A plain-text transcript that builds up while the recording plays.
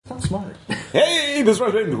smart. Hey, this is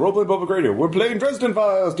Roleplaying Public Radio. We're playing Dresden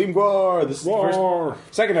Files, Team Guar. This is the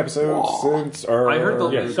second episode since... I heard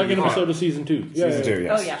the second episode of Season 2. Season 2,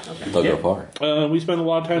 yes. Oh, yeah. Okay. They'll go far. We spent a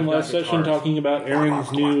lot of time last session talking about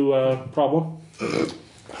Aaron's new problem.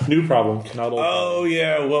 New problem. Not old. Oh,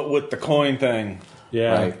 yeah, what with the coin thing.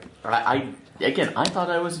 Yeah. Right. I thought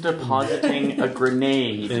I was depositing a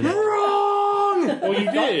grenade. Well,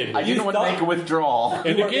 you did. I didn't want to make a withdrawal.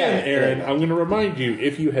 And again, Aaron, I'm going to remind you,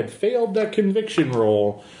 if you had failed that conviction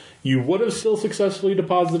roll, you would have still successfully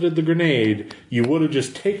deposited the grenade. You would have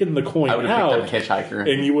just taken the coin I would out, have picked up a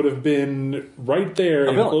hitchhiker. and you would have been right there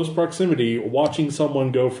in close proximity watching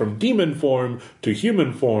someone go from demon form to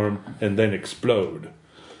human form and then explode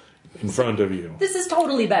in front of you. This is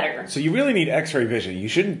totally better. So you really need X-ray vision. You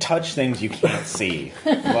shouldn't touch things you can't see.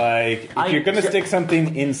 Like, if you're going to stick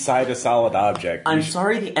something inside a solid object... I'm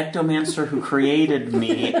sorry, the ectomancer who created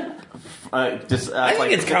me... I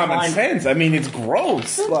think it's common sense. I mean, it's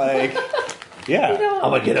gross. Like, yeah.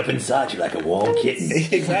 I'm gonna get up inside you like a warm kitten.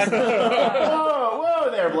 Exactly. Whoa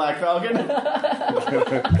there, Black Falcon.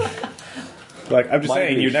 Like, I'm just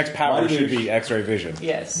saying, Mighty your next power Mighty should be X-ray vision.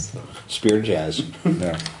 Yes. Spirit of jazz.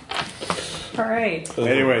 Yeah. All right.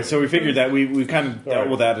 Anyway, so we figured that we kind of dealt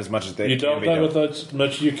with that as much as they You can dealt be that dealt. with as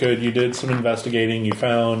much as you could. You did some investigating. You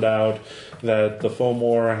found out that the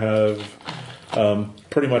Fomor have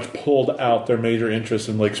pretty much pulled out their major interest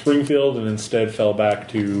in Lake Springfield and instead fell back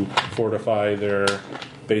to fortify their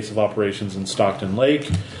base of operations in Stockton Lake.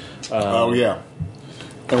 Oh, yeah.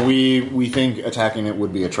 And we think attacking it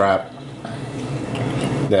would be a trap.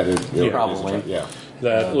 That is... Probably. Yeah.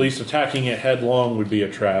 That at least attacking it headlong would be a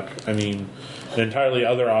trap. I mean, an entirely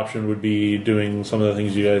other option would be doing some of the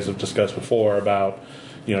things you guys have discussed before about,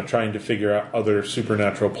 trying to figure out other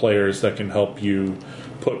supernatural players that can help you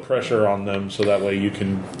put pressure on them so that way you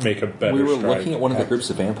can make a better We were strike. looking at one of the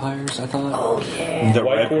groups of vampires, I thought. Oh, yeah.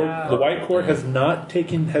 The White Court has not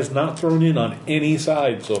thrown in on any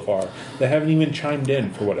side so far. They haven't even chimed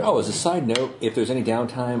in for whatever. Oh, as a side note, if there's any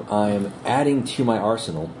downtime, I'm adding to my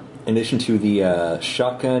arsenal, in addition to the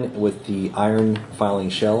shotgun with the iron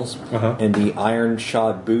filing shells, and the iron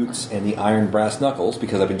shod boots, and the iron brass knuckles,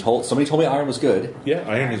 because somebody told me iron was good. Yeah,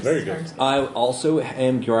 iron is very good. I also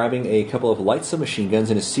am grabbing a couple of light submachine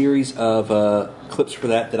guns and a series of clips for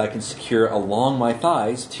that I can secure along my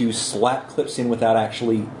thighs to slap clips in without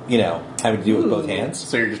actually, having to do it with both hands.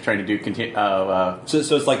 So you're just trying to do... So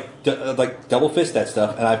it's like double fist that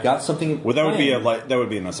stuff, and I've got something... Well, that would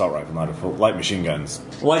be an assault rifle, not a light machine guns.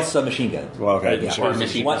 Light submachine gun. Well, okay. Yeah. Or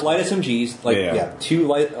machine guns. Light SMGs, two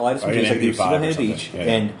light SMGs, I can do single-handed each,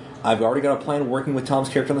 and I've already got a plan working with Tom's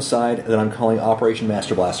character on the side that I'm calling Operation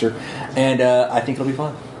Master Blaster, and I think it'll be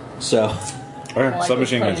fun. So... Okay,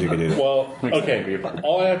 submachine guns you could do. Well, okay.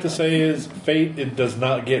 All I have to say is, Fate, it does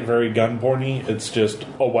not get very gun-porny. It's just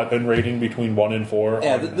a weapon rating between 1 and 4.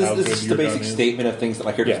 Yeah, on how this good is the your basic gun is. statement of things that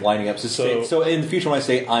my character's lining up. So in the future when I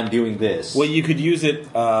say, I'm doing this... Well, you could use it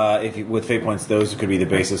with fate points. Those could be the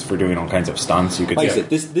basis for doing all kinds of stunts. You could. Like I said,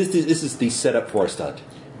 this is the setup for a stunt.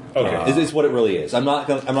 Okay. This is what it really is. I'm not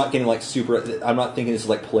getting like super... I'm not thinking this is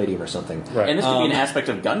like Palladium or something. Right. And this could be an aspect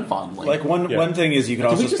of gun fondling. Like one thing is you can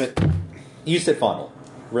also spend. You said fondle.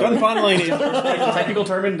 Really? Gun fondling is technical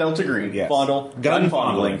term in Delta Green. yes. Fondle. Gun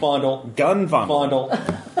fondling. Fondle. Gun fondling. Fondle.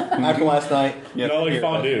 After last night... Not like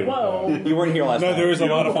fondue. Whoa. You weren't here last night. No, there was a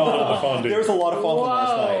lot of fondue in the fondue. There was a lot of fondling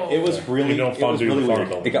last night. It was really... You don't fondue it was really the weird.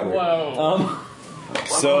 fondle. It got weird. Whoa.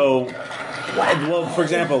 So, well, for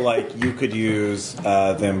example, like you could use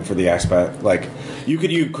them for the aspect, like you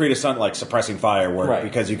could create a stunt like suppressing fire, where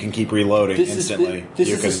because you can keep reloading instantly. This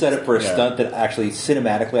is the setup for a stunt that actually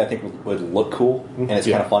cinematically I think would look cool and it's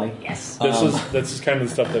kind of funny. Yes. This is kind of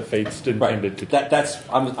the stuff that Fate's intended to do.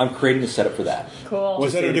 I'm creating a setup for that. Cool. Well,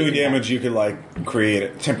 instead of doing damage, you could like create a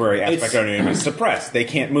temporary aspect on your enemy. Suppress. They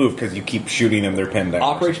can't move because you keep shooting them. They're pinned down.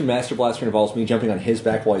 Operation Master Blaster involves me jumping on his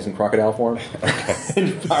back while he's in crocodile form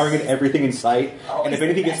and firing at everything in sight. And if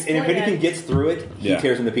anything gets through it, he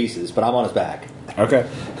tears him to pieces. But I'm on his back. Okay.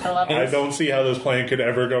 I love it. I don't see how this plan could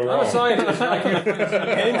ever go wrong. Hence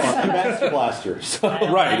Master Blaster. So.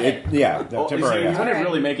 Right. So Temporary. you want to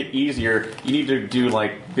really make it easier, you need to do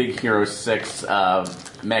like Big Hero 6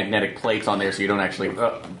 magnetic plates on there so you don't actually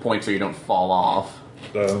point so you don't fall off.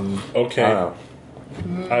 Okay.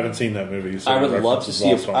 I haven't seen that movie. So I would love to see.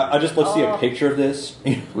 I just love to see a picture of this.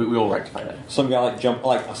 We will rectify that. Some guy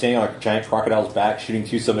standing on a giant crocodile's back, shooting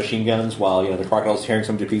 2 submachine guns while the crocodile's tearing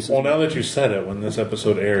some to pieces. Well, now that you said it, when this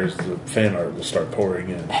episode airs, the fan art will start pouring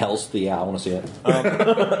in. Hell's I want to see it.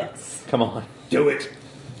 Yes. Come on, Do it.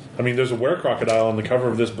 I mean, there's a were crocodile on the cover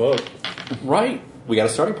of this book. right? We got a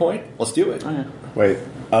starting point. Let's do it. Oh, yeah. Wait.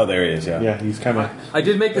 Oh, there he is. Yeah. Yeah, he's kind of. I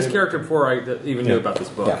did make this character before I even knew about this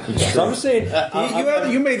book. Yeah. So I'm just saying,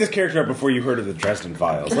 You made this character up before you heard of the Dresden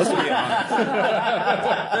Files. Let's be honest.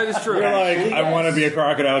 That is true. You're like, I want to be a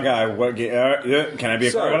crocodile guy. What? Can I be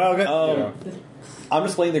a crocodile guy? I'm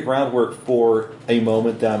just laying the groundwork for a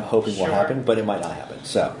moment that I'm hoping will happen, but it might not happen.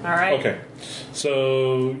 So, All right. Okay,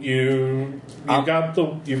 so you've got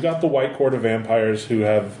the White Court of Vampires who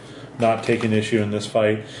have not taken issue in this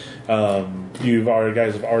fight.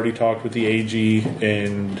 Guys have already talked with the AG,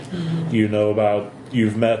 and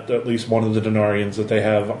you've met at least one of the Denarians that they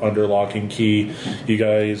have under lock and key. You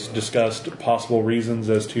guys discussed possible reasons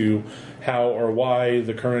as to how or why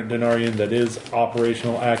the current Denarian that is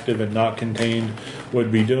operational, active, and not contained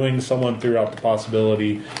would be doing. Someone threw out the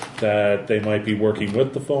possibility that they might be working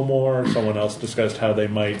with the Fomor. Someone else discussed how they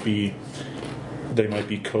might be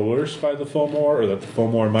coerced by the Fomor, or that the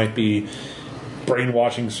Fomor might be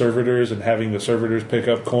brainwashing servitors and having the servitors pick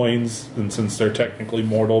up coins, and since they're technically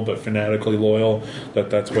mortal but fanatically loyal,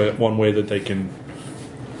 that's one way that they can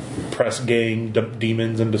press gang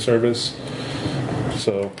demons into service.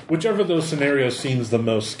 So whichever of those scenarios seems the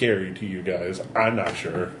most scary to you guys, I'm not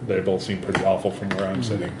sure. They both seem pretty awful from where I'm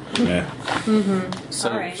sitting. Yeah. So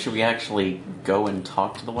All right. should we actually go and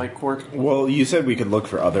talk to the White Court? Well, you said we could look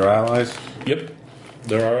for other allies. Yep.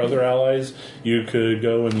 There are other allies. You could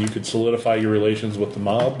go and you could solidify your relations with the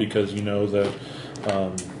mob, because you know that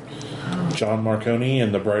John Marconi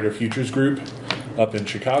and the Brighter Futures group up in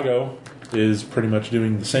Chicago is pretty much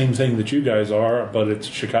doing the same thing that you guys are, but it's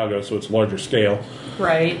Chicago, so it's larger scale.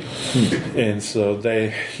 Right. And so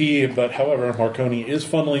however, Marconi is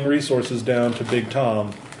funneling resources down to Big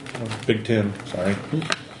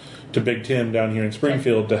Tim down here in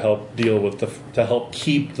Springfield to help to help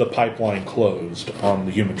keep the pipeline closed on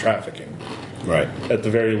the human trafficking. Right. At the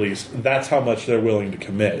very least, that's how much they're willing to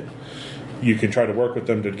commit. You can try to work with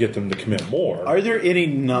them to get them to commit more. Are there any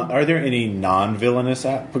non-villainous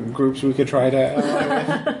groups we could try to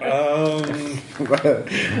ally with?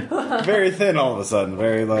 Very thin all of a sudden.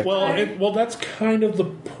 Very like. Well, that's kind of the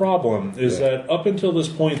problem. Is that up until this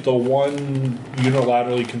point, the one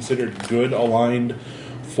unilaterally considered good aligned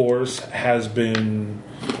force has been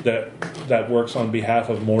that works on behalf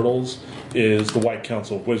of mortals is the White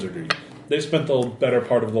Council of Wizardry. They spent the better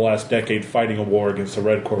part of the last decade fighting a war against the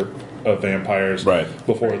Red Court of Vampires, right,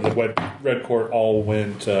 before the Red Court all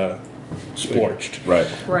went scorched. Right.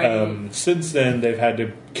 Since then, they've had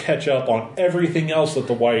to catch up on everything else that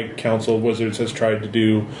the White Council of Wizards has tried to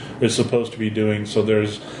do, is supposed to be doing. So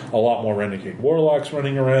there's a lot more renegade warlocks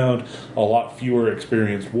running around, a lot fewer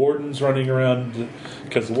experienced wardens running around,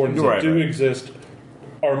 because the wardens that do exist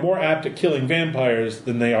are more apt at killing vampires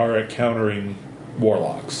than they are at countering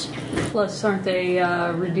warlocks. Plus, aren't they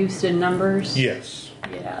reduced in numbers? Yes.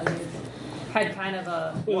 Yeah, they had kind of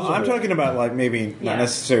a... Well, I'm talking about like maybe not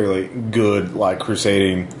necessarily good like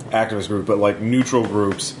crusading activist group, but like neutral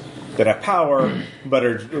groups that have power but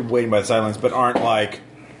are waiting by the sidelines, but aren't like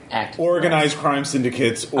organized crime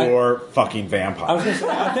syndicates or fucking vampires. I was going to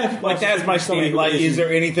say, like that's my standing. Like, is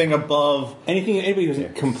there anything above anybody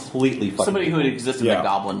who's completely fucking somebody who would exist in the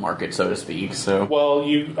goblin market, so to speak? So well,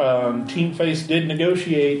 Team Face did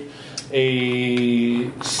negotiate a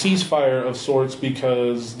ceasefire of sorts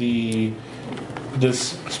because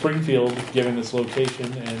this Springfield, given its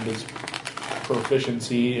location and its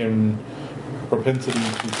proficiency and propensity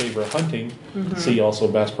to favor hunting, see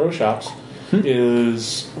also Bass Pro Shops,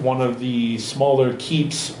 is one of the smaller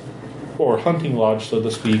keeps or hunting lodge, so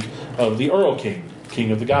to speak, of the Earl King,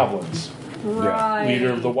 King of the Goblins. Right.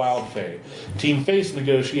 Leader of the Wild Fae. Team Face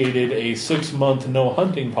negotiated a 6-month no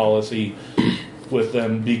hunting policy with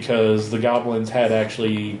them because the goblins had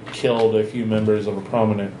actually killed a few members of a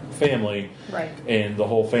prominent family, right? And the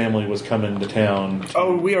whole family was coming to town.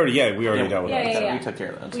 Oh, we already dealt with that. We took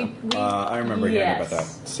care of that. I remember hearing about that.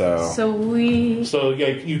 So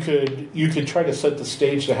you could try to set the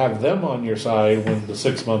stage to have them on your side when the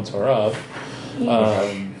 6 months are up.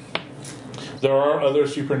 There are other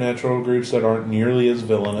supernatural groups that aren't nearly as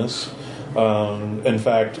villainous. In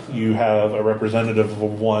fact, you have a representative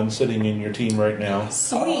of one sitting in your team right now.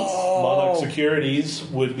 Sweet. Monarch Securities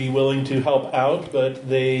would be willing to help out, but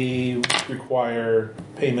they require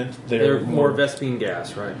payment. They're more Vespine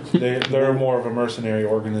gas, right? They're more of a mercenary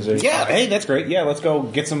organization. Yeah, hey, that's great. Yeah, let's go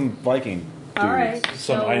get some Viking dudes. All right.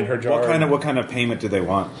 Some Einherjar. What kind of payment do they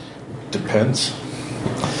want? Depends.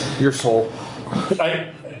 Your soul.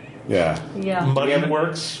 Yeah. Money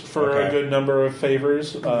works for a good number of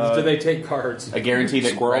favors. Do they take cards? A guarantee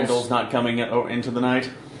that Grendel's not coming into the night?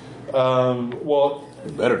 Well,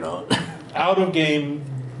 better not. Out of game,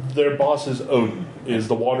 their boss is Odin. is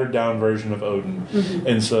the watered down version of Odin,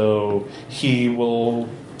 and so he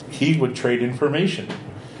would trade information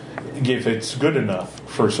if it's good enough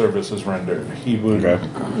for services rendered. He would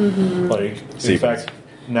in fact.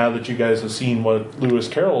 Now that you guys have seen what Lewis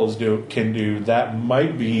Carroll can do, that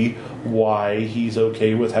might be why he's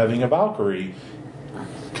okay with having a Valkyrie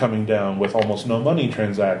coming down with almost no money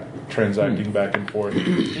transacting back and forth.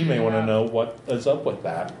 He may want to know what is up with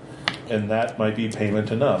that, and that might be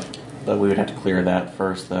payment enough. But we would have to clear that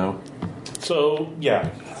first, though. So, yeah,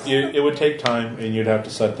 it would take time, and you'd have to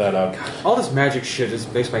set that up. All this magic shit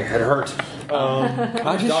just makes my head hurt. Can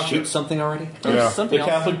I just shoot something already? Yeah. Something The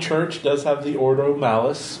else. Catholic Church does have the Order of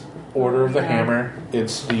Malice, Order of the Hammer.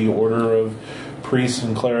 It's the order of priests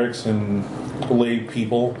and clerics and lay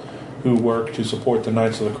people who work to support the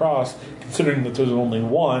Knights of the Cross. Considering that there's only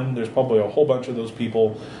one, there's probably a whole bunch of those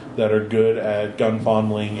people that are good at gun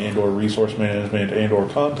fondling and or resource management and or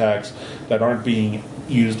contacts that aren't being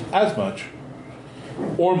used as much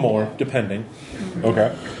or more, depending.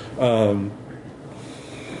 Okay.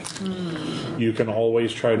 You can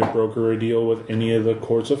always try to broker a deal with any of the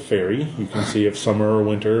courts of Fairy. You can see if Summer or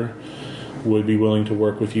Winter would be willing to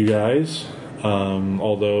work with you guys.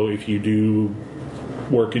 Although if you do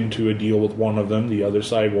work into a deal with one of them, the other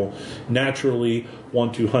side will naturally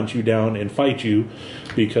want to hunt you down and fight you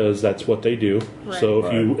because that's what they do. Right. So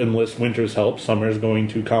if you enlist Winter's help, Summer's going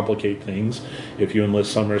to complicate things. If you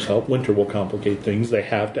enlist Summer's help, Winter will complicate things. They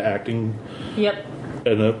have to act in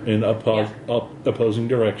opposing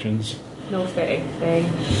directions. No Faye.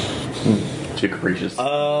 Too capricious.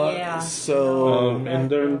 So And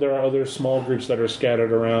there are other small groups that are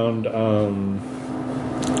scattered around.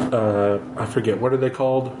 I forget, what are they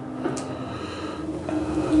called?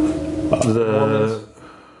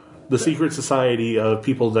 The secret society of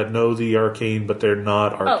people that know the arcane, but they're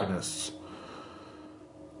not arcanists.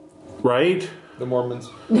 Right? The Mormons.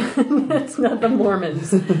 That's not the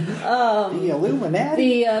Mormons. The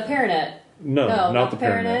Illuminati? The Paranet. No, not the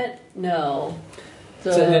Paranet. No.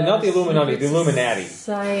 Not the Illuminati, the Illuminati.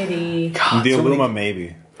 Society. the Illuma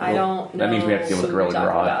maybe. I don't know. That means we have to deal with who Gorilla we're talking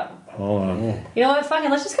Grodd. about. Hold on. You know what? Fucking,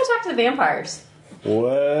 let's just go talk to the vampires. What?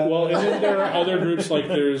 Well, and then there are other groups like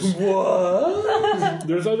there's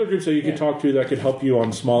other groups that you could talk to that could help you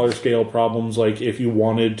on smaller scale problems. Like if you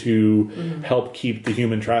wanted to help keep the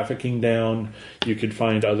human trafficking down, you could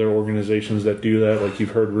find other organizations that do that. Like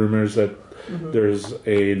you've heard rumors that there's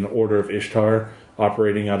an Order of Ishtar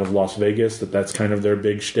operating out of Las Vegas. That's kind of their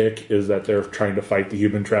big shtick, is that they're trying to fight the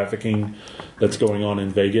human trafficking that's going on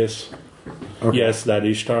in Vegas. Okay. Yes, that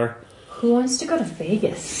Ishtar. Who wants to go to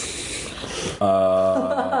Vegas?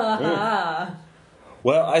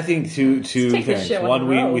 Well, I think two take this things. shit on One,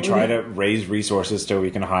 the road. we try to raise resources so we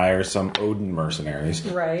can hire some Odin mercenaries.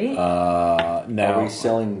 Right. Now, Are we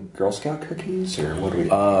selling Girl Scout cookies, or what are we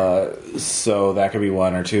doing? so that could be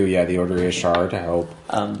one or two. Yeah, the Order of Ishtar to help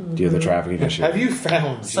deal with the trafficking issue. Have you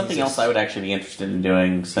found Something Jesus? else I would actually be interested in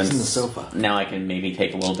doing, since in the sofa. now I can maybe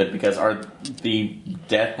take a little bit, because are the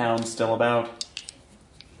Death Hounds still about?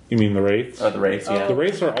 You mean the Wraiths? Or the Wraiths, yeah. The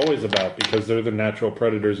Wraiths are always about because they're the natural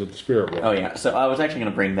predators of the spirit world. Oh yeah, so I was actually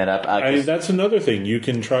going to bring that up. That's another thing. You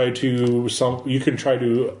can try to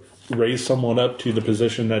raise someone up to the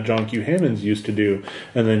position that John Q. Hammons used to do,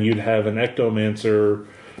 and then you'd have an ectomancer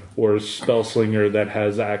or spellslinger that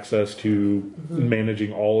has access to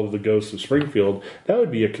managing all of the ghosts of Springfield. That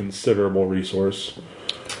would be a considerable resource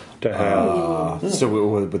to have. So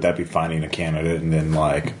would that be finding a candidate and then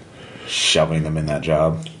like shoving them in that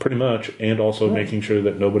job? Pretty much, and also making sure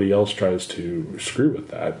that nobody else tries to screw with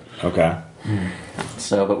that. Okay.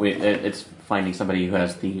 So, but it's finding somebody who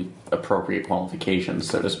has the appropriate qualifications,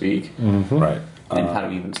 so to speak. Right. And how do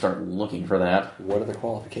we even start looking for that? What are the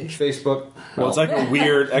qualifications? Facebook. Well, it's like a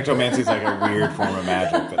weird ectomancy is like a weird form of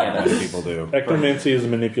magic that not many people do. Ectomancy is a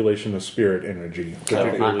manipulation of spirit energy.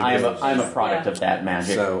 I'm a product of that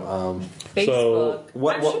magic. So, Facebook.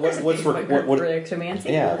 what- I'm sure there's a what's Facebook what- group what- for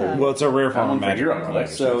ectomancy. yeah, Well, it's a rare form Found of for magic. Hero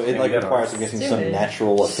Collector. so it like requires, I'm guessing, some Stupid.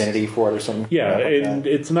 natural affinity for it or something. Yeah, like and that.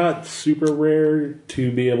 it's not super rare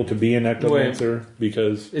to be able to be an ectomancer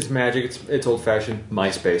because It's magic. It's old fashioned.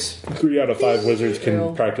 MySpace. 3 out of 5 wizards can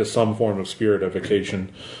True. practice some form of spirit evocation.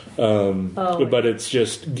 But it's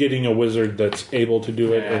just getting a wizard that's able to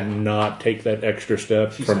do it and not take that extra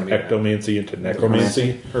step She's from gonna be that. ectomancy into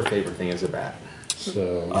necromancy. Her favorite thing is a bat.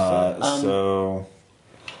 So So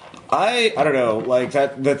I don't know, like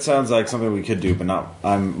that sounds like something we could do, but not.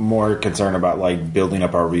 I'm more concerned about like building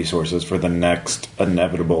up our resources for the next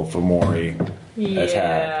inevitable Fomori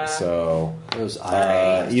attack. So Those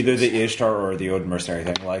either the Ishtar or the Odin mercenary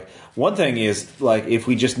thing. Like one thing is like if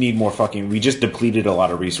we just need more fucking, we just depleted a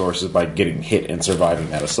lot of resources by getting hit and surviving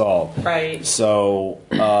that assault. Right. So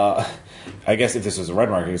I guess if this was a red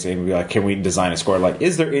market game, we'd be like, can we design a score? Like,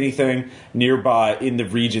 is there anything nearby in the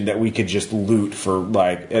region that we could just loot for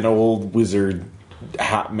like an old wizard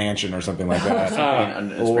hot mansion or something like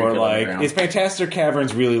that? Or like, is Fantastic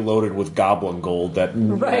Caverns really loaded with goblin gold? That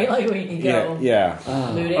Right, like we can go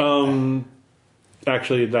loot it.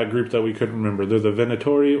 Actually, that group that we couldn't remember, they're the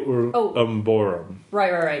Venatori or Umborum.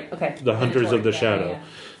 Right. Okay. The Hunters of the Venatori, Shadow. yeah.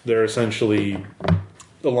 They're essentially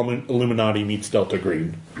Illuminati meets Delta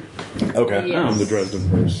Green okay. Yes. in the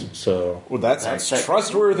Dresdenverse. So Well, that sounds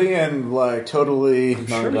trustworthy and like totally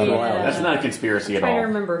not Yeah. That's not a conspiracy I'm at trying to all.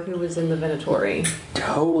 remember who was in the Venatori.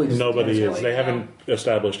 totally nobody is. really They haven't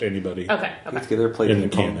established anybody Okay. together played in the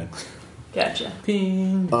ping pong. canon. Gotcha.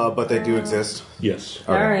 but they do exist. Yes,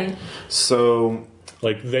 All right. So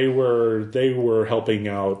like they were helping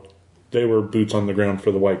out. They were boots on the ground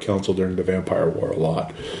for the White Council during the Vampire War a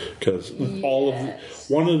lot, because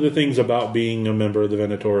one of the things about being a member of the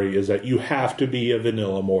Venatori is that you have to be a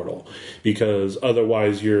vanilla mortal, because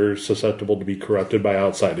otherwise you're susceptible to be corrupted by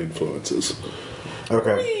outside influences.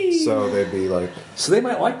 okay, so they'd be like, So they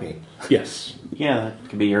might like me. Yes. Yeah, that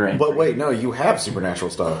could be your answer. but wait, no, you have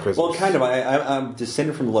supernatural stuff. 'Cause Well, kind of. I'm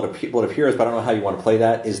descended from Blood of Heroes, but I don't know how you want to play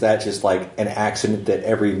that. Is that just like an accident that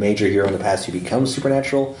every major hero in the past who becomes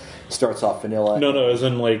supernatural starts off vanilla? No, as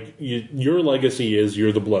in like your legacy is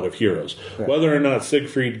you're the Blood of Heroes. Right. Whether or not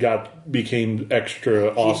Siegfried became extra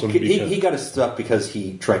awesome He got his stuff because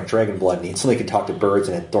he drank dragon blood and he instantly could talk to birds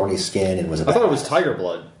and had thorny skin and was a I thought it badass. was Tiger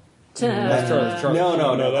Blood. That's Charlie.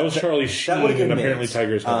 No, that was Charlie Sheen, that would've been and apparently mixed.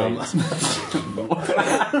 Tigers have AIDS.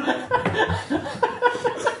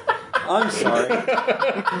 I'm sorry.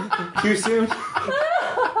 Too soon?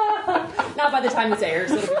 Not by the time this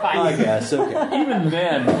airs, it'll be fine. I guess. Okay. Even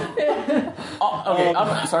then. Okay,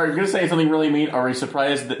 I'm sorry. I'm going to say something really mean. Are we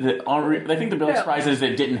surprised that I think the biggest surprise is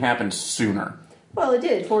that it didn't happen sooner. Well, it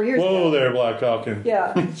did 4 years Whoa ago. there, Black Falcon.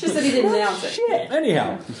 Yeah, it's just that he didn't announce it. Shit.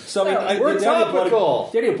 Anyhow, so I mean, We're the idea of topical.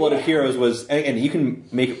 the idea of Blood of Heroes was, and you can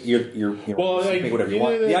make Well, like, make whatever you you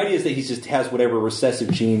want. know, The idea is that he just has whatever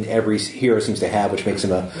recessive gene every hero seems to have, which makes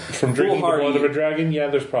him a From drinking the blood of a foolhardy. dragon, yeah,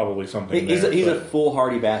 there's probably something He's there. a but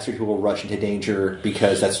foolhardy bastard who will rush into danger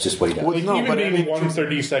because that's just what he does. Well, no, even but being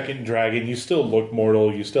 1/32nd dragon, you still look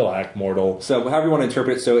mortal, you still act mortal. So, however you want to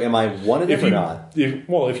interpret it. So, am I one of them If or you, not?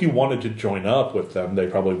 if you wanted to join up with them, they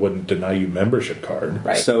probably wouldn't deny you membership card.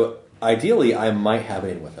 Right. So, ideally, I might have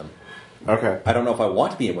it in with them. okay, I don't know if I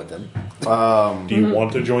want to be in with them. Do you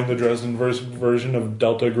want to join the Dresden version of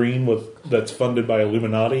Delta Green that's funded by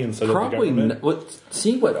Illuminati instead Probably. of the government?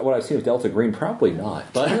 Seeing what I've seen with Delta Green, probably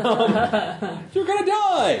not. But you're gonna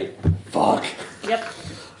die. Fuck. Yep.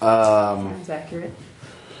 Sounds accurate.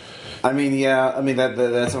 I mean, yeah, I mean that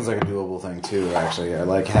sounds like a doable thing too. Actually, I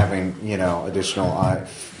like having additional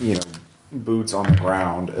boots on the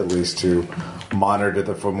ground at least to monitor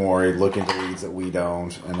the Fomori, look into leads that we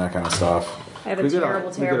don't, and that kind of stuff. I have a We get terrible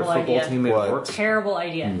a football idea. team that What? works. Terrible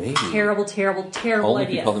idea. Maybe. Terrible Only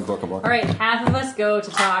idea. people in Broken Block. All right, half of us go to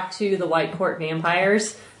talk to the White Court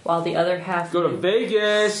vampires, while the other half Go to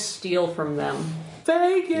Vegas. steal from them.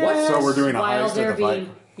 Vegas. So we're doing a While heist they're at the fight.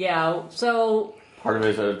 being so Part of it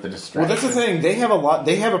is the distraction. Well, that's the thing. They have a lot.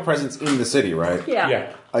 They have a presence in the city, right?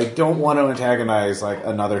 Yeah. I don't want to antagonize like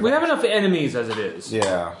another. We have enough enemies as it is.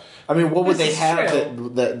 Yeah. I mean, what would This they is have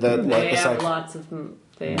true. that They have besides? lots of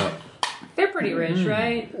they're pretty rich,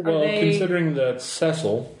 right? Are Well, they? considering that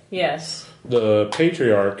Cecil, Yes. the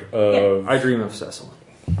patriarch of I dream of Cecil.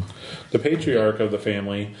 the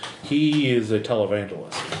family, he is a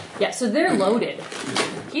televangelist. Yeah. So they're loaded.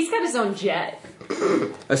 He's got his own jet.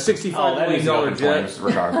 A $65 that is million up in jet. flames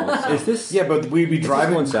regardless. Is this? Yeah, but we'd be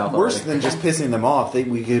driving going south worse already. than just pissing them off.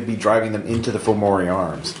 We could be driving them into the Fomori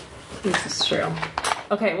arms. This is true.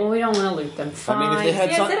 Okay, well, we don't want to loot them. Fine. I mean, if they had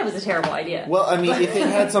See, I some- said it was a terrible idea. Well, I mean, if it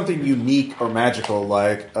had something unique or magical,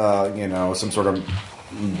 like some sort of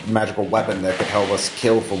magical weapon that could help us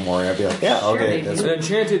kill Fomori, I'd be like, yeah, Sure, okay. they That's, An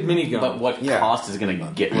enchanted minigun. But what Yeah. cost is going to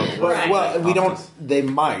get? well, we don't. Cost us. They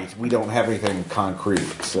might. We don't have anything concrete.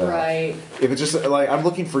 So Right. if it's just like I'm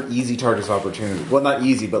looking for easy targets opportunity. Well, not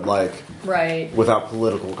easy, but like Right. without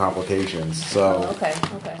political complications. So Oh, okay.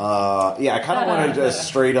 yeah, I kind of wanted a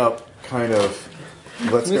straight up kind of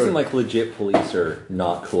Let's It go. seems like legit police are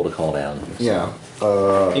not cool to call down. Yeah.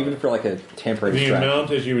 Even for like a temporary The distraction. amount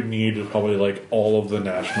that you would need is probably like all of the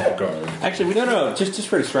National Guard. Actually, we No, just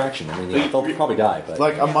for distraction. I mean, they'll probably die, but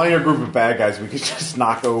Like a minor group of bad guys, we could just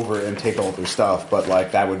knock over and take all their stuff, but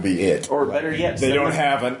like that would be it. Or better yet, They send don't them-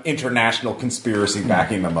 have an international conspiracy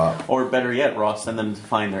backing them up. Or better yet, Ross, send them to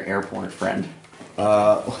find their airport friend.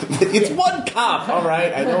 It's one cop, all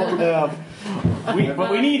right. I don't have.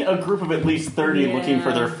 But we need a group of at least 30 Yeah. looking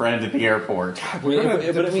for their friend at the airport. We're going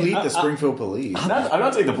to but I mean, deplete the Springfield police. I'm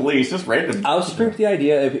not saying the police, just random. I was just bringing up the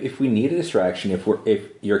idea if we need a distraction, if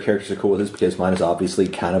your characters are cool with this, because mine is obviously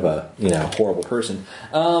kind of a horrible person.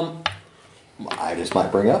 I just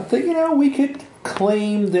might bring up that we could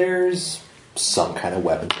claim there's some kind of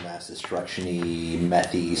weapons of mass destruction-y,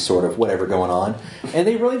 methy sort of whatever going on, and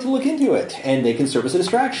they really need to look into it, and they can serve as a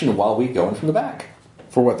distraction while we go in from the back.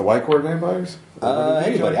 For what, the white cord vampires?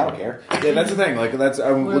 Anybody, I don't care. Yeah, that's the thing. Like, I'm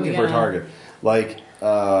What do looking we for a got? target. Like,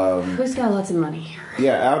 Who's got lots of money?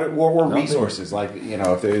 yeah, or resources. Like,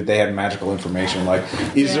 if they had magical information. Like,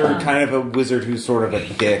 is there kind of a wizard who's sort of a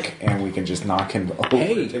dick, and we can just knock him over?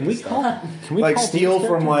 Hey, and can we take call? stuff? Can we Like, call steal Dean's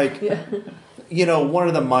from character? one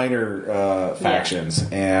of the minor factions,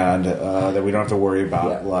 and that we don't have to worry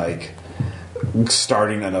about like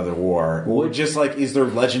starting another war. Or just like, is there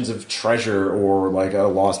legends of treasure or like a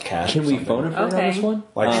lost cache? Can or we something? phone a friend on Okay. this one?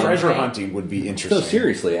 Like treasure okay. hunting would be interesting. No,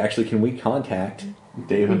 seriously, actually, can we contact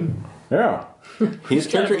David. Yeah. His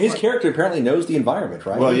character apparently knows the environment,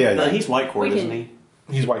 right? Well, yeah. He's White Court, We can- isn't he?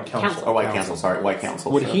 He's White Council. Council. Oh, White Council, sorry. White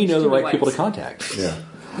Council. Would he know the Stupid right people to whites. contact? Yeah.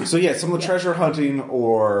 So yeah, some of the treasure hunting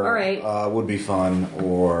or All right. would be fun,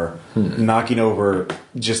 or knocking over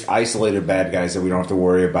just isolated bad guys that we don't have to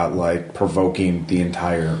worry about like provoking the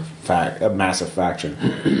entire massive faction.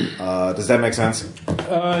 Does that make sense?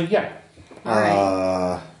 Yeah. All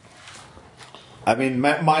right. I mean,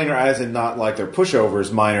 minor as in not like they're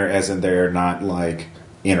pushovers, minor as in they're not like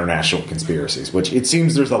international conspiracies, which it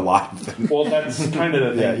seems there's a lot of them. Well, that's kind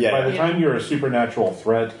of the thing. Yeah. By the time you're a supernatural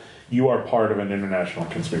threat, you are part of an international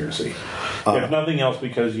conspiracy. If nothing else,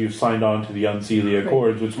 because you've signed on to the Unseelie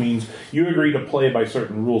Accords, which means you agree to play by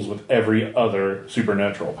certain rules with every other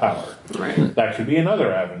supernatural power. Right. That could be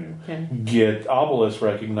another avenue. Okay. Get Obelisk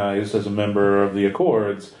recognized as a member of the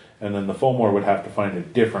Accords, and then the Fomor would have to find a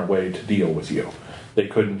different way to deal with you. They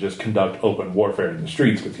couldn't just conduct open warfare in the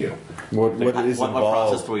streets with you. What is What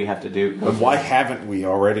process involved? do we have to do? And why haven't we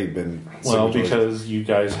already been? Well, signatories? because you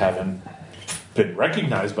guys haven't been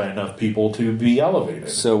recognized by enough people to be elevated.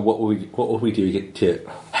 So what will we do?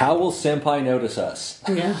 How will Senpai notice us?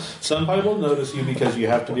 Yeah. Senpai will notice you because you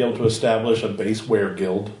have to be able to establish a base wear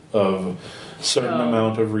guild of certain Oh.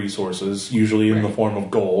 amount of resources, usually in the form of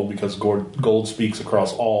gold, because gold speaks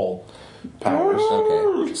across all powers.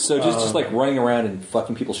 Okay. So just like running around and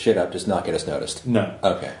fucking people's shit up does not get us noticed. No.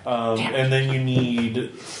 Okay. And then you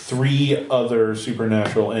need 3 other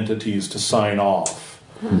supernatural entities to sign off.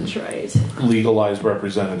 That's right. Legalized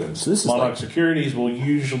representatives. So this is Monarch like- Securities will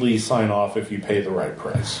usually sign off if you pay the right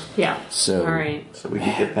price. Yeah. So- All right. So we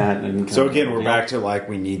can get that. And So again, we're back to like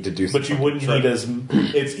we need to do. But you wouldn't need as...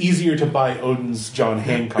 It's easier to buy Odin's John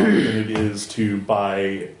Hancock than it is to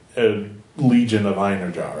buy a Legion of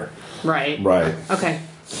Einerjar. Right. right, Okay.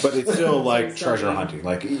 but it's still like Still treasure doing- hunting.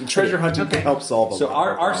 Like treasure hunting Okay. can help solve. So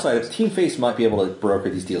our side of Team Face might be able to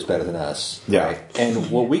broker these deals better than us. Yeah. Right?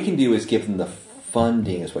 And what we can do is give them the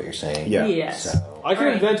funding, is what you're saying. Yeah. Yes. So. I can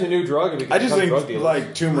Alright. invent a new drug and we can I just become drug think dealers.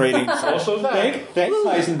 like tomb ratings. Also that. Thanks,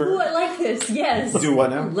 Heisenberg. Ooh, I like this. Yes. Do what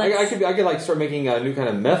now? I could like start making a new kind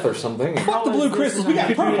of meth or something. Fuck the blue crystals. We got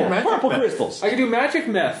You could do purple magic crystals. I could do magic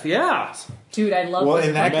meth. Yeah. Dude, I love Well, this.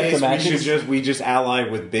 in that Meth case, magics. we just ally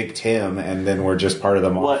with Big Tim, and then we're just part of the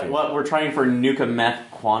mafia. What we're trying for Nuka Meth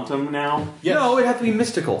Quantum now? No, it'd have to be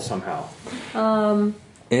mystical somehow.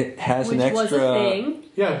 It has Which an was extra. a thing.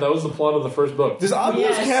 Yeah, that was the plot of the first book. Does Obelisk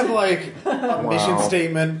Yes. have like a mission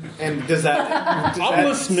statement? And does that?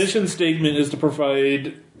 Obelisk's mission statement is to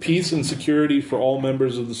provide peace and security for all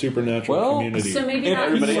members of the supernatural Well, community. So maybe If not.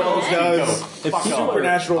 everybody so else bad. does If Fuck off.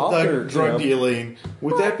 supernatural Other, drug dealing?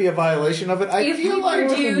 Would that be a violation of it? I If feel we like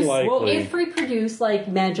produce, likely. if we produce like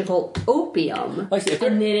magical opium, Like, if they're-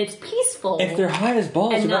 and then it's peaceful. If they're high as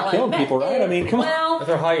balls, and they're not like killing meth. people, right? I mean, come on. If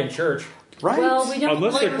they're high in church. right. Well, we don't.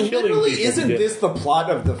 Unless they're like, killing Literally, people. isn't this the plot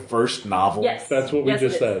of the first novel? Yes. That's what we Yes,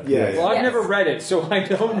 just it is. said. Yeah. Well, I've Yes. never read it, so I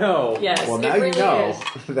don't know. Yes. Well, it now really you know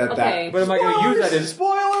is. that. Okay. But am I going to use that as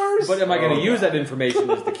Spoilers. But am I going to use that information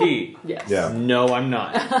is the key. Yes. Yeah. No, I'm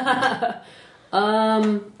not.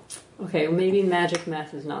 Okay, maybe magic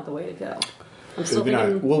meth is not the way to go. I'm still Maybe not.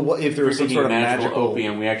 thinking. Well, if there was some sort of magical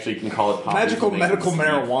opium, we actually can call it magical medical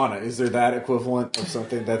marijuana, is there that equivalent of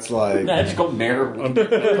something that's like Magical marijuana. I'm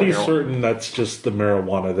pretty certain that's just the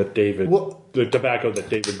marijuana that David, the tobacco that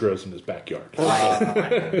David grows in his backyard.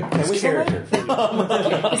 his character?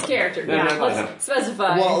 His character. Yeah, let's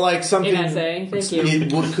specify. Well, like something. In essay. Thank you.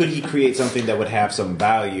 Could he create something that would have some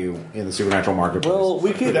value in the supernatural marketplace? Well,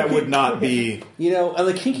 we could. That would not be. You know, on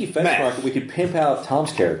the kinky fetish Meth. market, we could pimp out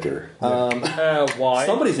Tom's character. Why?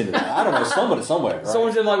 Somebody's into that. I don't know. Somebody somewhere. Right?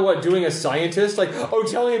 Someone's in like what? Doing a scientist? Like, oh,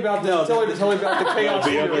 tell me about this. Tell me about the chaos.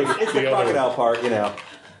 It's the crocodile part, you know.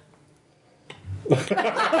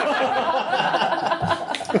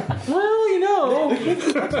 Well, you know.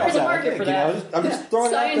 There's a market for that. I'm just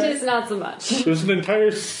throwing Scientists, not so much. There's an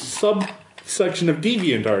entire subsection of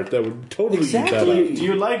DeviantArt that would totally eat that up. Do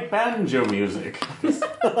you like banjo music?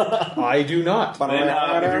 I do not. Then,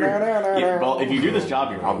 if you do this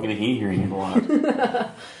job, you're probably going to be hearing it a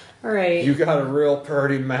lot. All right. You got a real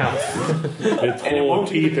purty mouth. It's full of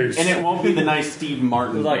teethers. And it won't be the nice Steve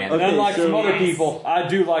Martin band. Unlike some other Yes. people, I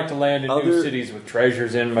do like to land in new cities with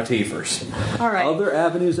treasures in my teefers. All right. Other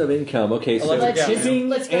avenues of income. Okay, so Let's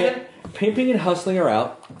let's go to pimping and hustling are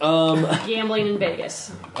out. gambling in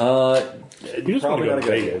Vegas. You just want to go to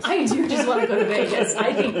Vegas. I do just want to go to Vegas.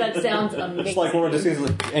 I think that sounds amazing. It's like when we're discussing,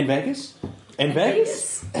 like, in Vegas? In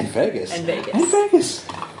Vegas? In Vegas? And Vegas. In Vegas.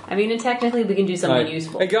 I mean, and technically we can do something Right.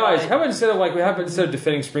 useful. Hey guys, but- how about instead of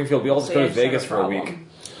defending Springfield, we all just go to Vegas for a week?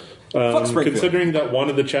 Fuck Springfield. Considering that one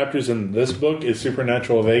of the chapters in this book is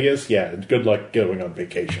Supernatural Vegas, yeah, good luck going on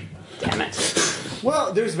vacation. Damn it.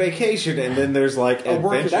 Well, there's vacation, and then there's like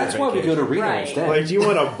adventure. That's why we go to Reno Right. instead. Like, do you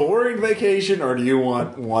want a boring vacation, or do you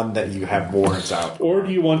want one that you have boards out? Or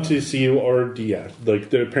do you want to see,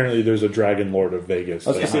 apparently there's a Dragon Lord of Vegas.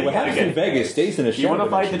 I was going to say, what happens in Vegas stays in a Do you want to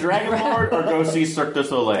fight the Dragon Lord or go see Cirque du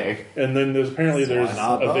Soleil? And then there's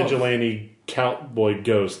not a both? vigilante cowboy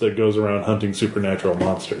ghost that goes around hunting supernatural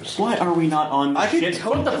monsters. Why are we not on I could shit?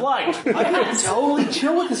 Put the flight! I could totally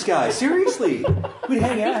chill with this guy. Seriously. We'd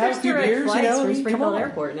hang out, have a few There's beers, you flights know. from Come Springfield on.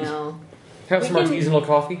 Airport now. Have some We can- artisanal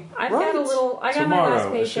coffee? I've Right. got a little. I got my last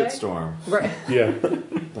Tomorrow, a paycheck. shitstorm. Right. Yeah,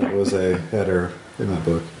 That was a header in that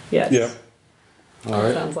book. Yes. yeah. All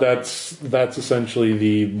right. Sounds like That's essentially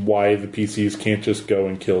the why the PCs can't just go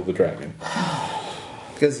and kill the dragon.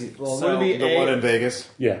 Because would it be the A? one in Vegas.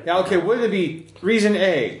 Yeah. Yeah, okay, would it be reason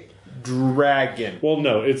A? Dragon. Well,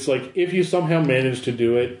 no, it's like if you somehow manage to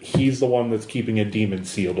do it, he's the one that's keeping a demon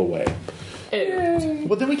sealed away. Ew.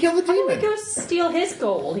 Well, then we kill the I'm gonna demon. go steal his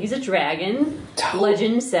gold. He's a dragon.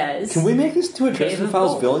 Legend says. Can we make this to a Cave Dresden of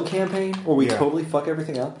Files Gold. villain campaign where we Yeah. totally fuck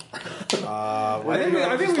everything up?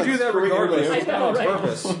 I think we do that regardless. I know, right?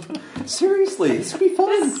 Purpose. Seriously, this would be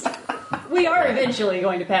fun. We are eventually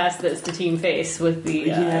going to pass this to Team Face with the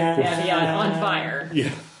caveat on fire. Yeah.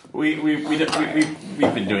 We've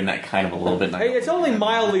been doing that kind of a little bit now. Hey, it's only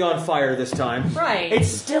mildly on fire this time. Right. It's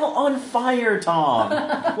still on fire, Tom.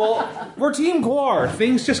 Well, we're Team Guar.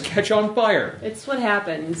 Things just catch on fire. It's what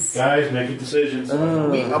happens. Guys, making decisions. Well,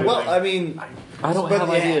 I mean, I don't But have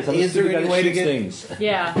yeah, ideas. I'm is just there thinking any how way to shoot get- things.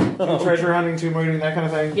 Yeah. treasure hunting, tomb raiding, that kind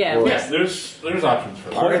of thing. Yeah. Or- Yes, there's options for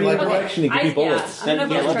that. All right, Like like, collection to give you bullets. I'm gonna Yeah,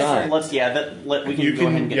 vote let's treasure. we can You go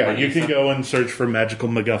ahead and can, get yeah, money, you can so. go and search for magical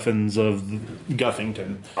MacGuffins of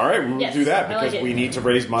Guffington. all right, we'll Yes, do that I like because it. we need to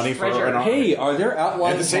raise money for Treasure. an army. Hey, are there And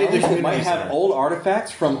outlying to towns save the that might community have center. old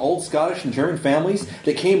artifacts from old Scottish and German families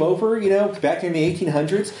that came over, back in the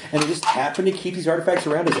 1800s, and they just happened to keep these artifacts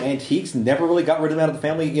around as antiques and never really got rid of them out of the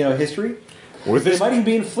family, history? With They this, might even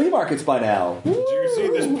be in flea markets by now. do you see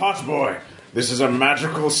this pot, boy? This is a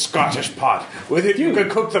magical Scottish pot. With it, you can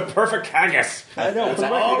cook the perfect haggis. I know, That's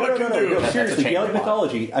but all it can do. seriously, That's a Gaelic chamber pot.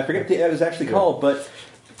 mythology. I forget what it was actually called, but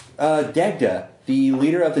Dagda, the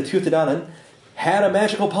leader of the Tuatha had a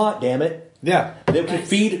magical pot. Damn it, Yeah. that could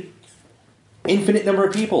feed infinite number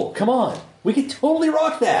of people. Come on, we could totally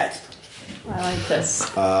rock that. I like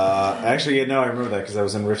this. Actually, yeah, no, I remember that because I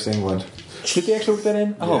was in Rifts, England. Did they actually work that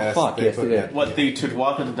in? Oh Yes, fuck, they yes, put they that. did. What, the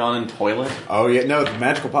Tuatha toilet? Oh yeah, no, the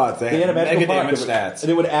magical pots. They, They had a magical mega pot damage that would, stats.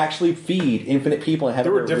 and it would actually feed infinite people and have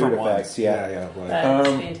There were their different root ones. effects. Yeah. yeah. Like, That's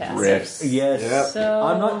fantastic. Riffs. Yes. Yep. So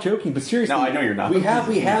I'm not joking, but seriously, No, I know you're not. We have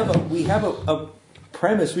a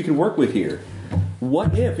premise we can work with here.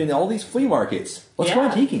 What if in all these flea markets? Let's go Yeah.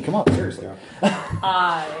 antiquing. Come on, seriously.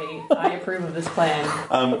 I approve of this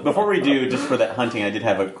plan. Before we do, just for that hunting, I did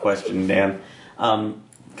have a question, Dan.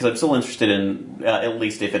 Because I'm still interested in, at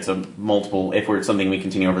least if it's if it's something we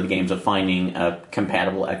continue over the games, of finding a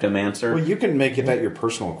compatible ectomancer. well, you can make it that your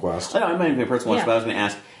personal quest. I know, I might be a personal one, Yeah. but I was going to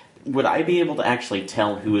ask, would I be able to actually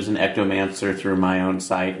tell who is an ectomancer through my own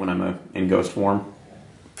site when I'm in ghost form?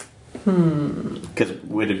 Because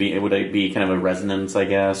would it be kind of a resonance, I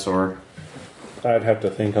guess, or I'd have to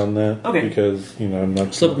think on that. Okay. Because I'm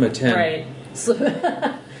not. Slip him a 10. Right.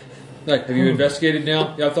 Like, have you investigated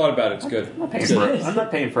now? Yeah, I've thought about it. It's good. I'm not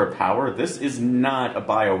paying for a power. This is not a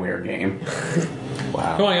BioWare game.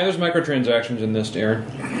 Wow. Come on, yeah, there's microtransactions in this, Darren.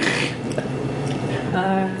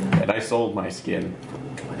 And I sold my skin.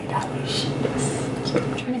 $20.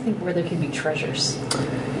 I'm trying to think where there could be treasures.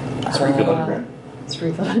 Springfield Underground.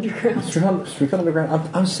 Springfield Underground. Springfield Underground.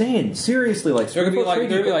 I'm saying seriously, like There could be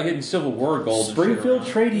Springfield like hitting Civil War gold. Springfield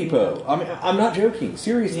Trade Depot. I mean, I'm not joking.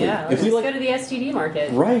 Seriously, Yeah, let's just go to the STD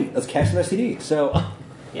market. right, let's cash some STD. So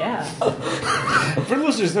Yeah. For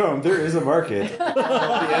listeners at home, there is a market called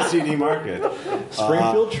the STD market.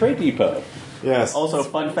 Springfield Trade Depot. Yes. Also,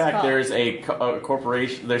 fun fact: there's a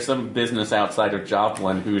corporation. There's some business outside of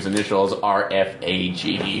Joplin whose initials are FAG.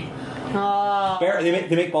 They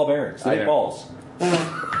make ball bearings. They make balls.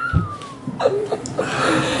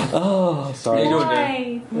 Oh, sorry. How you doing,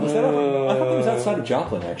 Dan? Was that I thought it was outside of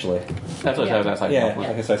Joplin, actually. That's what I was outside Yeah, Joplin.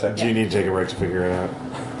 I guess I said. Do you need to take a break to figure it out?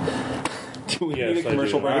 Do we Yes, need a I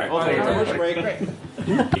commercial do. break? All right. Okay, commercial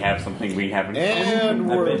break. We have something we haven't. And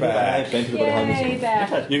we're back. I've been to the behind the Yay, scenes.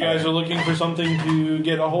 back. You guys are looking for something to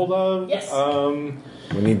get a hold of? Yes.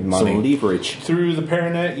 We need Some money. leverage. Through the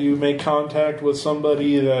Paranet, you make contact with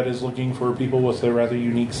somebody that is looking for people with a rather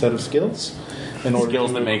unique set of skills. In order Skills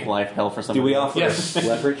to, that make life hell for Do somebody. we offer Yes.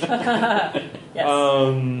 leverage?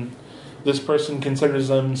 Yes. This person considers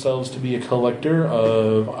themselves to be a collector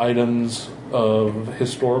of items of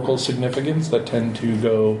historical significance that tend to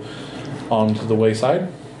go onto the wayside.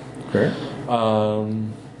 Okay.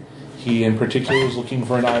 He in particular is looking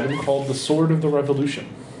for an item called the Sword of the Revolution.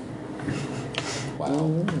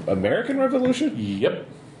 Wow. American Revolution? Yep.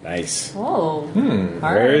 Nice. Oh.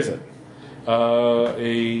 Where is it?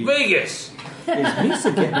 Vegas! Is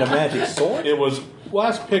Misa getting a magic sword? It was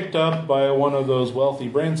last picked up by one of those wealthy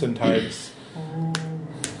Branson types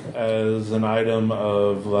as an item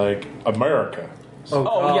of, like, America.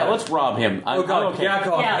 Oh yeah, let's rob him. Oh god, I'm okay.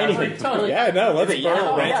 Yakov. Yeah, Anything. totally. Yeah, no, let's Yeah,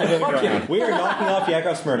 burn Branson to the ground. We are knocking off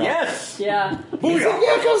Yakov Smirnoff. Yes. Yeah.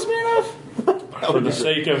 Yakov Smirnoff! For the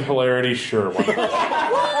sake of hilarity, sure. Why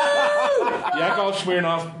not? Yakov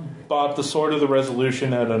Smirnoff bought the Sword of the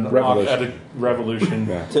Resolution at a revolution.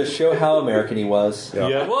 To show how American he was.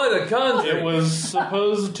 Yeah. What a country! It was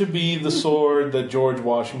supposed to be the sword that George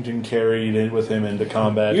Washington carried in with him into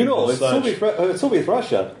combat. You know, and it's such. Soviet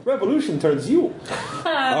Russia. Revolution turns you.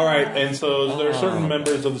 All right, and so there are certain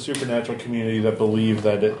members of the supernatural community that believe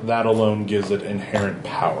that that alone gives it inherent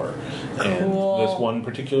power, and this one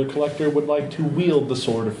particular collector would like to wield the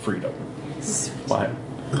sword of freedom. What?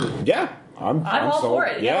 Yeah. I'm all sold. for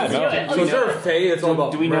it. Yeah, Let's no. do it. So is there a fae that's all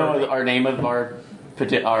about Do we know rarity? our name of our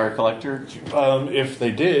collector? If they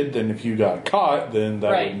did, then if you got caught, then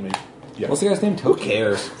that Right. would make. Yeah. What's the guy's name? Who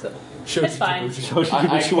cares? It's fine.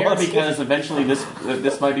 I care because eventually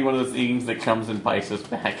this might be one of those things that comes and bites us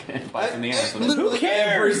back and bites in the ass. Literally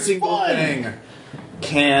every single thing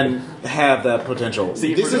can have that potential.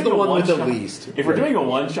 See, if This we're is the doing a one with the one-shot- least. If we're doing a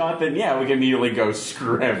one shot, then yeah, we can immediately go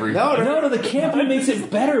screw everybody. No, the campaign makes it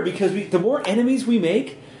better because the more enemies we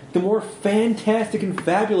make, the more fantastic and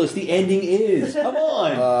fabulous the ending is. Come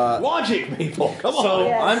on, logic, people. Come on. So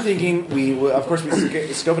Yes. I'm thinking of course,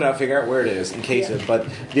 we scope it out, figure out where it is, encase it. But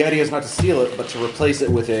the idea is not to steal it, but to replace it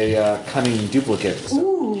with a cunning duplicate.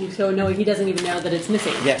 Ooh, so no, he doesn't even know that it's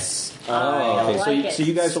missing. Yes. Okay, like it. so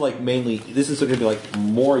you guys are like mainly. This is going to be like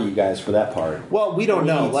more you guys for that part. Well, we don't We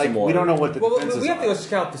know. need Like some more. we don't know what the Well, defenses we have to go are.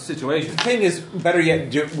 scout the situation. The thing is, better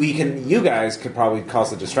yet, you guys could probably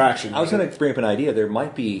cause a distraction. I was going to bring up an idea. There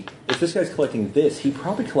might be, if this guy's collecting this, he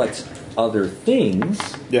probably collects other things,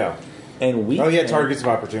 Yeah. and we. Oh yeah, can- targets of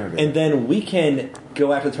opportunity. And then we can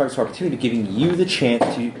go after the targets of opportunity, giving you the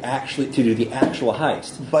chance to do the actual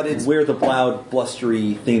heist. But it's- we're the loud,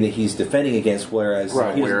 blustery thing that he's defending against, whereas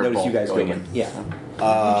Right. he doesn't We're notice you both guys going going. in. Yeah.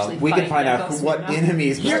 Actually we can fight find out Yakov what Smirnoff.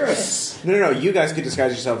 enemies. Yes! No. You guys could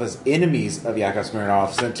disguise yourself as enemies of Yakov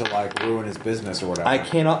Smirnoff, sent to like ruin his business or whatever. I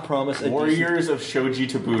cannot promise a decent- Warriors of Shoji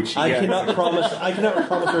Tabuchi. I cannot promise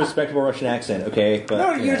a respectable Russian accent. Okay, but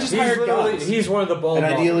No, you you're know. just He's hired literally guns. he's one of the bald And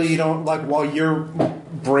ideally, dogs. you don't like while you're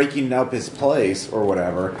breaking up his place or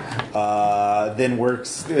whatever. Then we're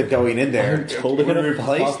going in there. I'm totally to going to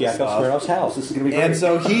replace fuck the Yakov stuff. Smirnoff's house. This is going to be great. And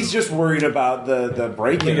so he's just worried about the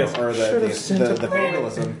break-in Yes. or the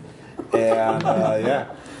vandalism. And yeah.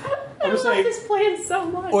 I love this plan so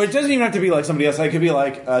much. Or it doesn't even have to be like somebody else. Like, it could be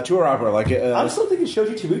like a tour opera. Like I'm still thinking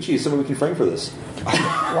Shoji Tabuchi is someone we can frame for this.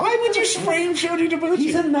 Why would you frame Shody Tabuchi?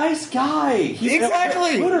 He's a nice guy.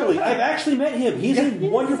 Exactly. Literally, I've actually met him. He's a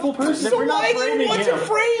wonderful person. So why do you want to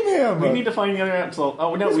frame him? We need to find the other episode.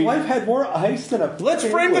 Oh no, His wife had more ice than a. Let's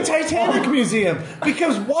frame the Titanic Museum.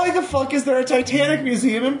 Because why the fuck is there a Titanic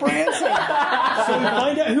Museum in Branson? So we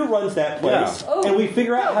find out who runs that place, and we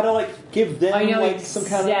figure out how to give them some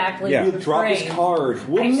kind of. Exactly. Yeah. Who to Drop his frame. card.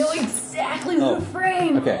 Whoops. I know exactly who to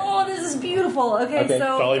frame. Okay. Oh, this is beautiful. Okay, so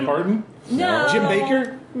Dolly Parton? no, Jim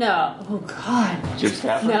Baker? No. Oh God. Jim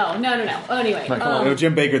Stafford. No. Oh, anyway. No,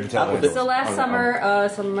 Jim Baker, the television. So last summer,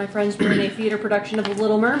 some of my friends were in a theater production of The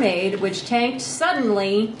Little Mermaid, which tanked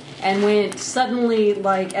suddenly and went suddenly,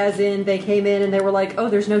 as in they came in and they were like, oh,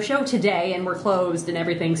 there's no show today, and we're closed and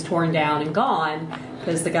everything's torn down and gone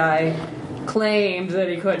because the guy claimed that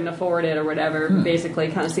he couldn't afford it or whatever. Basically,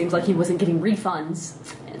 kind of seems like he wasn't getting refunds,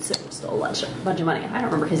 and so stole a bunch of money. I don't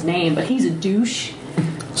remember his name, but he's a douche.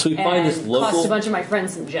 So we find this and cost a local. bunch of my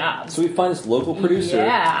friends some jobs. So we find this local producer,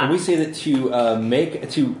 Yeah. and we say that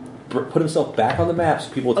to put himself back on the map, so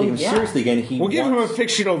people take him seriously again. We'll give him a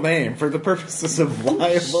fictional name for the purposes of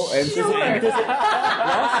liable and Sure.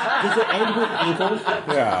 Does it end with evil?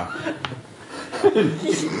 Yeah.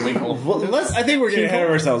 Winkle. Well, I think we're getting ahead of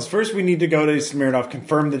ourselves. First, we need to go to Smirnoff,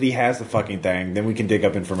 confirm that he has the fucking thing. Then we can dig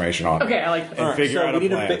up information on it. Okay, I like that. And figure so out we a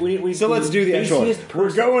need a plan. ba- we So let's do the actual. faciest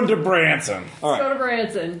We're going to Branson. All Go right. to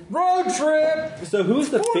Branson. Road trip. So who's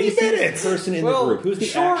the 40 faciest minutes. person in Well, the group? Who's the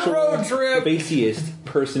short actual road trip. faciest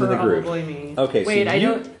person in the group? Probably me. Okay, Wait, so I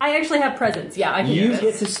don't. I actually have presents. Yeah, I can You do get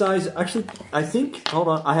this. to size. Actually, I think. Hold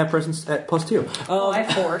on, I have presents at +2. Oh, I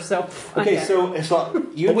have 4, so. Okay, I'm so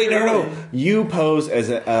you. Oh, wait, no. You pose as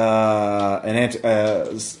a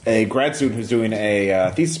grad student who's doing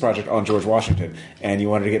a thesis project on George Washington, and you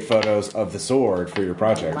wanted to get photos of the sword for your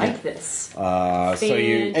project. I like this. So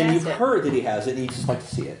you. And you've Fantastic. heard that he has it, and you just like to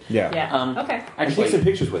see it. Yeah. Yeah. Okay. And take some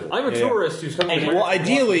pictures with it. I'm a tourist who's coming. to Well, Branson.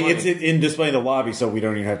 ideally, it's in display in the lobby, so we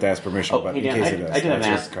don't even have to ask permission. Oh, but hey, in Dan, case it is, I did have let's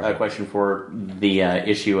to just ask cover a it. question for the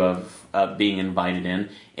issue of being invited in.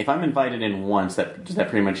 If I'm invited in once, does that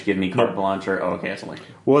pretty much give me carte blanche? Or okay, that's only.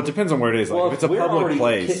 Well, it depends on where it is. Like, if it's a we're public already-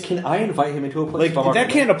 place, Can I invite him into a place? like that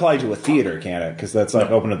can't apply to a theater, can it? Because that's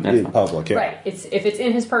open to the public. Yeah. Right. If it's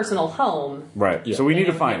in his personal home. Right. So we need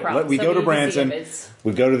to Then it find would be a it. We problem. go to So we need to see Branson. if it's-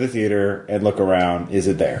 We go to the theater and look around. Is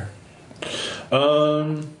it there?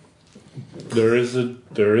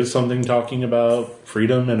 There is something talking about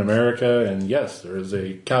freedom in America, and yes, there is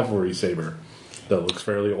a cavalry saber that looks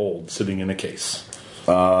fairly old sitting in a case.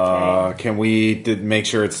 Can we make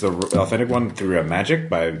sure it's the authentic one through magic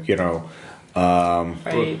by Right. Some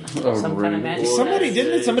kind of magic. somebody stuff.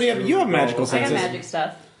 didn't it? Somebody have you have magical I got senses? magic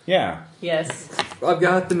stuff. Yeah. Yes. I've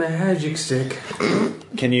got the magic stick.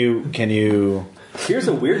 Can you? Here's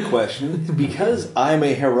a weird question. Because I'm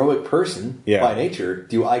a heroic person Yeah. by nature,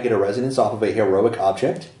 do I get a resonance off of a heroic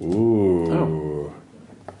object? Ooh.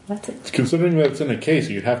 That's it. Considering that it's in a case,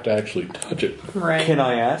 you'd have to actually touch it. Right. Can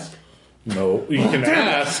I ask? No, you can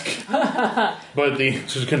ask, but the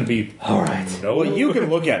answer's going to be All right. no. Well, you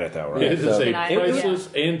can look at it though, right? It is Can a I- priceless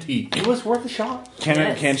antique. It was worth a shot.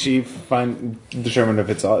 Can she determine if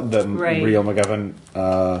it's the Right. real MacGuffin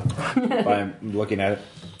by looking at it?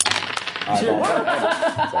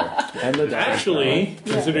 And the Actually,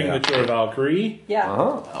 considering that you're a Valkyrie,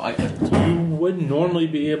 Yeah. you would normally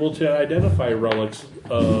be able to identify relics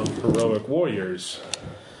of heroic warriors.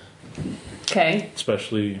 Okay.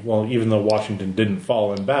 Especially, well, even though Washington didn't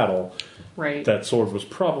fall in battle, Right. that sword was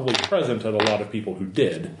probably present at a lot of people who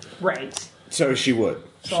did. Right. So she would.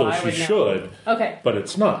 So I she would know. should, Okay. but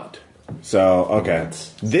it's not. So okay,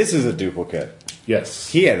 this is a duplicate. Yes.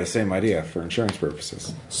 He had the same idea for insurance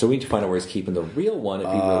purposes. So we need to find out where he's keeping the real one if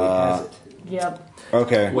he really has it. Yep.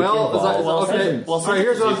 Okay. Well, involves- okay. Well, So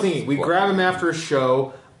here's what I'm thinking. We grab him after a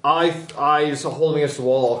show. I just hold him against the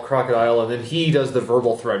wall, crocodile, and then he does the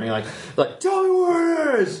verbal threatening, like tell me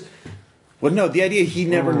where it is. Well, no, the idea he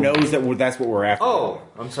never knows that's what we're after. Oh,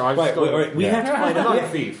 I'm sorry. I'm Right, just going, right. We have to find I'm out. not a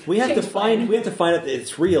thief. We have to find out that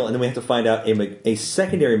it's real, and then we have to find out a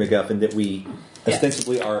secondary MacGuffin that we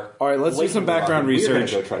ostensibly are. All right, let's do some background We're gonna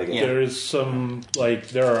research. go try to get. There is some,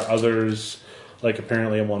 there are others,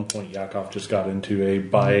 apparently at one point Yakov just got into a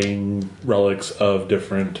buying relics of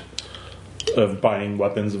buying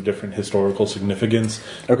weapons of different historical significance.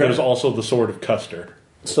 Okay. There's also the Sword of Custer.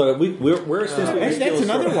 So we're ostensibly. And that's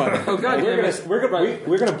another one. Oh God,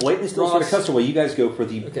 We're gonna blatantly steal sort of custom while you guys go for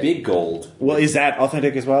the big gold. Well, is that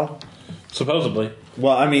authentic as well? Supposedly.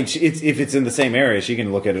 Well, I mean, if it's in the same area, she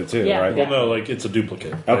can look at it too, Yeah. right? Well, no, it's a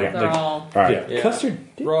duplicate. Okay. They're all. All right. Yeah. Custard.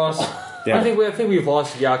 Ross. Yeah. I think we've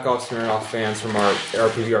lost Yakov Smirnoff fans from our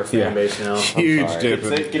PBR fan base now. Huge sorry. dip.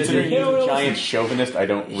 Considering he's a giant chauvinist, I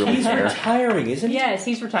don't really He's care. retiring, isn't he? Yes,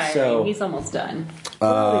 he's retiring. So- He's almost done. He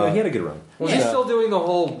had a good run. Well, he's still doing the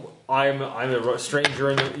whole "I'm a stranger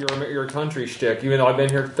in your country" shtick, even though I've been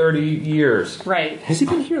here 30 years. Right. Has he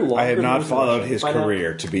been here longer? I have than not most of followed us his by now?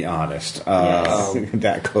 career, to be honest, Yes.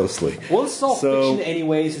 that closely. Well, it's all So- fiction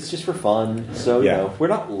anyways. It's just for fun. So, you Yeah. know, we're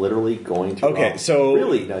not literally going to... Okay, so-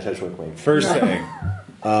 Really? No, I just want to wait. First thing,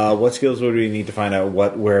 what skills would we need to find out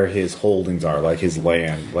where his holdings are, like his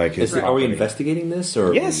land, like his? Are we property? investigating this?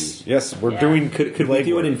 Or Yes, we're Yeah. doing. Could we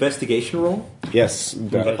do an investigation roll? Yes.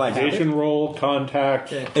 If I have it? Investigation roll,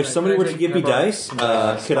 contact. If somebody were to give me dice,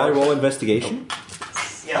 could I roll investigation?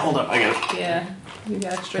 Yeah, hold up, I got it. Yeah. You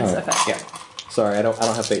got extra stuff. Yeah. Sorry, I don't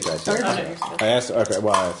have fate dice. Sorry. I asked. Okay,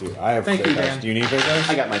 well, I asked you. I have. Thank fake you, dice. Dan. Do you need fake dice?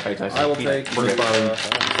 I got my fate dice. I will take. We're good.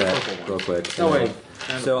 Okay, real quick. No wait.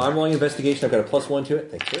 So I'm rolling investigation. I've got a +1 to it.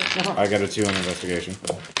 Thank you. I got a 2 on investigation.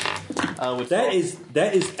 That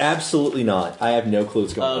is absolutely not. I have no clue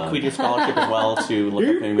what's going Can we on. do scholarship as well to look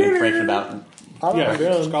up any information about?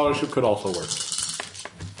 Yeah, scholarship could also work.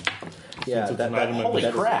 Yeah, Since it's that, an that, item of Holy that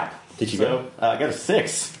is- crap! Did you So, go? I got a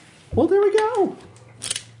 6. Well, there we go.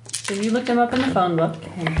 So you looked him up in the phone book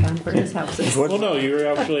and found where his house is. Well, no, you were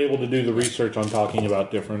actually able to do the research on talking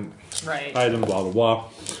about different Right. items, blah blah blah.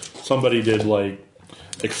 Somebody did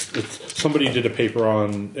somebody did a paper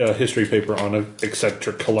on a history paper on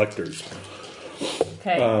eccentric collectors,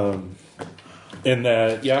 Okay. and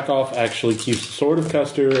that Yakov actually keeps the Sword of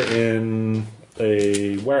Custer in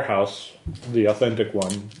a warehouse, the authentic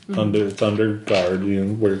one, under guard. You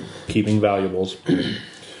know, we're keeping valuables.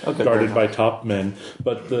 Okay. Guarded by top men,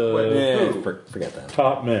 but the Forget that.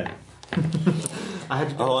 top men. I had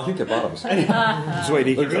to Oh, I think they're bottoms. Just wait.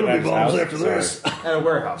 He keeps it at his house. Sorry. at a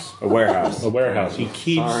warehouse. A warehouse. A warehouse. He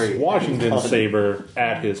keeps Washington Saber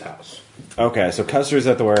at his house. Okay, so Custer's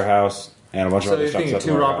at the warehouse, and a bunch of So other you're stuff's thinking at the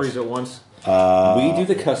two warehouse. robberies at once? We do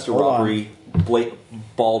the Custer hold on. robbery,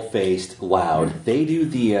 bald-faced, loud. They do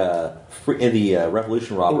the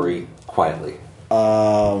Revolution robbery quietly.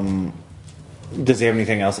 Does he have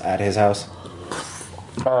anything else at his house?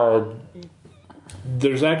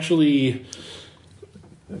 There's actually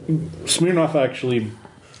Smirnoff actually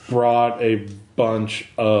brought a bunch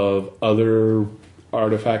of other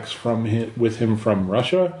artifacts with him from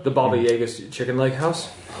Russia. The Baba Yaga's chicken leg house?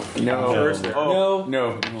 No. Sure is there. Oh,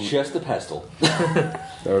 No. no. Just a pestle. That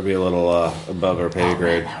would be a little above our pay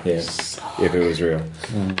grade Yes. if it was real.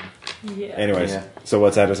 Yeah. Anyways, Yeah. so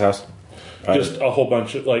what's at his house? Just a whole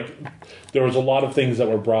bunch of there was a lot of things that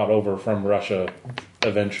were brought over from Russia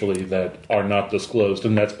eventually that are not disclosed,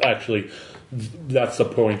 and that's the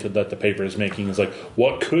point that the paper is making is like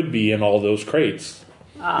what could be in all those crates.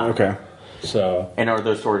 Okay. So And are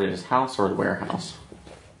those stored in his house or the warehouse?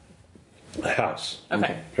 house.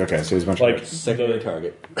 Okay. Okay, so he's a bunch Like of... Secondary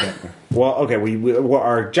target. Well, okay, well,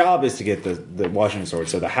 our job is to get the Washington sword,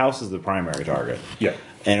 so the house is the primary target. Yeah.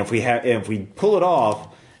 And if we pull it off,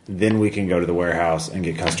 then we can go to the warehouse and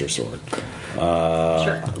get Custer's sword. Sure.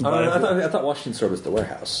 I thought Washington Sword was the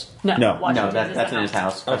warehouse. No. No. Washington No, is that's the in his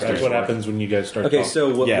house. That's what happens when you guys start. Okay, talking.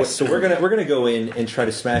 so Yes. so we're gonna go in and try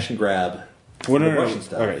to smash and grab. Well, the no. Russian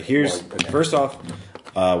stuff. Okay, here's Okay. first off,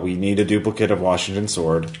 we need a duplicate of Washington's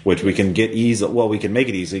sword, which we can get easily. Well, we can make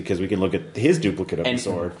it easy because we can look at his duplicate of And the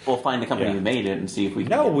sword. we'll find the company Yeah. who made it and see if we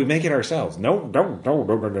can. No, get we make it ourselves. No. We have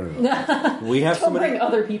Don't bring somebody.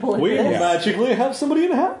 other people in We this. magically have somebody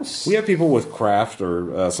in the house. We have people with craft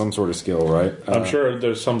or some sort of skill, right? I'm sure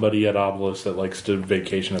there's somebody at Obelisk that likes to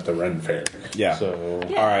vacation at the Ren Fair. Yeah. So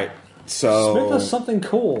All right. So Smith does something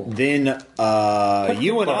cool. then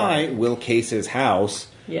you and I will case his house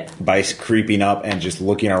Yeah. by creeping up and just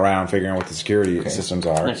looking around, figuring out what the security systems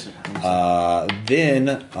are. Nice.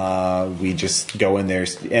 Then we just go in there,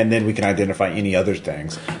 and then we can identify any other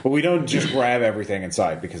things. But we don't just grab everything in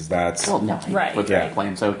sight because that's Well, no. Right. With Yeah. that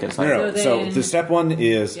plan, so it's no, like, no. So So then- the step one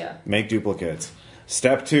is Yeah. make duplicates.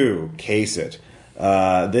 Step 2, case it.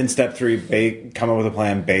 Then step 3, come up with a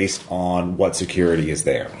plan based on what security is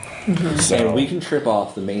there. So And we can trip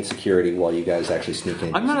off the main security while you guys actually sneak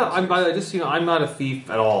in. I'm not a thief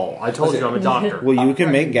at all. I told you I'm a doctor. well, you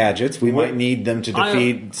can make gadgets. We might need them to I-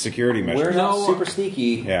 defeat security We're measures. not No. super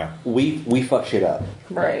sneaky. Yeah. We fuck shit up.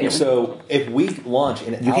 Right. So if we launch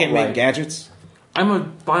an You can't make outright- gadgets. I'm a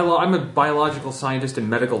biological scientist and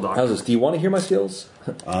medical doctor. How's this? Do you want to hear my skills?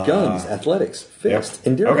 Guns, athletics, fist, Yep.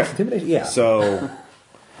 endurance, Okay. intimidation. Yeah. So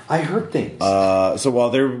I heard things. so while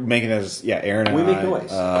they're making this, Aaron and we I make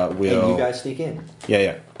noise, will. and you guys sneak in.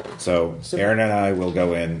 Yeah. So Simple. Aaron and I will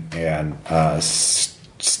go in and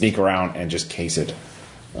sneak around and just case it.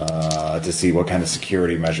 to see what kind of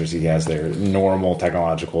security measures he has there, normal,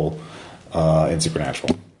 technological, and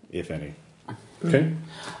supernatural, if any. Okay.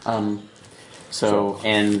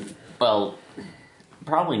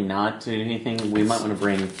 Probably not to do anything. We might want to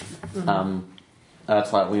bring.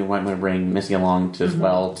 That's why we might want to bring Missy along as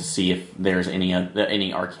well to see if there's any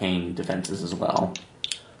arcane defenses as well.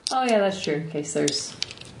 Oh yeah, that's true. In case there's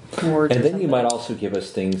wards. And then you might also give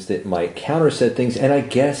us things that might counter said things. And I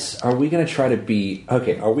guess, are we going to try to be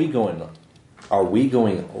okay? Are we going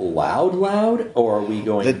loud, or are we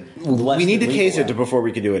going? We need to case loud? it before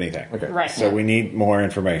we can do anything. Okay, Right. So we need more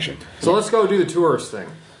information. So let's go do the tourist thing.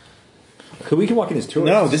 We can walk in his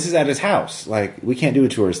tourist. No, this is at his house. Like, we can't do a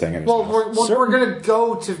tourist thing at his Well, house. we're going to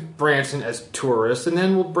go to Branson as tourists, and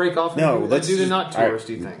then we'll break off and No, do let's the just- not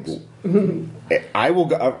touristy things. I will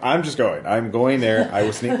go. I'm just going. I'm going there. I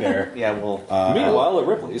will sneak there. Yeah, well, Meanwhile, at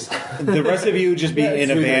Ripley's. The rest of you just be in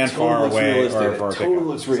a van far away or far Totally pickup.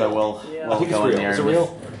 looks real. so we'll I think it's go in real. there. Is it and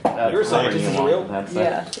real? just, You're a scientist, is it real? That's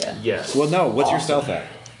Yeah, yeah. Yes. Well, no. What's your stealth at?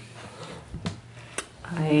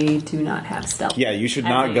 I do not have stealth. Yeah, you should At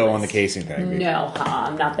not go on the least. casing thing. No,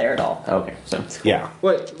 I'm not there at all. Okay, so Yeah,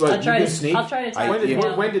 Wait, I'll you try can to sneak? I'll try to talk When you did,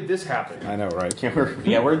 down. when did this happen? I know, right?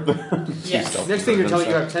 we're the Yes. Next thing you're telling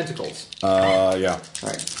you have tentacles. Yeah.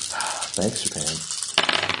 Right. Thanks, Japan.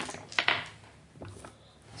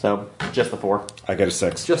 So just the 4. I get a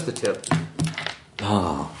 6, Just the tip.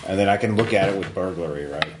 and then I can look at it with burglary,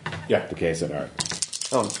 right? Yeah. The case it. All right.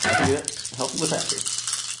 Oh, I can do that. Help with that too.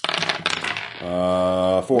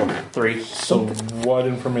 4. 3. So, what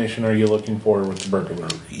information are you looking for with the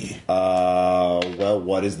burglary? Well,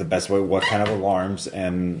 what is the best way? What kind of alarms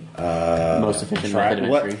and Most efficient method of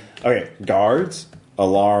what? entry. Okay, guards,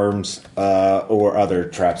 alarms, or other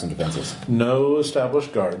traps and defenses. No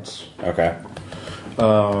established guards. Okay.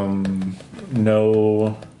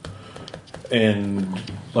 No, and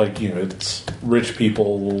it's rich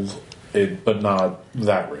people, but not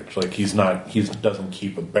that rich. Like he doesn't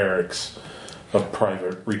keep a barracks of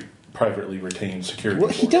privately retained security. Well,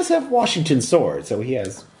 he force. does have Washington sword, so he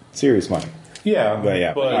has serious money. Yeah, But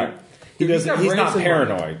yeah, but alright. He He's doesn't. got He's not ransom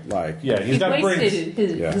paranoid. Like yeah, he's got brains.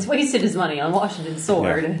 He's wasted his money on Washington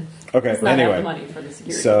Sword. Yeah. Okay. Does not have the Anyway, money for the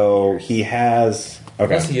security. so he has.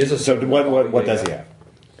 Okay. Yes, he is a so what does he have?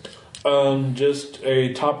 Just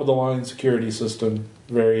a top of the line security system,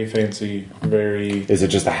 very fancy, very Is it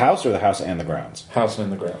just the house or the house and the grounds? house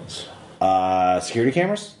and the grounds. Security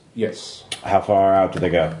cameras? Yes. How far out do they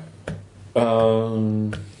go?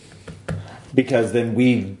 Because then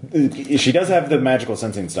she does have the magical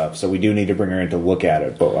sensing stuff, so we do need to bring her in to look at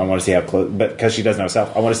it. But I want to see how close. But because she doesn't know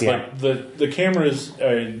self, I want to see how. Like the cameras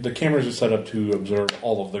are set up to observe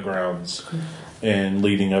all of the grounds and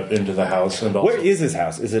leading up into the house. And also, Where is his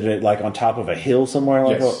house? Is it like on top of a hill somewhere?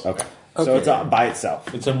 Like Yes. okay. So it's by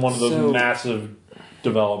itself. it's in one of those So- massive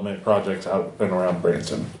development projects out and around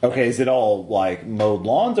Branson. Okay, is it all like mowed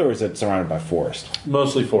lawns or is it surrounded by forest?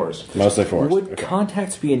 Mostly forest. Mostly forest. Would Okay.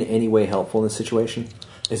 contacts be in any way helpful in this situation?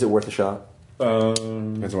 Is it worth a shot?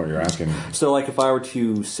 That's what you're asking. So, like, if I were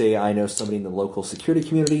to say I know somebody in the local security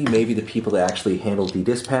community, maybe the people that actually handle the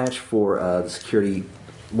dispatch for the security,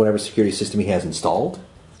 whatever security system he has installed.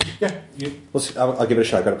 Yeah. I'll give it a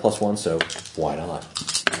shot. I got a +1, so why not?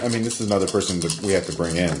 I mean, this is another person that we have to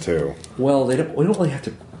bring in too. Well, we don't really have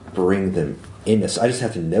to bring them in this. I just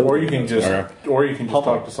have to know. Or them. you can just Help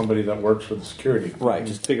talk to somebody that works for the security. right.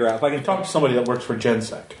 Just figure out if I can Talk to somebody that works for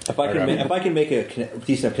GenSec. if I can make a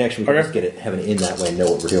decent connection. We can just get it, have it in that way, and know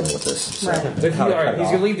what we're doing with this. So, Right. All how to right, cut it he's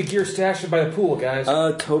off. gonna leave the gear stashed by the pool, guys.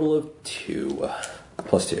 Total of 2,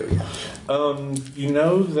 +2. Yeah. You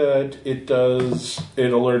know that it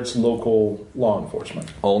alerts local law enforcement.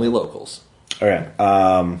 Only locals. Okay.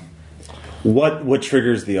 What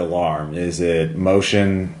triggers the alarm? Is it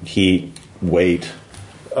motion, heat, weight?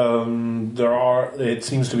 It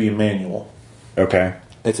seems to be a manual, Okay.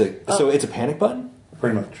 It's a panic button.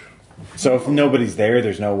 pretty much. So if nobody's there,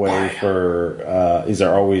 there's no way for. Is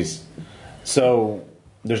there always? So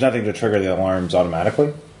there's nothing to trigger the alarms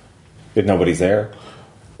automatically if nobody's there.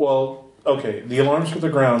 Well, okay, the alarms for the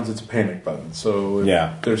grounds, it's a panic button. So if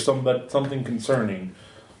Yeah. there's something concerning,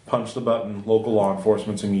 punch the button, local law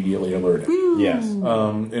enforcement's immediately alerted. Yes.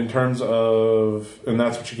 In terms of, and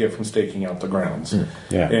that's what you get from staking out the grounds.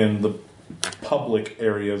 Yeah. In the public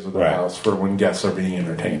areas of the Right. house for when guests are being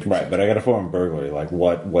entertained. Right, but I got a form of burglary. Like,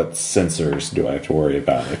 what sensors do I have to worry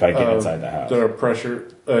about if I get inside the house? There are pressure.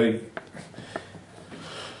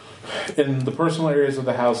 In the personal areas of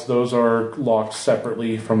the house, those are locked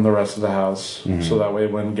separately from the rest of the house. So that way,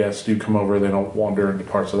 when guests do come over, they don't wander into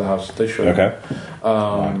parts of the house that they should. Okay.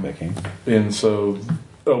 Lockpicking. And so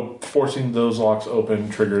forcing those locks open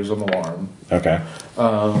triggers an alarm. Okay.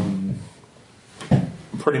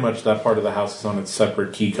 Pretty much that part of the house is on its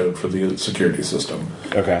separate key code for the security system.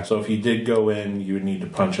 Okay. So if you did go in, you would need to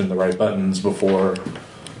punch in the right buttons before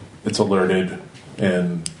it's alerted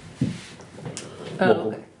and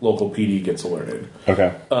local PD gets alerted.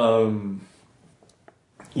 Okay.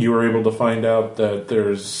 You were able to find out that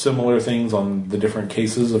there's similar things on the different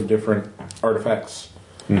cases of different artifacts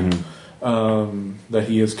that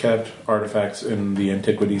he has kept. Artifacts in the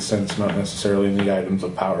antiquity sense, not necessarily in the items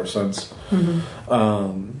of power sense.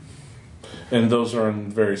 And those are on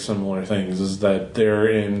very similar things, is that they're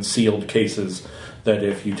in sealed cases that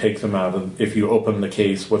if you take them out, if you open the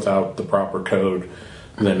case without the proper code,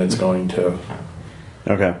 then it's going to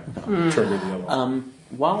trigger the alarm.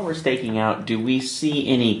 While we're staking out, do we see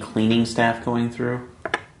any cleaning staff going through?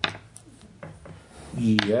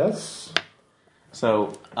 Yes.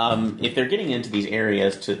 So, if they're getting into these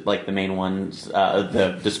areas, to like the main ones,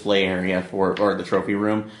 the display area or the trophy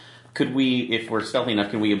room, could we, if we're stealthy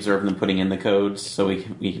enough, can we observe them putting in the codes so we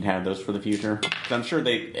can have those for the future? 'Cause I'm sure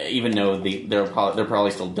they, even though they're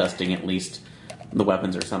probably still dusting at least the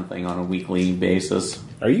weapons or something on a weekly basis.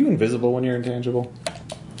 Are you invisible when you're intangible?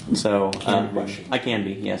 So I can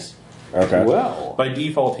be, yes. Okay. Well, By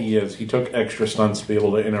default, he is. He took extra stunts to be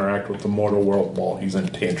able to interact with the mortal world while he's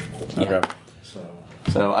intangible. Okay.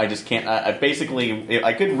 So I just can't. I basically,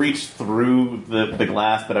 I could reach through the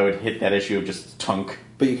glass, but I would hit that issue of just tunk.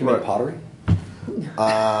 but you can make pottery.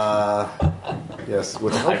 Yes,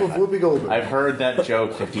 with the help of Whoopi Goldberg. I've heard that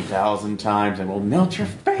joke 50,000 times, and will melt your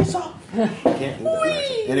face off. Can't do that.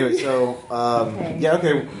 Actually. Anyway, so yeah.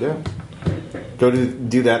 Go to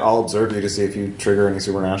do that. I'll observe you to see if you trigger any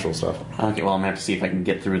supernatural stuff. Okay, well I'm gonna have to see if I can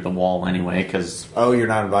get through the wall anyway, because Oh, you're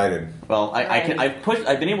not invited. well, I can.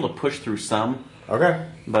 I've been able to push through some, Okay,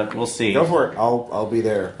 but we'll see. go for it. I'll be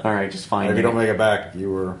there. All right, just fine. If you don't make it back,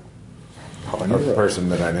 you were a person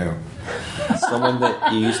that I knew. Someone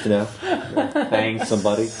that you used to know. Thanks.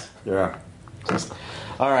 Somebody. Yeah.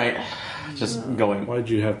 All right, just going. Why'd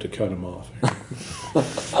you have to cut him off?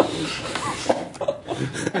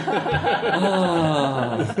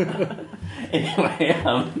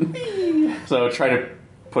 Anyway, so try to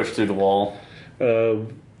push through the wall.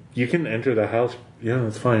 You can enter the house. Yeah,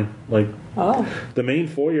 that's fine. Like the main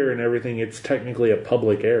foyer and everything, it's technically a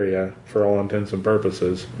public area for all intents and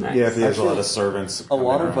purposes. Nice. Yeah, if he has a lot of servants. A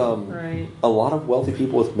lot of a lot of wealthy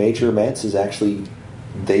people with major manses actually,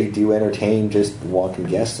 they do entertain just walking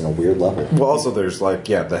guests on a weird level. Well, also there's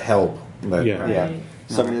the help. That, Yeah. Yeah.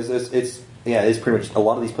 So I mean, it's pretty much a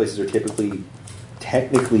lot of these places are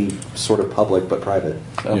technically sort of public but private.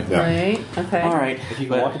 So. Yeah. Right. Okay. All right. If you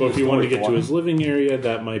But- walk But if you want to get to his living area,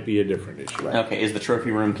 that might be a different issue. okay, is the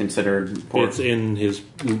trophy room considered? It's in his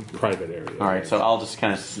private area. All right, so I'll just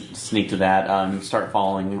kind of sneak to that. Start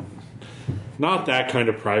following. Not that kind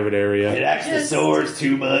of private area. acts the swords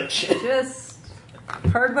too much. Just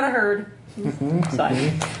heard what I heard.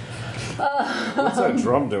 Sorry. What's that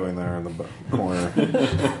drum doing there in the corner?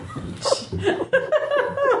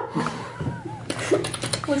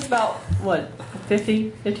 Was about,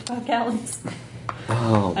 55 gallons?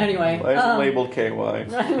 Oh. Anyway. Why is it labeled KY?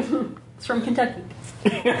 It's from Kentucky.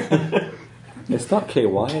 It's not KY.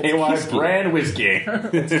 It's KY brand whiskey.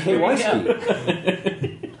 It's KY.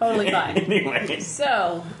 Totally fine. Anyway.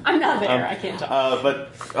 So, I'm not there. I can't talk.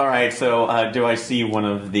 But, alright, so do I see one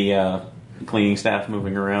of the cleaning staff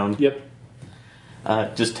moving around? Yep.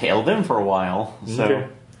 Just tail them for a while. So, Okay.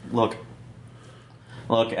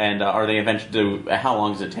 look, and are they eventually? How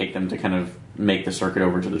long does it take them to kind of make the circuit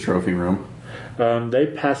over to the trophy room? They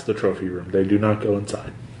pass the trophy room. They do not go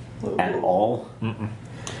inside. At all?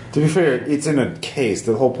 To be fair, it's in a case.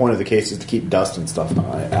 The whole point of the case is to keep dust and stuff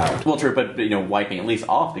out. Well, true, but wiping at least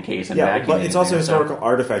off the case and Yeah, vacuuming but it's also a it, so- historical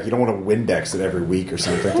artifact. You don't want to Windex it every week or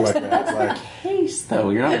something like that. It's like, Case though,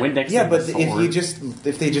 you're not Windexing. yeah, but the if sword.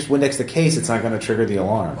 they just Windex the case, it's not going to trigger the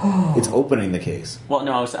alarm. It's opening the case. Well,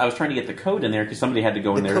 no, I was trying to get the code in there because somebody had to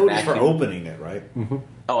go in The there. code to is for vacuum. opening it, right?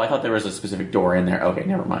 Oh, I thought there was a specific door in there. Okay,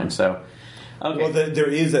 never mind. So, okay. Well, there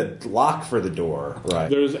is a lock for the door, right?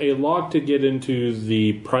 There's a lock to get into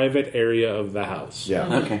the private area of the house.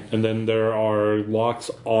 Yeah. Okay. And then there are locks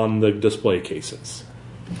on the display cases.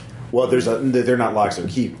 Well, they're not locks; they're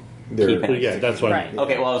Keypads. Well, yeah, that's what. Right.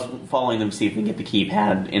 Okay, well, I was following them to see if we can get the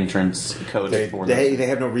keypad entrance code for them. They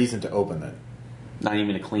have no reason to open it. Not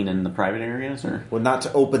even to clean in the private areas, or Well, not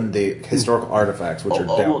to open the historical artifacts, which are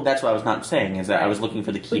down. well, that's what I was not saying. Is that I was looking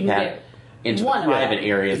for the We can keypad get into one the of private them.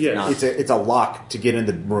 areas. Yes. Not, It's a lock to get in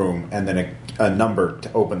the room, and then a number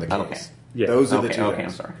to open the case. okay. Yeah. Those are the Okay, two okay, I'm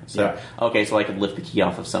things. sorry. So, okay, so I could lift the key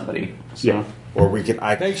off of somebody. So. Yeah. Or we can.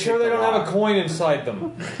 I Make sure they don't have a coin inside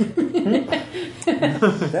them.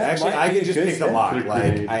 Actually, I can just pick the lock.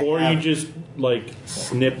 Like, Or you just like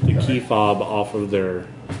snip the key fob off of their.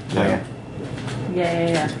 Okay.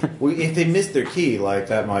 Yeah. Well, if they miss their key, like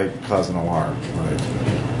that might cause an alarm.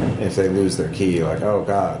 Like, if they lose their key, like, oh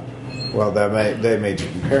god. Well, that may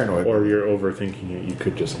just be paranoid. Or you're overthinking it. You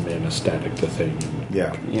could just mana static the thing.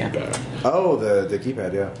 Yeah. Yeah. Oh, the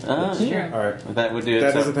keypad. Yeah. Sure. All right. That would do it.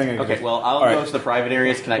 That So- is the thing I can Okay, do. well, I'll All right. go to the private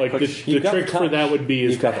areas. Can I Like push? the You've got trick the for top. that would be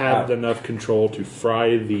is You've to got the have power. enough control to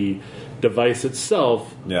fry the device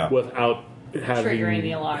itself Yeah. without Triggering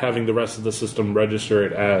the alarm. having the rest of the system register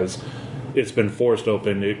it as it's been forced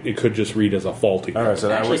open. It could just read as a faulty. All right. So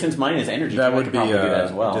that Actually, would, since mine is energy, that I would could be, probably do that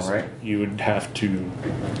as well, just- right? You would have to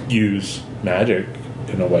use magic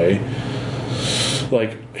in a way.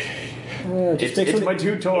 Like, It's my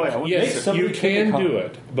two toy. I want yes, somebody you take a can copy. do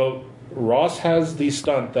it, but Ross has the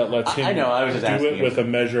stunt that lets him I know, I was just do asking it you. with a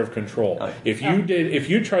measure of control. Oh. If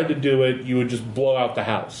you tried to do it, you would just blow out the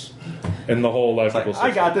house and the whole electrical I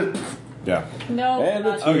system. got this. yeah. No. And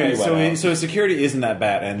not it's- too. Okay, so Wow. so security isn't that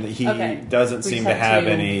bad, and he Okay. doesn't We seem just to have have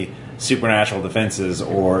to- any supernatural defenses,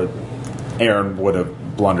 or Aaron would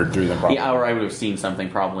have blundered through them. Probably. Yeah, or I would have seen something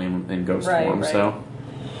probably in ghost Right, form. right.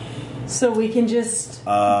 So we can just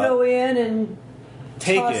go in and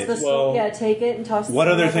Take toss it. the Well, take it and toss. What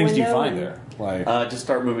the other out the things do you window find and- there? Like, Just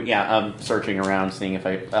start moving. Yeah, searching around, seeing if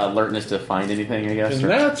I alertness to find anything. I guess. And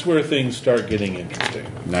that's where things start getting interesting.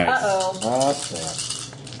 nice. Uh-oh. Ah, snap.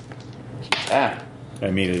 Ah. I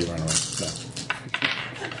immediately run away.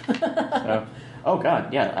 No. Oh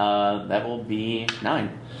God. Yeah. That will be 9.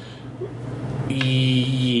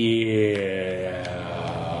 Yeah.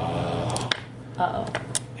 Uh-oh.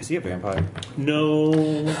 Is he a vampire? No.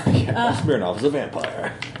 Smirnoff is a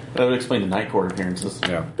vampire. That would explain the night court appearances.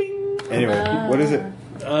 Yeah. Anyway, what is it?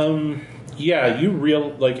 Yeah, you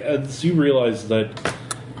realize that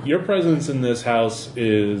your presence in this house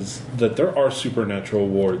is that there are supernatural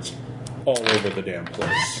wards all over the damn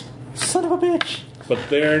place. Son of a bitch. But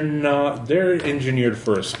they're not. They're engineered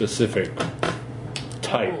for a specific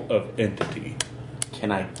type of entity.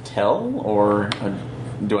 Can I tell, or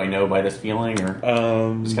do I know by this feeling, or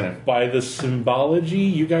just kind of? By the symbology,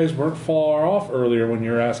 you guys weren't far off earlier when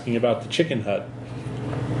you were asking about the chicken hut.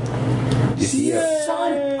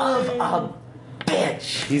 Son of a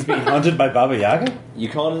bitch! He's being hunted by Baba Yaga? You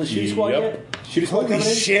calling in the shooting squad Yep. yet? Shooting squad Holy coming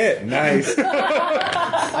in? shit, nice.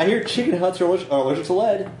 I hear chicken huts are allergic to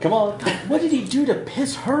lead. Come on. What did he do to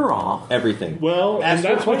piss her off? Everything. Well, and Ask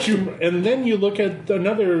that's her a what you. And then you look at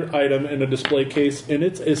another item in a display case, and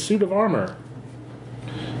it's a suit of armor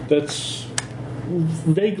that's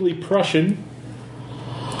vaguely Prussian.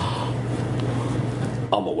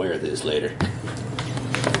 I'm aware of this later.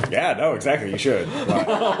 Yeah, no, exactly, you should.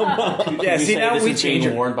 Yeah, Can you see, say now this we is change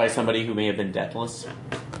being it. worn by somebody who may have been deathless.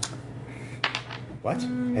 What?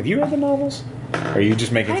 Have you read the novels? Or are you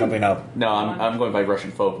just making something up? No, I'm going by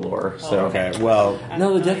Russian folklore. So Okay, well,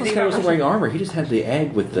 No, the Deathless guy wasn't wearing armor. He just had the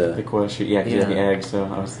egg with the the. question, yeah, he had the egg. So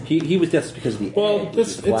I was. He was deathless because of the Well, egg.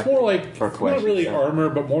 this It was it's more like For it's not questions, really yeah. armor,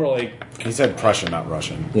 but more like he said Prussian, not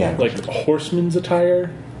Russian. Yeah. like horseman's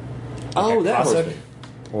attire. Oh, that Cossack? horseman.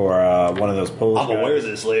 Or one of those Polish I'm aware of guys.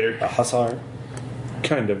 this later. A hussar?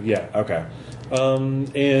 Kind of, yeah. Okay.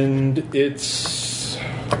 And it's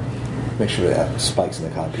Make sure that spikes in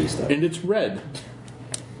the codpiece, though. and it's red.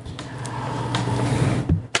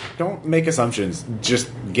 Don't make assumptions. Just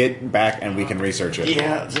get back and we can research it.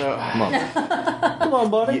 Yeah. So Come on. Come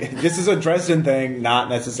on, buddy. This is a Dresden thing, not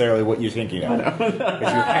necessarily what you're thinking of.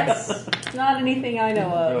 It's not anything I know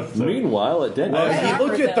of. Meanwhile, at Denver. He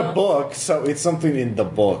looked at the book, so it's something in the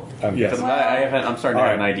book. Yes. I'm starting to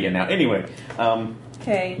have an idea now. Anyway,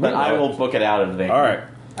 Okay. but I will book it out of there. All right.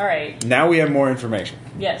 All right. Now we have more information.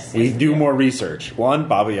 Yes. We yes, do yeah. more research. 1,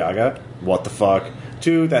 Baba Yaga. What the fuck?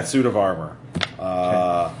 2, that suit of armor.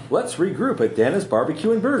 Let's regroup at Dana's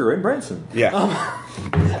Barbecue and Burger in Branson. Yeah.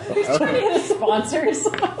 He's trying to get us sponsors.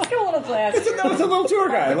 Let's get a little class. It's a little tour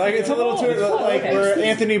guide. Like, it's a little tour. Like, Okay. we're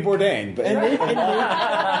Anthony Bourdain.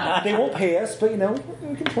 But, They won't pay us, but we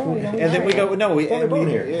can try. and then we go, no, Throw the bone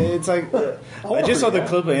here. it's like, I just saw the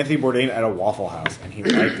clip of Anthony Bourdain at a Waffle House, and he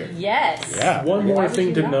liked it. Yes. Yeah. One Why more would thing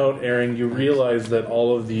you to not? note, Aaron, you realize that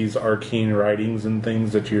all of these arcane writings and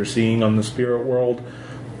things that you're seeing on the spirit world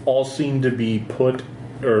all seem to be put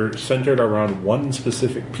or centered around one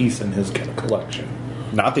specific piece in his collection.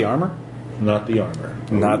 Not the armor? Not the armor.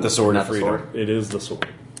 Not the sword Not of the freedom. sword. It is the sword.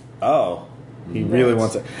 Oh. He really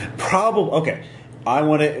wants it. Probably. Okay. I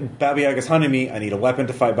want it. Baba Yaga's hunting me. I need a weapon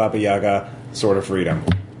to fight Baba Yaga. Sword of freedom.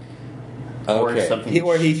 or Okay. something,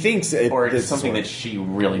 Or he thinks it, or this it's something is that she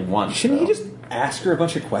really wants. Shouldn't though. he just ask her a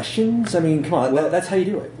bunch of questions? I mean, come on, that's how you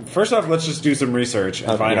do it. First off, let's just do some research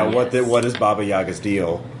and find out what is Baba Yaga's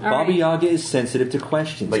deal. All Baba right. Yaga is sensitive to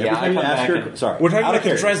questions. But yeah, Every time you I come ask back her, and- sorry, We're talking out about of the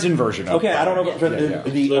character. Dresden version of Okay, I don't know Baba about Yaga.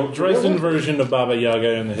 The Dresden version of Baba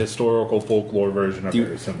Yaga and the historical folklore version are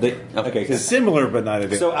very similar. Okay, 'cause- Similar, but not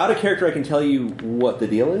identical. so out of character, I can tell you what the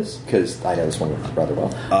deal is because I know this one rather well.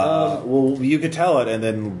 Well, you could tell it, and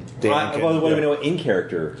then Dan can. Well, what do we know what in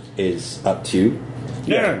character is up to?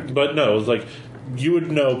 Yeah. But no, it's like you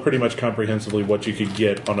would know pretty much comprehensively what you could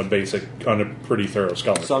get on a pretty thorough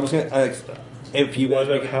scholarship. So I'm just gonna if you guys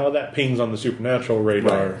Like how that pings on the supernatural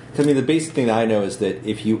radar. Because I mean, the basic thing that I know is that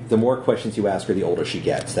the more questions you ask her, the older she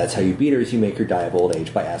gets. That's how you beat her. Is you make her die of old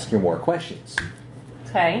age by asking her more questions.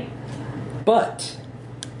 Okay. But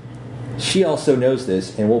she also knows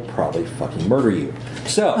this and will probably fucking murder you.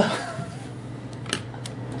 So,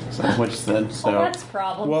 So what you said. So Well, that's a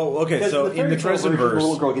problem. Well, okay, because so the in fairy the tale Dresden version, the verse,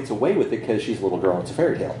 little girl gets away with it because she's a little girl and it's a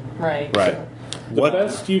fairy tale. right. right? The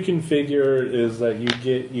best you can figure is that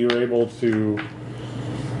you're able to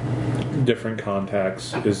different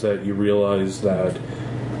contacts is that you realize that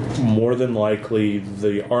more than likely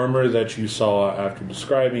the armor that you saw after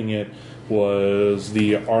describing it was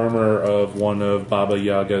the armor of one of Baba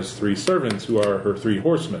Yaga's 3 servants, who are her 3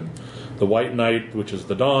 horsemen. The White Knight, which is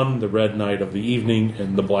the dawn, the Red Knight of the evening,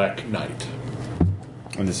 and the Black Knight.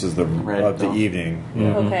 And this is the Red of the Dawn. evening.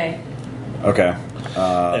 Okay. Okay.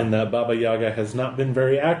 And that Baba Yaga has not been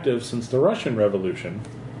very active since the Russian Revolution.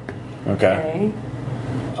 Okay. Okay.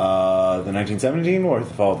 The 1917 or the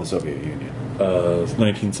fall of the Soviet Union?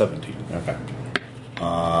 1917. Okay.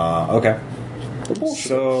 Okay.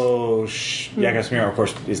 So Yaga Smirnov, of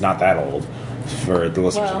course, is not that old for the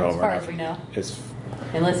listeners to Well, know. as far as we know. It's,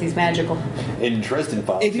 Unless he's magical. In Dresden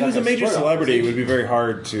Files, if he was a major celebrity, it would be very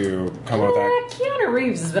hard to come up with that. Keanu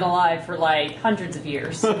Reeves has been alive for like hundreds of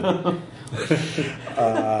years. We're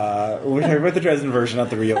talking about the Dresden version, not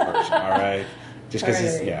the real version. All right. Just because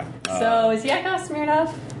he's Alright. yeah. So is Yakov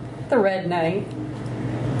Smirnov the Red Knight?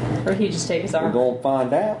 Or he just take his We're arm? going to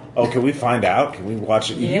find out. Oh, can we find out? Can we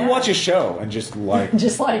watch it? Yeah. You watch a show and just like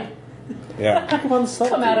Just like yeah. Come on,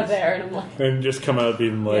 come out of there and I'm like, And just come out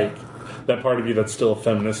being like, that part of you that's still a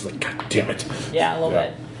feminist is like, God damn it. yeah, a little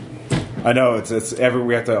Yeah. bit. I know it's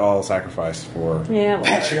we have to all sacrifice for. Yeah, well,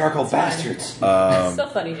 Patriarchal it's fine. bastards. Still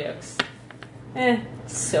funny jokes.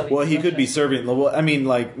 So Well, he could be serving. Well, I mean,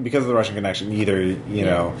 like because of the Russian connection, either you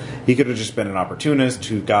know he could have just been an opportunist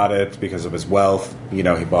who got it because of his wealth. You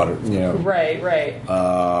know, he bought it. You know, Right,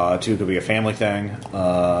 right. 2 could be a family thing,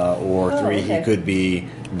 or 3 okay. he could be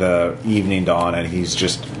the evening dawn, and he's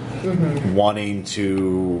just wanting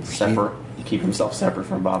to separate, keep himself separate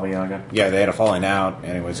from Baba Yaga. Yeah, they had a falling out,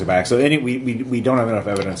 anyways. So back. So we don't have enough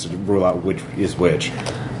evidence to rule out which is which.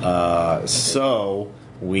 So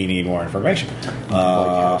we need more information.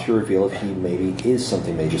 To reveal if he maybe is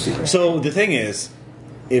something major secret. So the thing is,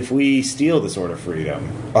 if we steal the Sword of Freedom,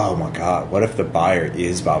 oh my God, what if the buyer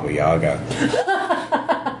is Baba Yaga?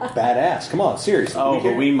 Badass. Come on, seriously. Oh,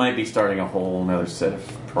 but we might be starting a whole other set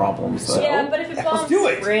of problems. So. Yeah, but if it bombs do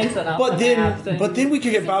it. France enough, But enough, then we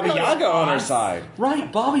could get Baba really Yaga on our boss. side.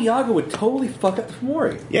 Right, Baba Yaga would totally fuck up the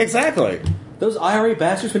Mori. Yeah, exactly. Those IRA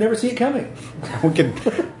bastards would never see it coming. We can,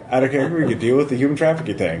 out of character, we could deal with the human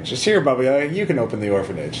trafficking thing. Just here, Baba Yaga, you can open the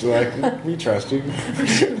orphanage. Like, we trust you.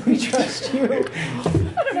 We trust you.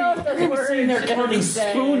 I don't know if that's words Sitting there are turning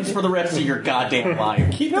said. spoons for the rest of your goddamn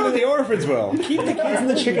life. Keep No, them the orphans will. Keep the kids in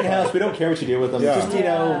the chicken house. We don't care what you do with them. Yeah. Just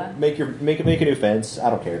Yeah. make a new fence.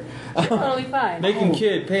 I don't care. Totally fine. Making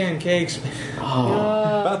kid pancakes.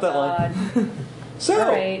 About that line. So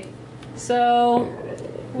All right. So,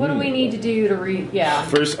 what do we need to do to read? Yeah.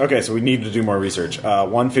 First, okay, so we need to do more research.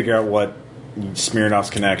 One, figure out what Smirnov's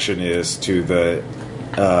connection is to the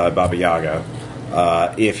Baba Yaga.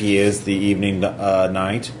 If he is the evening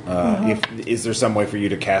knight, is there some way for you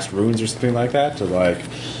to cast runes or something like that? To like,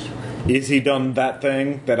 is he done that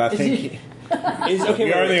thing that I think? is okay.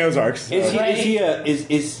 We are in wait, the Ozarks.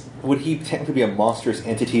 wait. Would he technically be a monstrous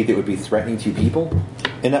entity that would be threatening to people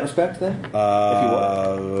in that respect? Then, if he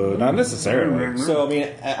was. Not necessarily. So I mean,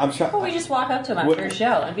 I'm sure. Well, we just walk up to him What- after a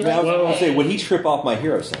show and be I like, was going to hey. say, would he trip off my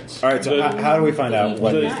hero sense? All right, so how do we find out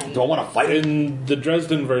what? The- Do I want to fight him? In the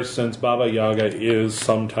Dresden verse, since Baba Yaga is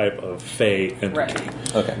some type of Fey entity,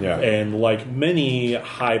 Right. Okay. Yeah. and like many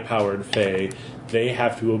high-powered Fey, they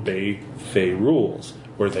have to obey Fey rules,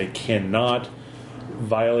 where they cannot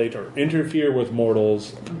violate or interfere with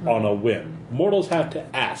mortals on a whim. Mortals have to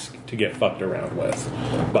ask to get fucked around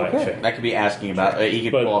with by Fey. That could be asking about. He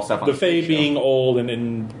could pull off But stuff on the Fae stage, being old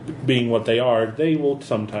and being what they are, they will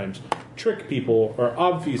sometimes trick people or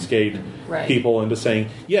obfuscate Right. people into saying,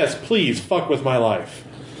 yes, please, fuck with my life.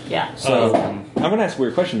 Yeah. So I'm going to ask a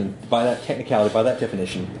weird question. By that technicality, by that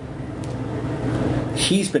definition,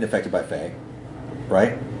 he's been affected by Fae,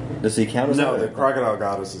 right? Does he count as No, a the crocodile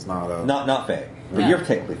goddess is not a. Not Fae. But Yeah. you're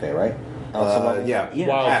technically Fae, right? Yeah.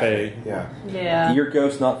 Wild Half Fae. Yeah. Yeah. You're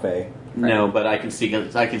ghost, not Fae. No, but I can see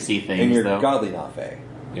things. And you're though. godly, not Fae.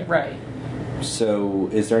 Right. So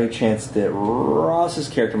is there any chance that Ross's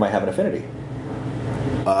character might have an affinity?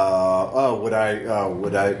 Would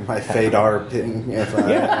I? My Fadar ping if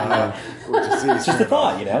I. Were to see It's just a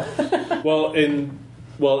thought, you know?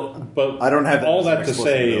 But I don't have that all as an that to explicit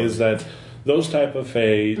say ability. is that those type of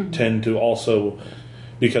Fae tend to also,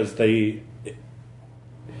 because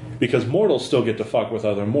mortals still get to fuck with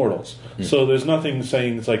other mortals. So there's nothing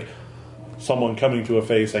saying it's like someone coming to a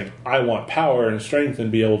Fae saying, I want power and strength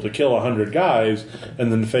and be able to kill 100 guys,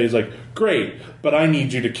 and then the Fae's like, great, but I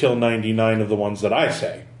need you to kill 99 of the ones that I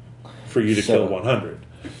say for you to kill 100.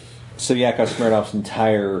 So Yakov Smirnov's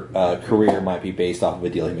entire career might be based off of a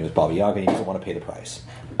deal he made with Baba Yaga, and he doesn't want to pay the price.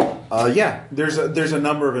 Yeah, there's a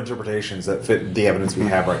number of interpretations that fit the evidence we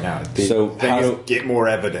have right now. The So thing how is, do- get more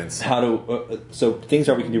evidence. So things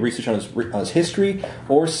are we can do research on his history,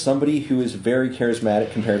 or somebody who is very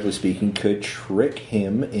charismatic, comparatively speaking, could trick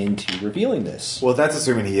him into revealing this. Well, that's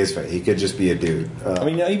assuming he is Fae. He could just be a dude. I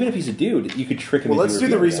mean, even if he's a dude, you could trick him. Well, into let's do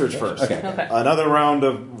the revealing research that. first. Okay. Another round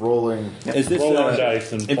of rolling. Is this Rolling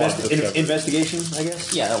dice and plot discovery. investigation? I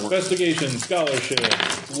guess. Yeah, that works. Investigation, scholarship,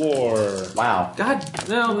 war. Wow. God,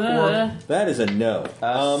 no. That is a no.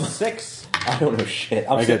 6. I don't know shit.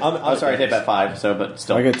 I get- I'm sorry, I hit that 5. So, but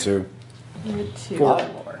still. I get 2.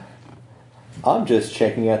 I'm just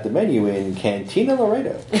checking out the menu in Cantina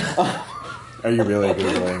Laredo. Are you really good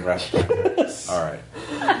at rolling rest? All right.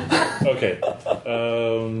 Okay.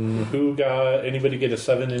 Who got? Anybody get a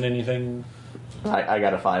 7 in anything? I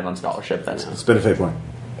got a 5 on scholarship. That's Spin a fate point.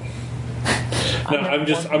 No,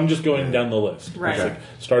 I'm just going down the list. Right. It's like,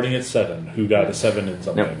 starting at 7. Who got a 7 in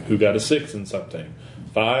something? Yep. Who got a 6 in something?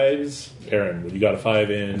 5s. Aaron, you got a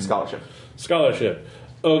 5 in scholarship. Scholarship.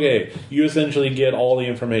 Okay, you essentially get all the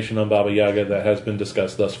information on Baba Yaga that has been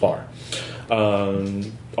discussed thus far.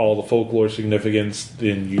 All the folklore significance,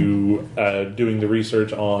 in you doing the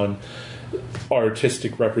research on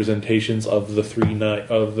artistic representations of the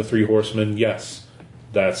three horsemen. Yes,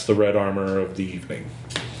 that's the red armor of the evening.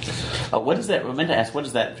 What is that? I meant to ask. What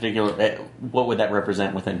is that particular? What would that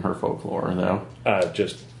represent within her folklore, though?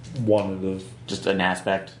 Just one of the, Just an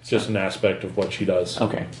aspect. just an aspect of what she does.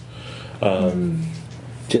 Okay.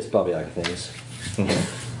 Just Baba Yaga things.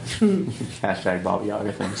 Hashtag Baba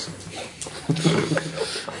Yaga things.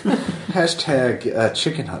 Hashtag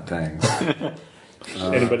chicken hut things.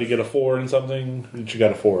 Anybody get a 4 in something? You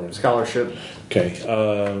got a 4 in Scholarship. Okay,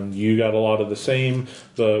 you got a lot of the same,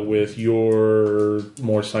 but with your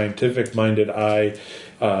more scientific-minded eye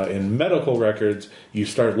in medical records, you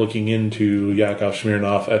start looking into Yakov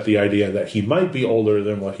Smirnov at the idea that he might be older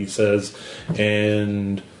than what he says,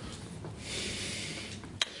 and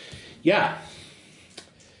yeah,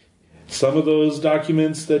 some of those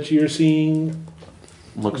documents that you're seeing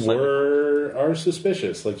Looks like are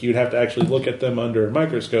suspicious. Like, you'd have to actually look at them under a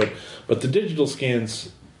microscope. But the digital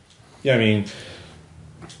scans, yeah, I mean,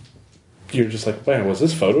 you're just like, man, was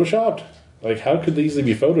this photoshopped? Like, how could these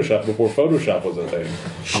easily be photoshopped before Photoshop was a thing?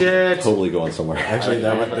 Shit. Totally going somewhere. Actually,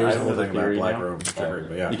 there was I a have whole a thing about theory Black now. Room.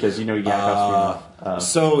 But yeah. because Yakov.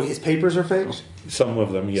 So his papers are faked? Some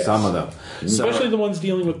of them, yes. Some of them. Especially the ones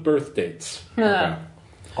dealing with birth dates.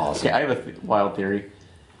 Awesome. Okay, I have a wild theory.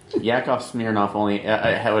 Yakov Smirnov only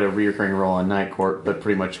had a reoccurring role on Night Court, but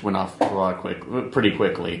pretty much went off pretty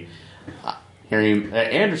quickly. Harry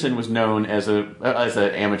Anderson was known as an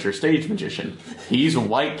amateur stage magician. He used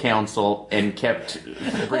White Council and kept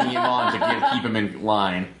bringing him on to keep him in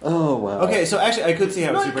line. Oh wow. Okay, so actually, I could see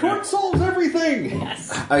how a Night Court solves everything.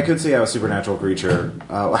 I could see how a supernatural creature.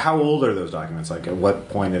 How old are those documents? Like, at what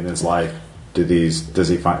point in his life does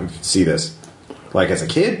he see this? Like, as a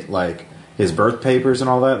kid, like his birth papers and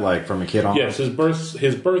all that, like from a kid on. Yes, his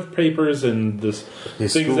birth papers and His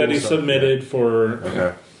things that he school stuff, submitted for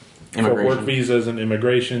Okay. work visas and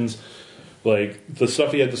immigrations. Like, the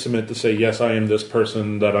stuff he had to submit to say, yes, I am this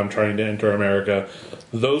person that I'm trying to enter America.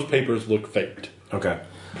 Those papers look faked. Okay.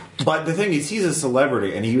 But the thing is, he's a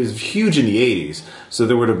celebrity, and he was huge in the 80s, so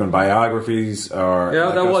there would have been biographies or... Yeah,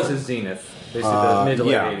 like that a- was his zenith. Basically, the mid to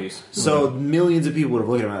late 80s. So millions of people would have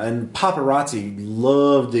looked at him, and paparazzi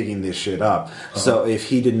love digging this shit up. So if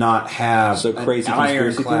he did not have So crazy an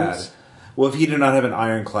conspiracy ironclad... theories? Well, if he did not have an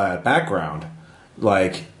ironclad background,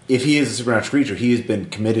 like... if he is a supernatural creature, he has been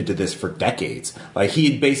committed to this for decades. Like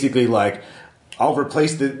he basically like, I'll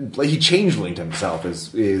replace he change-linked himself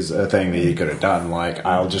is a thing that he could have done. Like,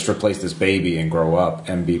 I'll just replace this baby and grow up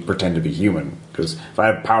and pretend to be human. Because if I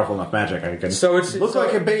have powerful enough magic, I can look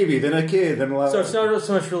like a baby, then a kid, then So it's not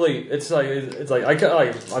so much really. It's like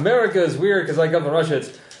America is weird because I come from Russia.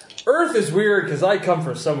 It's Earth is weird because I come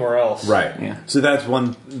from somewhere else. Right. Yeah. So that's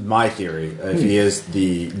my theory. If he is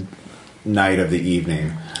the Knight of the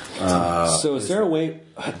Evening. So is there a way?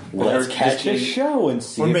 Let's catch a show and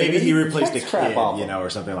see. Or if maybe he replaced a text crap kid, off you him. know,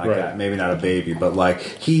 or something like Right. that. Maybe not a baby, but like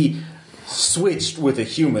he switched with a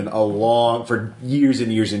human for years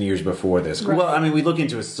and years and years before this. Right. Well, I mean, we look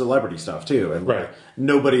into his celebrity stuff too, and Right.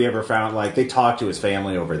 nobody ever found they talked to his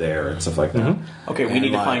family over there and stuff like that. Okay, we And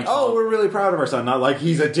need to find. Oh, we're really proud of our son. Not like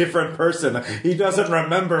he's a different person. He doesn't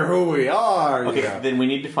remember who we are. Okay, you know. then we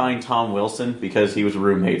need to find Tom Wilson because he was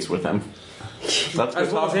roommates with him. Let's go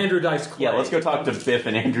As well as Andrew Dice Clay. Yeah, let's go talk to Biff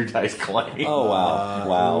and Andrew Dice Clay. Oh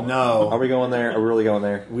wow! no. Are we going there? Are we really going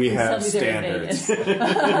there? We have Suddenly they're in standards. Vegas.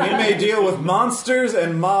 We may deal with monsters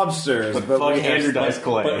and mobsters, but Fuck we have Andrew Dice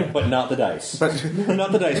Clay. But not the dice. But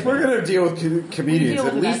not the dice. if we're going to deal with comedians, deal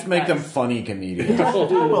with at the least best make them guys. funny comedians.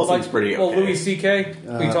 Wilson's pretty okay. Well, Louis C.K.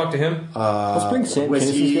 Can you talk to him? Let's bring Sam Was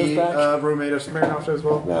Kinison he goes back. a roommate of Smirnoff as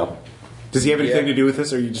well? No. Does he have anything Yeah. to do with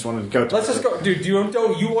this, or you just wanted to go to Let's just go, dude.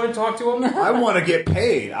 Don't you want to talk to him? I want to get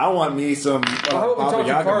paid. I want me some how about we Baba talk to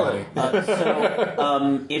Yaga Carly?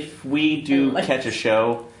 money. If we do catch a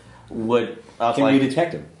show, would Can we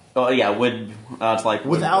detect him? Oh yeah, would it's like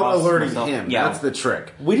would Without Ross alerting myself- him. Yeah, That's the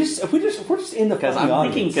trick. We're just in the because fucking I'm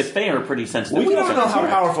thinking audience. because they are pretty sensitive. We to don't know how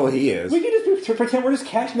subject. powerful he is. We can just pretend we're just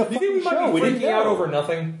catching the Do you fucking think we show. might be We didn't freaking out know. over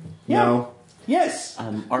nothing? No. Yes.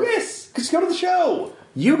 Our- Yes. Just go to the show.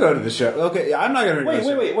 You go to the show. Okay, I'm not going to go to the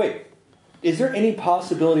show. Wait. Is there any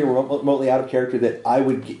possibility remotely out of character that I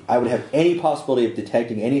would have any possibility of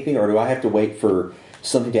detecting anything, or do I have to wait for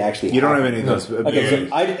something to actually You don't happen? have any of those Okay,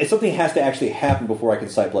 abilities. so something has to actually happen before I can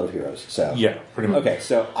cite Blood of Heroes. So Yeah, pretty much. Okay,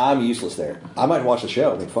 so I'm useless there. I might watch the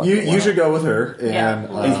show. I mean, fuck it, why You not? should go with her. And,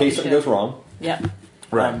 Yeah. in case something goes wrong. Yep.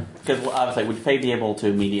 right. Because I was like, would Faye be able to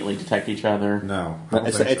immediately detect each other? No. I don't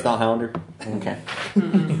It's think not so. Highlander. Okay.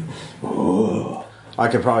 I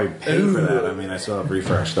could probably pay for that. I mean, I still have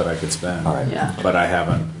refresh that I could spend. All right. Yeah. But I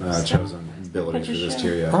haven't chosen ability for this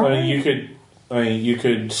tier yet. You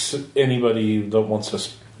could anybody that wants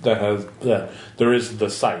to there is the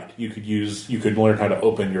site. You could learn how to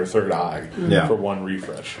open your third eye Yeah. for one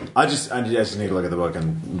refresh. I just need to look at the book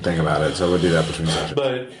and think about it. So we'll do that between sessions.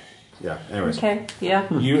 But Yeah. Anyways. Okay.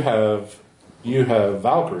 Yeah. you have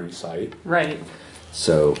Valkyrie's site. Right.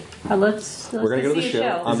 So Let's we're gonna go to the see a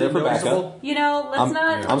show. I'm Is there it for noticeable? backup. You know, I'm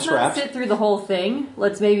let's not strapped. sit through the whole thing.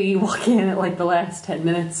 Let's maybe walk in at like the last 10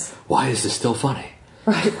 minutes. Why is this still funny?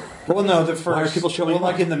 Right. Well, no, the first. Why are people showing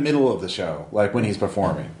like up? in the middle of the show, like when he's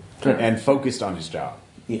performing, and focused on his job,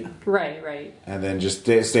 Yeah. Right. and then just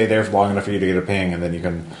stay there for long enough for you to get a ping, and then you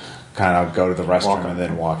can kind of go to the restroom and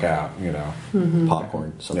then walk out. You know.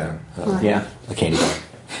 Popcorn, something. Yeah. A candy bar.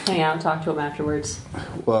 Hang out and talk to him afterwards.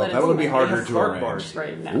 Well, But that it's would be like harder have to fart arrange. bars.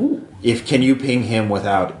 Right now. Can you ping him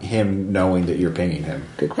without him knowing that you're pinging him?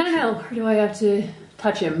 I don't know. Or do I have to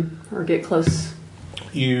touch him or get close?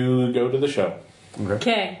 You go to the show.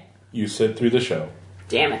 Okay. You sit through the show.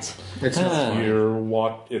 Damn it. It's not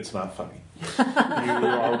It's not funny. You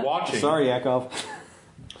are watching. Sorry, Yakov.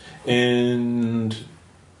 And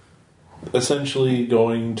essentially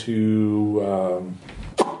going to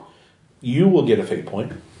you will get a fate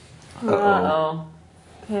point Uh-oh.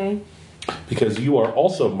 Okay. because you are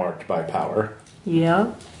also marked by power,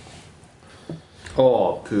 Yep.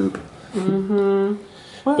 Oh, poop.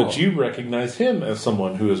 but you recognize him as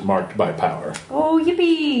someone who is marked by power. Oh,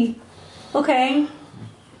 yippee. Okay.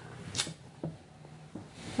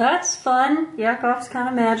 That's fun. Yakov's kind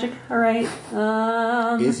of magic. All right.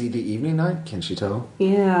 Is he the evening knight? Can she tell?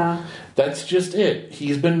 Yeah. That's just it.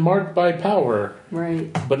 He's been marked by power,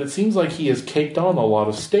 Right. but it seems like he has caked on a lot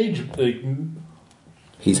of stage.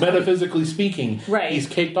 He's Metaphysically speaking, Right. he's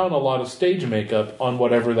caked on a lot of stage makeup on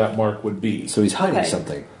whatever that mark would be. so he's hiding Okay.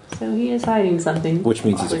 something, So he is hiding something. which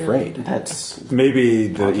means he's Clearly. afraid. That's Maybe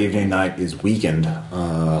the evening knight is weakened,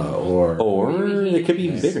 or Or Maybe it could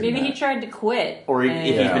be bigger. Maybe than he that. tried to quit. or if and-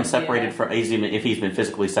 he's Yeah. been separated from if he's been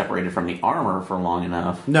physically separated from the armor for long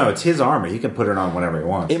enough. no, it's his armor. He can put it on whenever he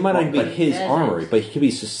wants. It might not even be But- his Yeah, armor, but he could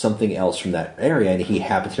be just something else from that area, and he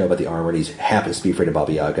happens to know about the armor, and he happens to be afraid of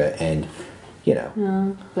Baba Yaga, and you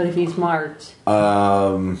know, But if he's marked.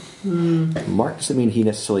 Mark doesn't mean he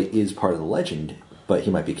necessarily is part of the legend, but he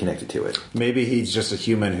might be connected to it. Maybe he's just a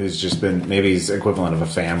human who's just been. Maybe he's the equivalent of a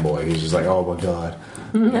fanboy. He's just like, oh my god.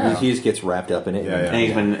 He just gets wrapped up in it. Yeah, yeah. And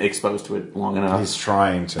he's been exposed to it long enough. He's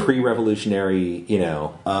trying to. Pre-revolutionary, mystic.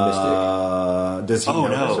 Does he know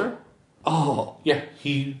this, sir? Oh, Yeah,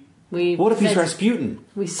 he. what if he's Rasputin?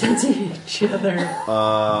 We sense each other.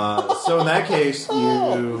 So in that case,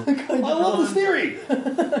 you. I love this theory.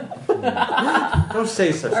 Don't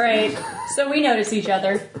say such. All right, so we notice each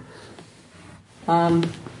other.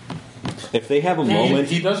 If they have a moment,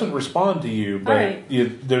 He doesn't respond to you, but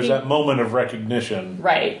Alright. there's that moment of recognition.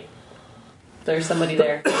 Right. There's somebody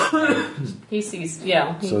there. He sees.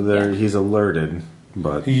 Yeah. So there, he's alerted,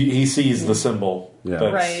 but He sees the symbol Yeah.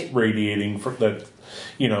 that's Right. radiating from that.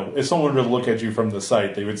 If someone were to look at you from the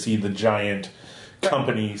site, they would see the giant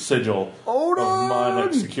company sigil of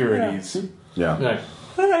Monarch Securities. yeah. No.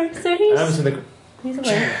 All right. So I haven't seen the. he's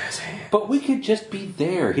aware. but we could just be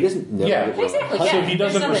there. He doesn't know. Yeah. that we're Exactly, hunting. So yeah. he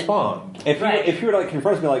There's doesn't nothing. respond. If you were to like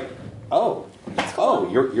confront us, be like, oh,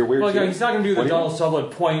 you're weird. Well, too. he's not going to do the What do you- Donald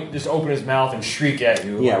Sutherland point, just open his mouth and shriek at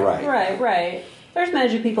you. Yeah, right. Right. There's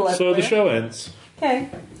magic people So everywhere. the show ends. Okay.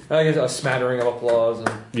 I guess a smattering of applause.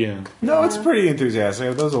 And Yeah. No, it's pretty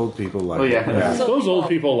enthusiastic. Those old people like. Oh, yeah. it. Those old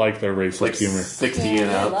people like their racist like humor. 60 Yeah,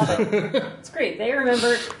 and I up. love it. It's great. They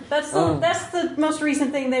remember. That's the most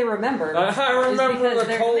recent thing they remember. I is remember because the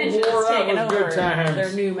their Cold dementia War. is That taking was good over times.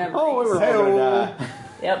 Their new memories. Oh, we were hoping to die.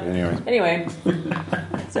 Yep. Anyway. Anyway,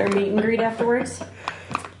 is there a meet and greet afterwards?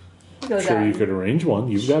 He goes Sure, out. you could arrange one.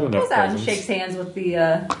 You've got enough Goes out and presents. shakes hands with the.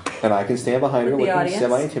 And I can stand behind her With the looking audience.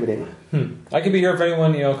 semi-intimidated. I could be here if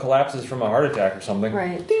anyone collapses from a heart attack or something.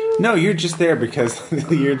 Right. No, you're just there because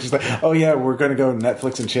you're just like, oh yeah, we're going to go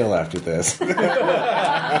Netflix and chill after this.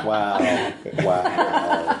 Wow.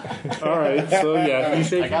 All right, so yeah, you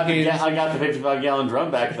shake I got the 55-gallon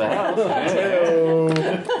drum back to the house.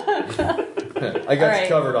 I got All right. you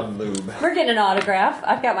covered on lube. We're getting an autograph.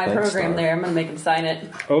 I've got my Thanks, program Star. there. I'm going to make him sign it.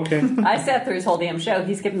 Okay. I sat through his whole damn show.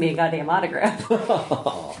 He's giving me a goddamn autograph.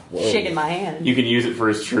 Shaking my hand. You can use it for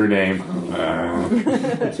his true name.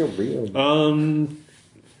 What's your real?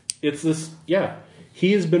 It's this. Yeah,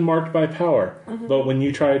 he has been marked by power, but when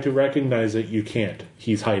you try to recognize it, you can't.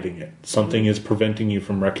 He's hiding it. Something is preventing you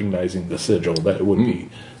from recognizing the sigil that would be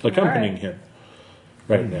accompanying him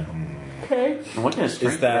right now. Okay. And what kind of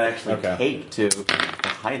strength that- would it actually okay. take to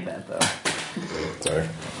hide that, though? Sorry.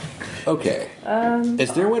 Okay.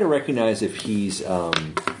 Is there a way to recognize if he's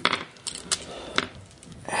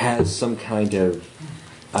has some kind of,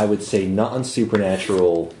 I would say,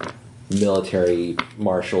 non-supernatural military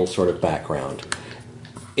martial sort of background?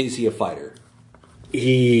 Is he a fighter?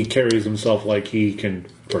 He carries himself like he can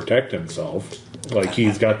protect himself. Like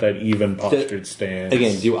he's got that even postured stance.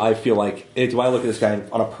 Again, do I look at this guy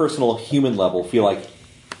on a personal human level, feel like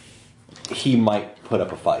he might put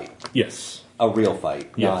up a fight? Yes. A real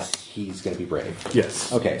fight, Yes. not he's going to be brave.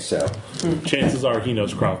 Yes. Okay, so Chances are he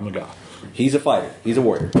knows Krav Maga. he's a fighter. He's a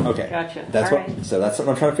warrior. Okay, Gotcha. That's All what. right. So that's what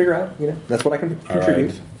I'm trying to figure out. That's what I can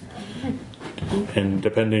contribute. And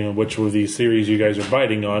depending on which of these theories you guys are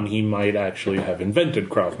biting on, he might actually have invented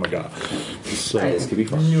Krav Maga. So This could be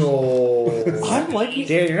fun. No. I'm liking.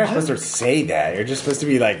 Dan, you're not supposed to say that. You're just supposed to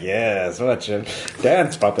be like, yes, watch it.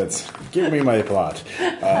 Dance puppets. Give me my plot.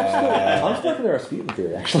 I'm stuck in the Rasputin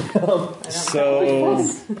theory, actually. So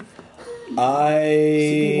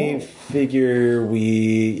I figure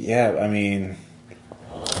we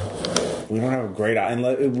don't have a great.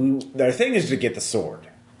 Our thing is to get the sword,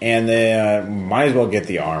 and then might as well get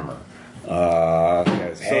the armor.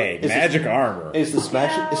 Because hey, is magic armor. Is the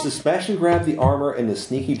smash and grab the armor and the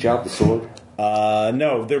sneaky job the sword?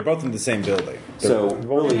 No, they're both in the same building. So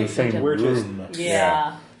really, same we're just room.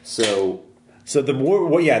 Yeah. so. So the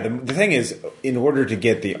thing is, in order to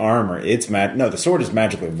get the armor, the sword is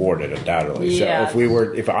magically warded, undoubtedly. Yeah. So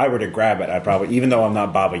if I were to grab it, I'd probably, even though I'm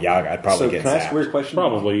not Baba Yaga, I'd probably So get can I ask a zapped. weird question?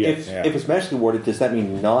 Probably, yes. If it's magically warded, does that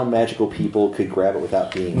mean non-magical people could grab it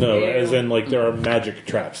without being? No, as in like there are magic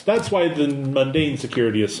traps. That's why the mundane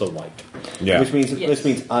security is so light. Yeah. Which means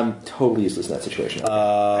I'm totally useless in that situation.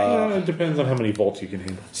 It depends on how many volts you can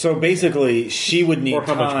handle. So basically, she would need Or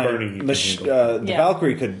how much time. burning you can handle. The Yeah.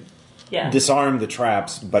 Valkyrie could Yeah. disarm the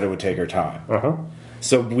traps, but it would take her time.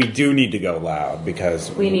 So we do need to go loud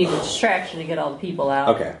because We need a distraction to get all the people out.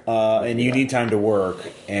 okay. and you need time to work.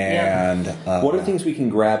 And What are things we can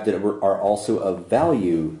grab that are also of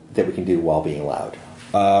value that we can do while being loud?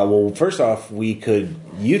 well, first off, you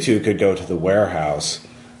two could go to the warehouse.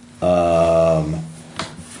 Well,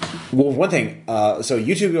 one thing. So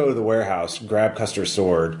you two go to the warehouse, grab Custer's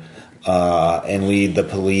sword, and lead the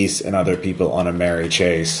police and other people on a merry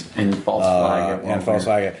chase. And false flag. And false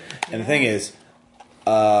flag. And the thing is,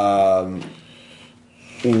 one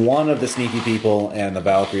of the sneaky people and the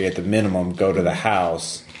Valkyrie at the minimum go to the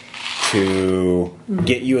house to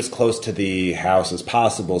get you as close to the house as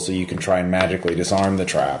possible so you can try and magically disarm the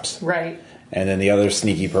traps. Right. And then the other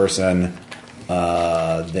sneaky person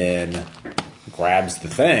then grabs the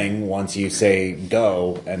thing once you say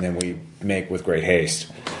go, and then we make with great haste.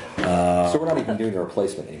 So we're not even doing a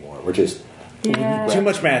replacement anymore. We're just... Yeah. Too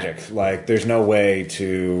much magic. Like, there's no way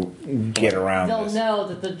to get around They'll this. know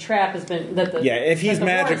that the trap has been. That the, Yeah, if he's that the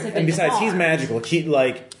magic, horse has and been besides, he's disarmed. magical.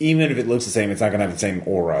 Even if it looks the same, it's not going to have the same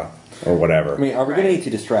aura or whatever. I mean, are we going to need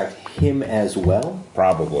to distract him as well?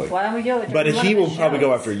 Probably. Why don't we go? But one he of the will probably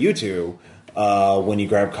go shows? after you two when you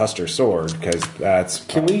grab Custer's sword, because that's...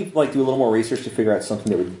 Can we do a little more research to figure out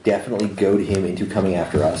something that would definitely goad him into coming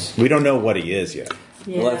after us? We don't know what he is yet.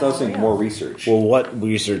 Yeah. Well, that's also more research. Well, what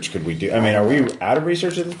research could we do? I mean, are we out of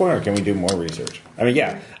research at this point, or can we do more research? I mean,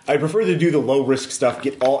 yeah, I prefer to do the low risk stuff.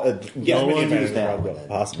 Get as many advantages as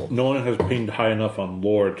possible. No one has pinged high enough on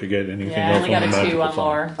lore to get anything Yeah, I else only got on the a 2 magical on side.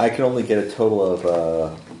 lore. I can only get a total of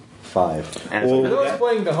 5. And Well, I know it's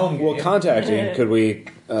playing the home game. Well, contacting. Could we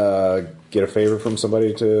get a favor from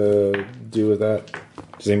somebody to do with that?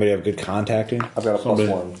 Does anybody have good contacting? I've got a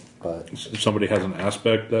Somebody- +1, but... If somebody has an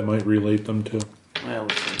aspect that might relate them to. well,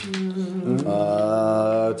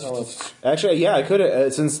 let's see. Actually, yeah, I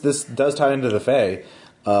could. Since this does tie into the Fae,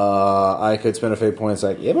 I could spend a Fae point. It's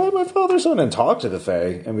like, yeah, my father's son, and talk to the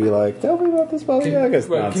Fae and be like, tell me about this Baba Yaga's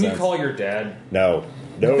nonsense. Can you call your dad? No.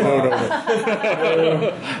 No.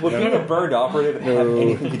 Would being a burned operative have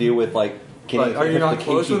anything to do with, like, getting Are you not the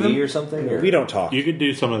close with KGB him? or something? Or? We don't talk. You could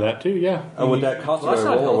do some of that too, yeah. Would that cost Well, us that's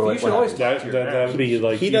a not roll? Or healthy. You should always happens? talk to your That would be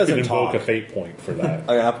like He you doesn't could invoke talk. a fate point for that.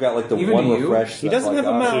 I've got, like, the Even one to you? refresh. He that's doesn't like,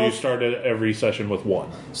 have a mouth. So you started every session with 1.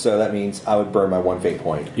 So that means I would burn my 1 fate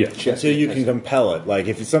point. Yeah. Just So you because- can compel it. Like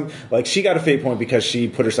if it's she got a Fate point because she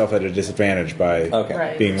put herself at a disadvantage by Okay.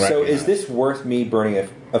 Right. being So recognized. is this worth me burning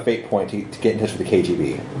a fate point to get in touch with the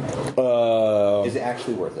KGB? Is it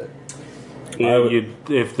actually worth it?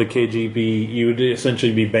 If the KGB, you would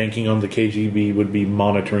essentially be banking on the KGB would be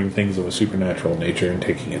monitoring things of a supernatural nature and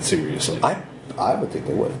taking it seriously. I would think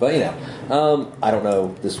they would, but I don't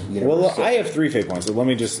know this universe. Well, so- I have 3 Fate points, so let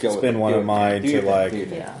me just Go with spend it. one Do of it. mine Do to your thing. like Do your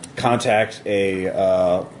thing. Yeah. contact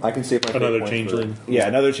I can save my fate Another points changeling.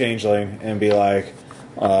 another changeling and be like,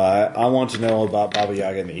 I want to know about Baba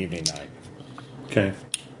Yaga in the evening night. Okay.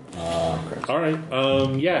 All right.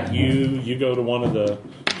 Yeah. You go to one of the.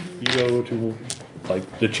 You go to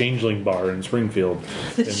like the Changeling Bar in Springfield.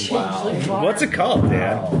 The Changeling Bar. What's it called,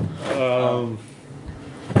 Dan?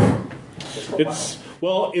 It's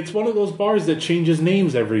one of those bars that changes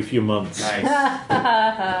names every few months. Nice.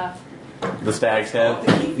 The Stag's Head.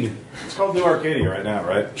 It's called New Arcadia right now,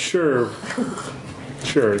 right? Sure.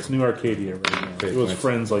 It's New Arcadia right now. It was Nice.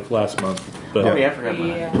 Friends like last month, but Oh, yeah, I forgot mine.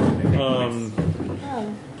 Yeah.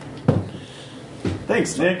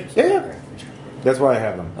 Thanks, Nick. Yeah. That's why I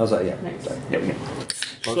have them. I was like, yeah. Nice. Yep, yep.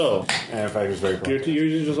 so And in fact, it was very cool.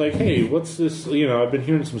 you're just like, hey, what's this? I've been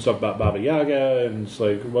hearing some stuff about Baba Yaga, and it's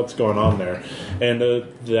like, what's going on there? And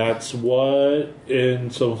that's what.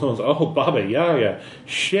 And so someone's, oh, Baba Yaga,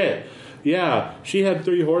 shit. Yeah, she had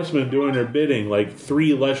 3 horsemen doing her bidding, like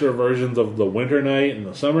 3 lesser versions of the Winter Night and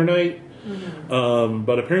the Summer Night. Mm-hmm.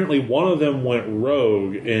 But apparently one of them went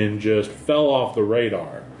rogue and just fell off the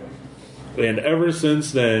radar. And ever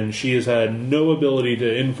since then, she has had no ability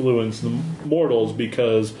to influence the mortals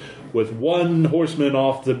because with 1 horseman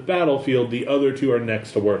off the battlefield, the other 2 are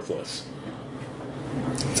next to worthless.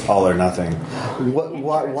 It's all or nothing.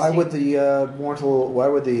 Why would the mortal? Why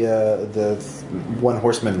would the one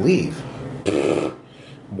horseman leave?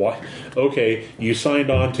 What? Okay, you signed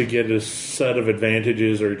on to get a set of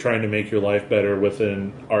advantages or trying to make your life better with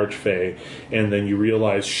an archfey, and then you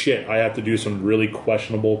realize, shit, I have to do some really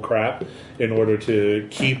questionable crap in order to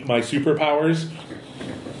keep my superpowers.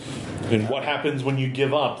 And what happens when you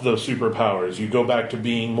give up those superpowers? You go back to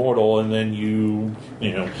being mortal, and then you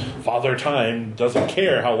Father Time doesn't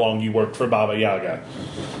care how long you worked for Baba Yaga.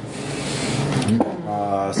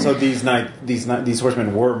 So these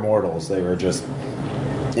horsemen were mortals. They were just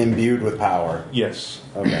imbued with power. Yes.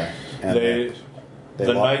 Okay. And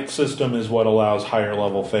The lo- knight system is what allows higher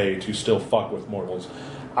level Fae to still fuck with mortals.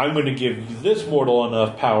 I'm going to give this mortal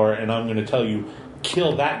enough power, and I'm going to tell you,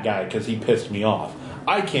 kill that guy because he pissed me off.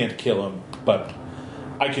 I can't kill him, but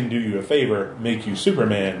I can do you a favor, make you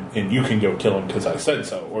Superman, and you can go kill him because I said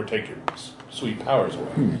so, or take your sweet powers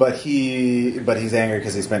away. But he's angry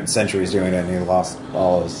because he spent centuries doing it, and he lost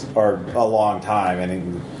a long time,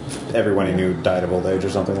 and everyone he knew died of old age or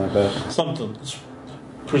something like that. Something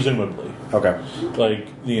presumably. Okay. Like,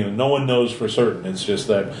 no one knows for certain. It's just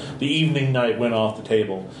that the evening night went off the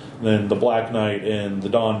table. Then the black night and the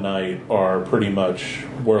dawn night are pretty much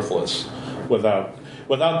worthless. Without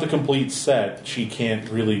the complete set, she can't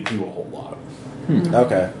really do a whole lot.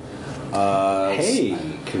 Okay. Hey,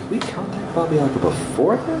 could we contact Baba Yaga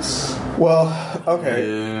before this? Well,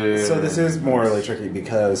 okay. So this is morally tricky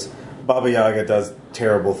because Baba Yaga does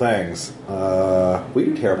terrible things. We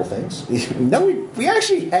do terrible things. No, we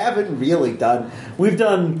actually haven't really done. We've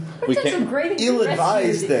done some great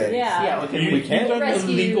ill-advised rescued- things. Yeah. We You've done rescued-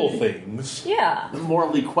 illegal things. Yeah.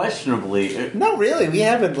 morally questionably. No, really, we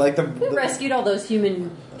haven't. Like We rescued all those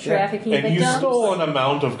human trafficking And you victims. stole an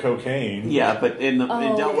amount of cocaine. Yeah, but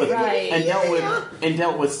dealt with right.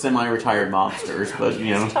 dealt with semi-retired mobsters. But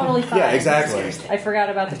It's totally fine. Yeah, exactly. I forgot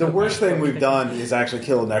about The worst thing we've done is actually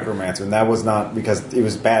kill a necromancer, and that was not because it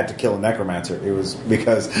was bad to kill a necromancer. It was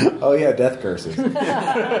because, oh yeah, death curses. Okay.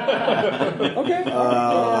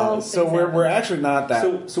 So we're actually not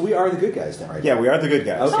that. So we are the good guys now, right? Yeah, we are the good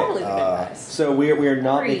guys. Okay. Totally the good guys. So we are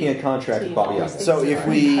not Agreed. making a contract with Team Baba always Yaga. So if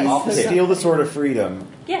we Okay. steal the Sword of Freedom,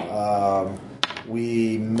 Yeah.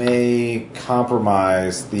 we may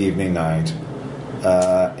compromise the Evening Night.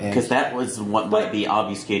 because that was what might be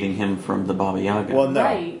obfuscating him from the Baba Yaga. Well, no,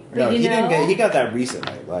 Right. no, But he you didn't know- get. He got that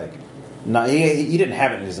recently. Like, no, he didn't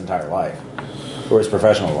have it in his entire life or his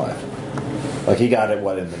professional life. Like he got it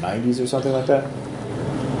in the 90s or something like that.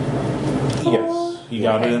 Yes, he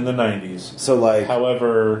got it in the 90s. So like,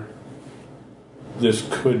 However, this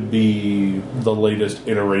could be the latest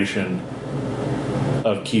iteration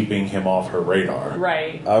of keeping him off her radar.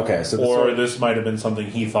 Right. okay, so the Or sword, this might have been something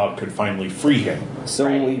he thought could finally free him. So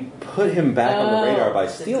Right. we put him back on the radar by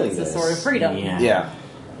Since stealing it's this. the Sword of Freedom. yeah.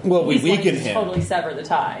 Well, we He's going weaken to him, totally sever the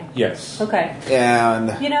tie. Yes. Okay. and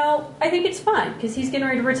I think it's fine because he's getting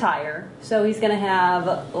ready to retire, so he's going to have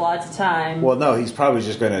lots of time. well, no, he's probably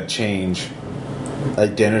just going to change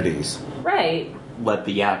identities. Right. Let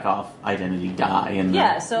the Yakov identity die, and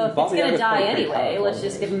Yeah, so if Baba it's going to Yaga's die probably pretty anyway, powerful. let's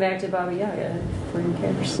just give him back to Baba Yaga. Who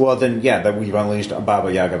cares? Well, then, yeah, that we've unleashed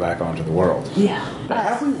Baba Yaga back onto the world. Yeah.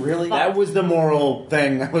 Have we really? That was the moral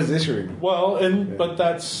thing I was issuing. Well, but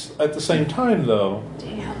that's at the same time, though.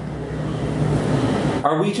 Damn.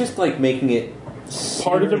 Are we just like making it?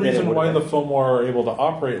 Part of the sooner than it reason would why have the been? Fomor are able to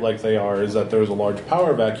operate like they are is that there's a large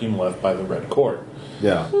power vacuum left by the Red Court.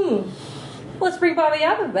 Yeah. Let's bring Baba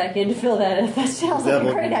Yaga back in to fill that. That sounds like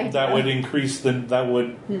a great idea. That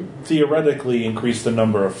would theoretically increase the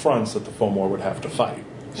number of fronts that the Fomor would have to fight.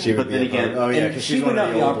 She But would then be again- oh yeah, and because she she's would one of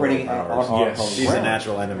not the be old operating world on powers. our Yes. home She's ground. a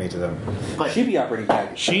natural enemy to them. but She'd be operating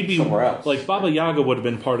back She'd be somewhere else. like Baba Yaga would have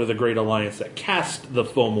been part of the Great Alliance that cast the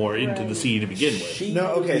Fomor into the Right. sea to begin with. She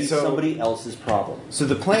No, would okay, be so- somebody else's problem. So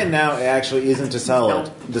the plan now actually isn't to sell it,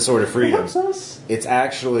 the Sword of Freedom. Perhaps us. It's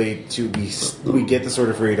actually we get the Sword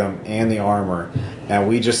of Freedom and the armor, and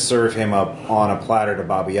we just serve him up on a platter to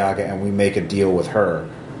Baba Yaga, and we make a deal with her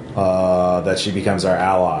that she becomes our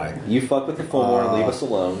ally. You fuck with the Fomor and leave us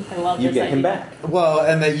alone. I love you this get him idea. back. Well,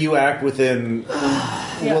 and that you act within.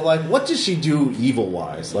 Yeah. Well, like, what does she do evil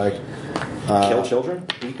wise? Like, Kill children,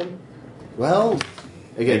 beat them. well,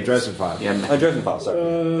 again, Dresden Files. yeah, Dresden Files. Sorry.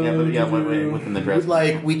 within the dress.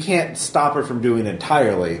 Like, we can't stop her from doing it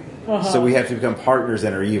entirely, so we have to become partners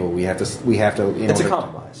in her evil. We have to. In It's a order-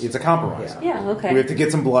 compromise. It's a compromise. Yeah. Yeah, okay. We have to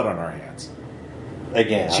get some blood on our hands.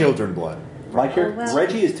 Again, Children blood. my character well.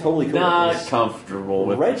 Reggie is totally cool with Not this. comfortable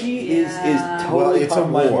with Reggie is Yeah. totally Well, it's a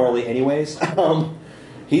compromised war. morally, anyways.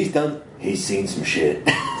 He's seen some shit.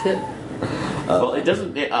 Well, it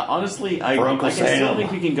doesn't. Honestly, I Uncle still Sam.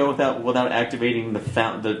 think we can go without activating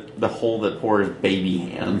the hole that pours baby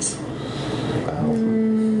hands.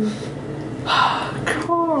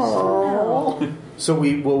 So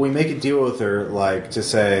we make a deal with her, like to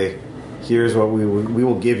say, here's what we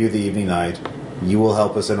will give you the Evening Night. You will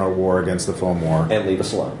help us in our war against the Fomor. And leave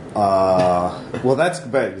us alone. Well, that's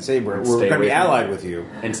but say we're Stay going to away be from- allied with you.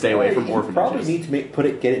 And stay away from You orphanages. probably need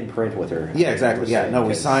to get it in print with her. Yeah, exactly. Yeah, no, we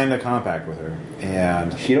Because signed a compact with her,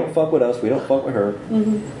 and She don't fuck with us. We don't fuck with her.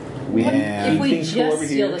 We And- if we things cool just over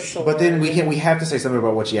steal here. the sword. but then we have to say something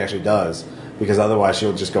about what she actually does, because otherwise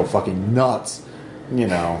she'll just go fucking nuts. You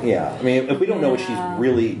know. Yeah, I mean, if we don't know Yeah.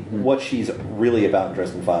 what she's really about in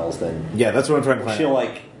Dresden Files, then Yeah, that's what I'm trying to find. she'll out.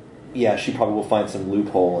 she probably will find some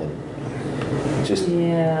loophole and just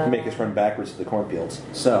Yeah. make us run backwards to the cornfields.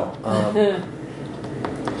 So,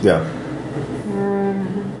 Yeah.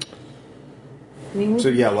 I mean, we So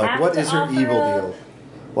yeah, like, have what to is her offer evil a- deal?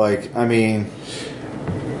 Like, I mean,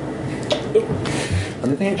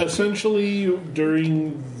 Essentially,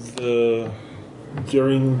 during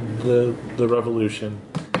the revolution,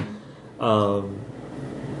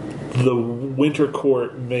 the Winter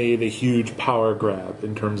Court made a huge power grab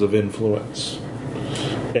in terms of influence,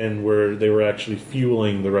 and where they were actually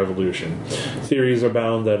fueling the revolution. Theories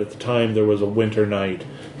abound that at the time there was a Winter Knight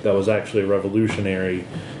that was actually revolutionary,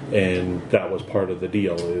 and that was part of the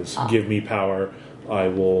deal, is give me power, I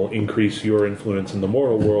will increase your influence in the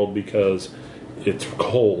moral world because it's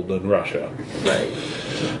cold in Russia. Right.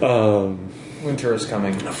 Winter is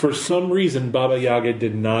coming. For some reason, Baba Yaga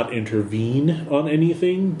did not intervene on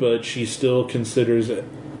anything, but she still considers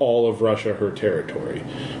all of Russia her territory.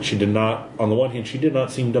 She did not, on the one hand, she did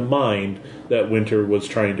not seem to mind that Winter was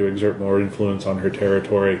trying to exert more influence on her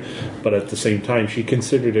territory, but at the same time, she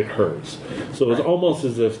considered it hers. So it was almost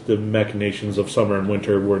as if the machinations of Summer and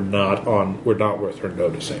Winter were not worth her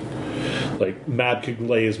noticing. Like, Mab could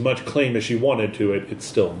lay as much claim as she wanted to it, it's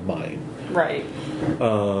still mine. Right.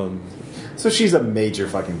 So she's a major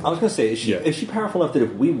fucking. I was going to say, is she powerful enough that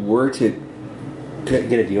if we were to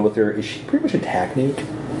get a deal with her, is she pretty much a tack nuke?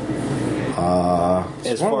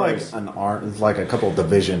 It's more like an arm. It's like a couple of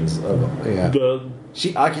divisions of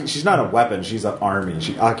she's not a weapon. She's an army.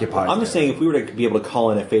 She occupies. I'm just saying, if we were to be able to call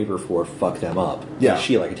in a favor for fuck them up, is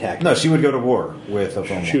she like a tack nuke? No, she would go to war with a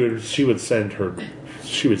phone. She would send her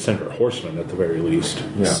horsemen at the very least,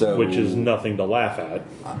 which is nothing to laugh at.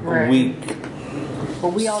 Right.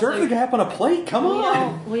 But we also Circuit cap on a plate? Come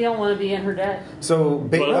on! We don't want to be in her debt. So,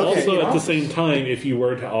 but also at the same time, if you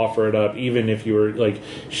were to offer it up, even if you were like,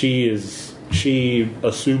 she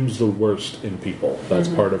assumes the worst in people. That's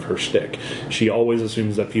part of her shtick. She always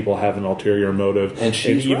assumes that people have an ulterior motive, and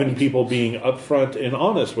even people being upfront and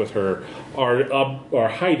honest with her are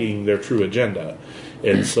hiding their true agenda.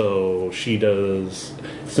 And so she does,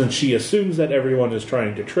 since she assumes that everyone is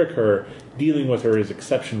trying to trick her, dealing with her is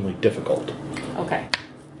exceptionally difficult. Okay.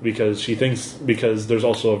 Because because there's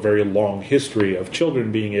also a very long history of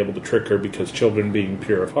children being able to trick her, because children being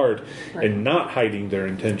pure of heart and not hiding their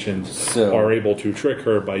intentions are able to trick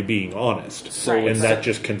her by being honest. And that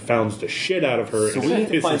just confounds the shit out of her, So and we need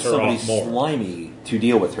to find somebody slimy to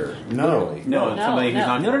deal with her. Somebody who's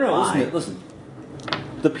not Listen.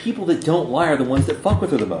 The people that don't lie are the ones that fuck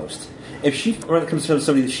with her the most. If she comes to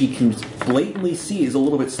somebody that she can blatantly see is a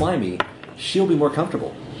little bit slimy, she'll be more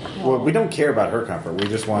comfortable. Well, we don't care about her comfort. We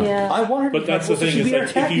just want. Yeah. I want her to But that's the thing. She'd be our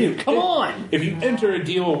Is tack that if you nuke. Come on! If you enter a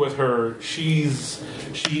deal with her, she is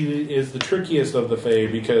the trickiest of the Fae,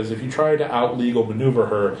 because if you try to out-legal maneuver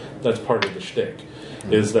her, that's part of the shtick.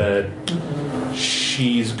 Is that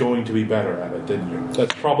she's going to be better at it than you.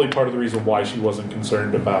 That's probably part of the reason why she wasn't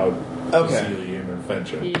concerned about Celia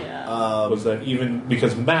intervention. Yeah. Was that even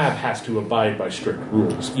because Mab has to abide by strict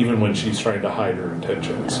rules, even when she's trying to hide her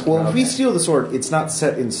intentions. Well, if we steal the sword, it's not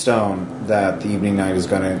set in stone that the Evening Knight is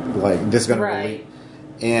going to Right.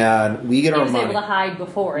 and we get He our was money. able to hide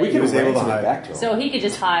before it. He was able to hide. Back to him. So he could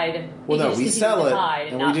just hide. Well, no, we sell it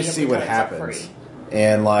and we just see what happens.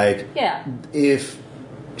 And Yeah. if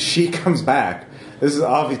she comes back, this is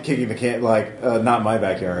obviously kicking the can, not my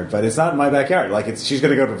backyard, but it's not in my backyard. Like, she's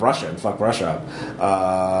going to go to Russia and fuck Russia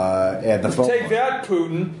up. And the phone. Take that,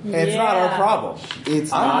 Putin. It's not our problem.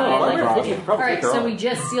 It's not our problem. Alright, so we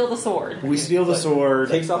just steal the sword. We steal the sword.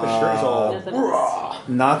 Takes off his shirt. Nothing else.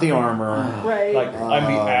 Not the armor. Right. I'm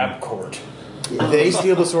the Ab Court. They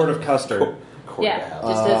steal the sword of Custer. Yeah,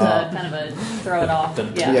 just as a kind of a throw it off.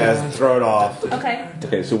 Yeah. Yeah, throw it off. Okay.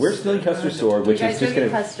 Okay, so we're stealing Custer's sword, which is just going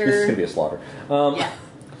to be a slaughter. Yeah.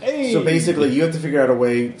 So basically, you have to figure out a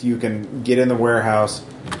way you can get in the warehouse.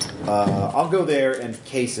 I'll go there and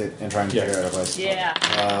case it and try and figure out a place.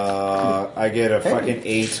 Yeah. I get a fucking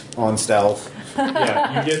 8 on stealth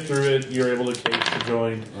Yeah, you get through it. You're able to case the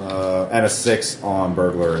joint. and a 6 on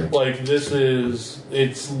burglary. Like,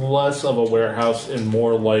 it's less of a warehouse and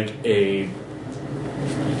more like a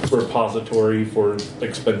repository for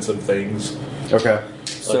expensive things. Okay.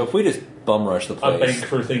 So if we just bum rush the A place, bank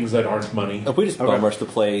for things that aren't money. if we just bum rush the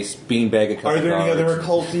place, beanbag a couple Are there any guards, other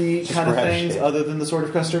occulty kind of grab things shit. other than the Sword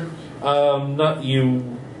of Custer? Not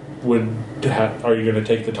you would. Are you going to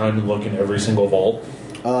take the time and look in every single vault?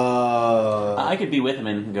 I could be with him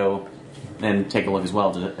and go and take a look as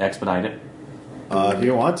well to expedite it. If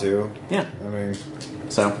you want to. Yeah. I mean,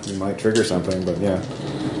 So, you might trigger something, but yeah.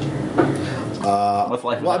 with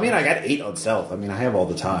life. Well, I mean, I got 8 on stealth. I mean, I have all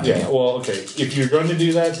the time. Yeah. Well, okay. If you're going to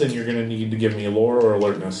do that, then you're going to need to give me lore or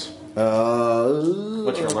alertness.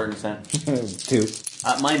 What's your alertness at? 2.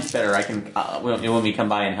 Mine's better. I can. When we come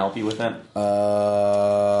by and help you with it.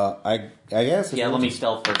 I guess. Yeah, let me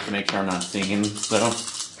stealth first to make sure I'm not singing. So,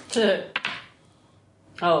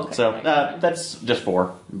 Oh, okay. so that's just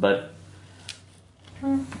 4, but.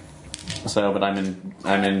 So, but I'm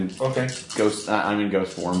in Okay. ghost. I'm in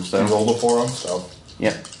ghost form. So You rolled a 4 on stealth.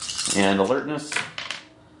 Yep. And alertness.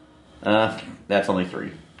 That's only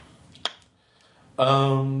 3.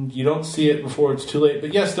 You don't see it before it's too late.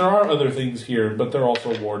 But yes, there are other things here, but they're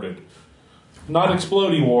also warded. Not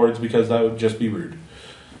explodey wards, because that would just be rude.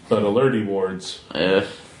 But alerty wards.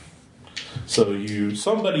 So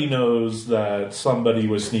somebody knows that somebody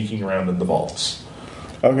was sneaking around in the vaults.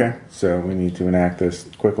 Okay, so we need to enact this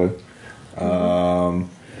quickly. But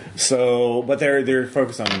they're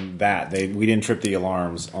focused on that. We didn't trip the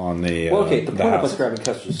alarms on the. Well, okay. The point of house. us grabbing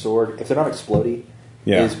Custer's sword, if they're not explodey,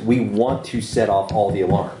 Yeah. is we want to set off all the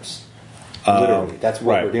alarms. Literally, that's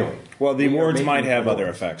what right. we're doing. Well, the We are wards making might have the other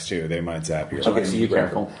wards. effects too. They might zap you. Okay, so you Be grab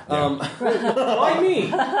careful. them. Why me?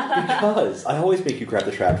 Because I always make you grab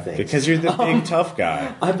the trap thing. Because you're the big tough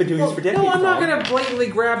guy. I've been doing this for decades. No, I'm not Tom. going to blatantly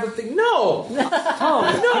grab the thing. No!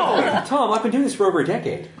 Tom, I've been doing this for over a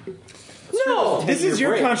decade. No! This is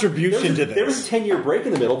your break. contribution to There was this. a 10-year break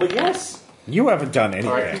in the middle, but yes. You haven't done anything.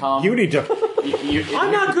 right, Tom. You need to.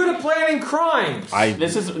 I'm not good at planning crimes!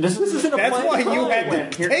 This is isn't a That's plan why at you all.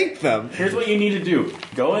 had to take them. Here's what you need to do: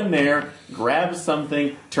 go in there, grab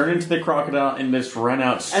something, turn into the crocodile, and just run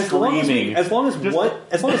out screaming. As long as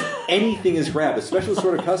anything is grabbed, especially the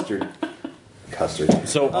sort of custard.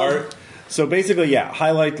 So basically, yeah,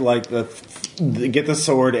 highlight get the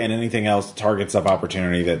sword and anything else targets of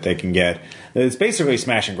opportunity that they can get. It's basically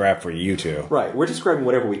smash and grab for you two. Right, we're just grabbing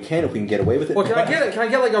whatever we can if we can get away with it. Well, can I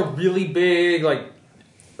get like a really big, like,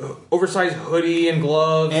 oversized hoodie and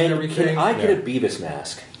gloves and And everything? can I get a Beavis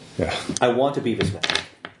mask? Yeah. I want a Beavis mask.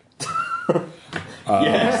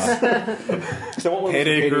 Yes. So I want one of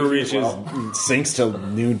those Payday for Crew Payday as reaches well. sinks to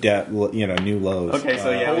new new lows. Okay,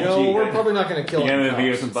 so yeah, we're probably not going to kill You're him.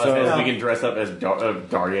 gonna be some buzz So- heads. We can dress up as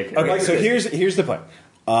Daria. Okay, Like so this. here's the plan.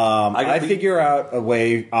 I figure out a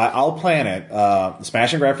way. I'll plan it.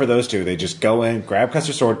 Smash and grab for those two. They just go in, grab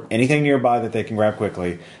Custer's sword, anything nearby that they can grab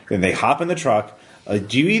quickly. Then they hop in the truck.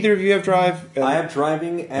 Do either of you have drive? I have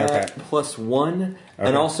driving at Okay. +1, Okay.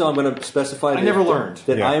 and also I'm going to specify that, never learned.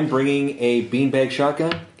 that Yeah. I am bringing a beanbag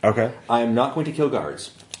shotgun. Okay. I am not going to kill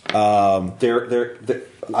guards. I'm going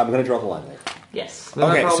to draw the line there. Yes.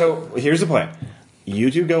 Okay, so here's the plan. You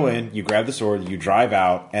two go in, you grab the sword, you drive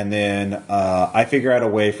out, and then I figure out a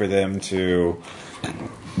way for them to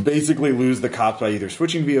basically lose the cops by either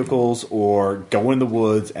switching vehicles or go in the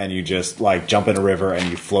woods and you just like jump in a river and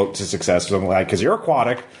you float to success or something like that because you're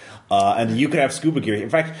aquatic. And you could have scuba gear. In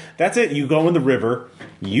fact, that's it. You go in the river,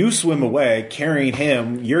 you swim away, carrying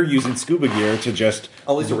him. You're using scuba gear to just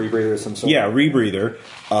At least a rebreather of some sort. rebreather,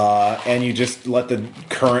 and you just let the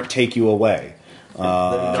current take you away.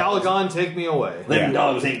 Caligon, take me away. Yeah.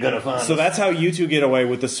 dogs ain't gonna find So that's how you two get away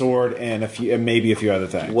with the sword and maybe a few other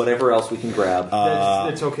things. whatever else we can grab.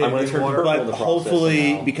 It's okay I'm to gonna be turn water. purple. But in the process hopefully,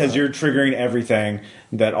 somehow. because you're triggering everything,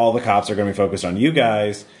 that all the cops are going to be focused on you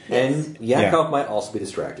guys. And Yakov might also be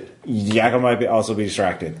distracted. Yakov might also be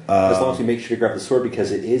distracted. As long as we make sure to grab the sword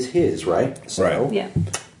because it is his, right? So Right. Yeah.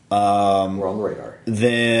 we're on the radar.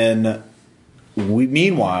 Then,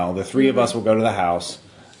 meanwhile, the three of us will go to the house,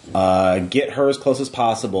 get her as close as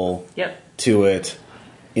possible Yep. to it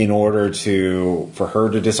in order for her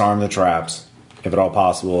to disarm the traps, if at all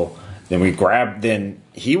possible. Then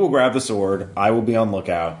he will grab the sword. I will be on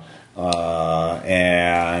lookout.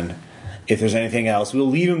 And if there's anything else, we'll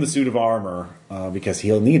leave him the suit of armor because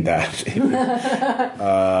he'll need that.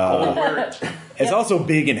 It's also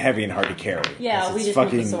big and heavy and hard to carry. Yeah, It's we just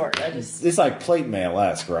fucking, need the sword. It's like plate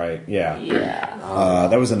mail-esque, right? Yeah. Yeah.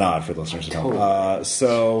 That was a nod for the listeners to know.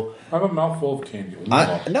 So, I have a mouthful of candy.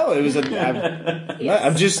 no, it was a.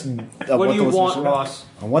 I'm just. What do you want, Ross?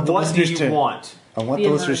 I want the What do listeners you to. want? I want Be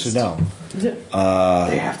the listeners to know. All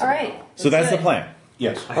right. So that's the good. plan.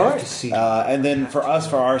 Yes. I have to see. And then for us,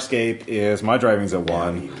 for our escape, is my driving's at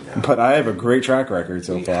 1, but I have a great track record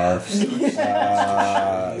so far. As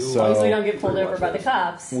long as we don't So get pulled over by the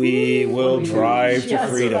cops. we will drive to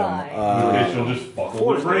Just freedom. fine. She'll just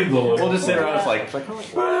buckle the brains a little. We'll just sit around. It's like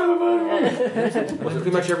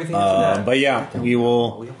Pretty much everything. But yeah, we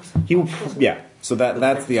will. He will. Yeah. So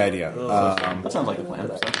that's the idea. that sounds like a plan.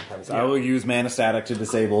 I will use Mana Static to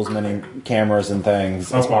disable as many cameras and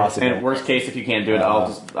things as possible. And worst case, if you can't do it, I'll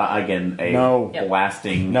just again No.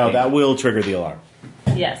 blasting. No, that will trigger the alarm.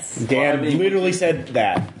 Yes. Dan I mean, literally said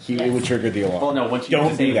that it would trigger the alarm. Well, no. Once you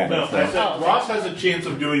Don't do disable that. it, No, I said Ross has a chance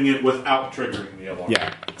of doing it without triggering the alarm.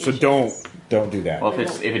 Yeah. So don't do that. Well,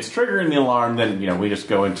 if it's triggering the alarm, then we just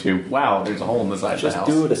go into there's a hole in the side of the Just house.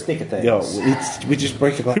 do it a sneak of things. Yo, we just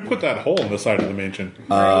break the glass. Who put that hole in the side of the mansion?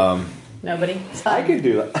 Nobody. I could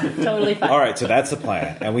do that. Totally fine. All right, so that's the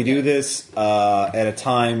plan, and we do this at a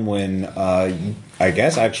time when I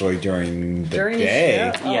guess actually during the During the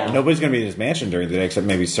day, show? Yeah. nobody's going to be in this mansion during the day except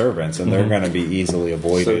maybe servants, and they're going to be easily So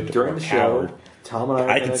avoided. during or the cowed. show, Tom and I are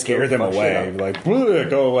I gonna can scare go them fuck away, shit up. like "Bleh,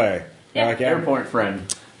 go away. Yeah. Like, Airport friend.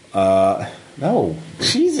 no,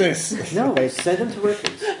 Jesus, No, send them to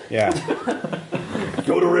Ripley's. yeah.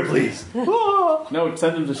 Go to Ripley's. No,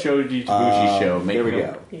 send them to Shoji Tabushi show. Make There we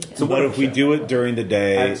them- go. So what if we do it during the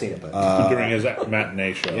day? I haven't seen it, but during his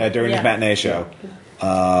matinee show. Yeah, during Yeah. his matinee show.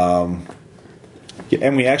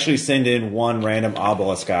 And we actually send in one random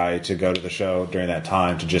obelisk guy to go to the show during that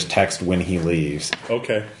time to just text when he leaves.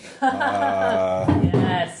 Okay.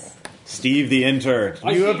 Yes. Steve the intern,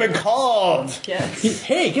 you have been called. Yes.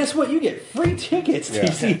 hey, guess what? You get free tickets to Yeah.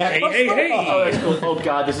 see. Hey! Oh, that's cool. Oh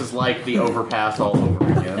god, this is like the overpass all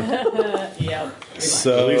over again. Yep.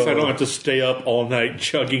 So At least I don't have to stay up all night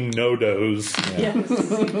chugging no-dos. Yes.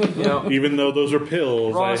 You know, Even though those are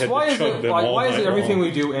pills, Ross, I had why to is chug it? them Why, all why is night it everything long.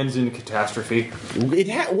 we do ends in catastrophe?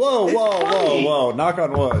 whoa! Knock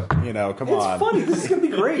on wood. You know, come It's on. funny. This is going to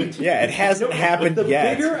be great. Yeah, it hasn't happened The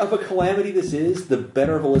yet. bigger of a calamity this is, the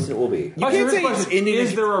better of a listen it will be. You can't say it's ending Is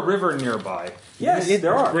in- there a river nearby? Yes,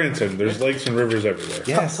 there are. Branson, there's lakes and rivers everywhere.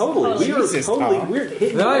 Yes, Totally. We are Jesus, totally. Tom. We're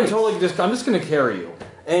hitting. Then I'm the totally just. I'm just going to carry you.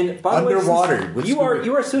 And by the way, Underwater, since with you are scuba.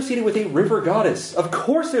 you are associated with a river goddess. Of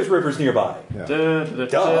course, there's rivers nearby. Duh.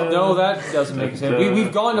 No, that doesn't make sense.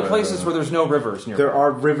 We've gone to places where there's no rivers nearby. There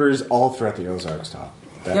are rivers all throughout the Ozarks, Tom.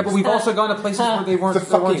 Yeah, but we've also gone to places where they weren't. The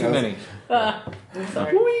There weren't fucking too many.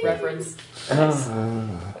 Sorry. Reference.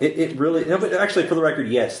 It really. No, but actually, for the record,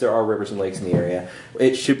 yes, there are rivers and lakes in the area.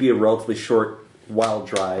 It should be a relatively short, wild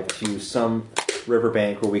drive to some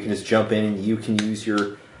riverbank where we can just jump in and you can use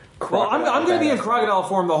your. Well, I'm going to be in badass- crocodile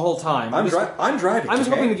form the whole time. I'm driving. I'm just okay?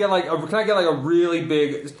 hoping to get can I get like a really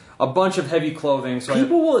big, a bunch of heavy clothing? So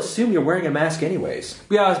People will assume you're wearing a mask anyways.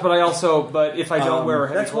 yes, but if I don't wear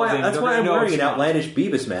heavy That's why. clothing, That's they're why gonna I'm know wearing it's an not. outlandish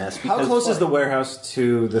Beavis mask. How because- close is the warehouse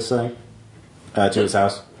to this thing? To his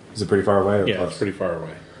house? Is it pretty far away? Or Yeah, close? it's pretty far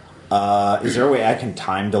away. Is there a way I can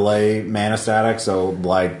time delay mana static so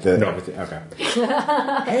like the No. everything? Okay.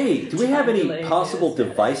 Hey, do we have any Tabulated, possible yes.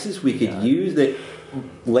 devices we could use that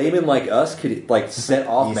laymen like us could like set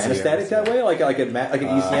off mana ECM. static that way, like an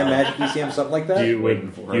ECM, magic ECM, something like that? You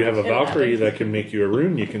have a Valkyrie that can make you a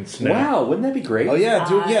rune you can snap. Wow, wouldn't that be great? Oh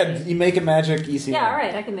yeah, you make a magic ECM. Yeah, all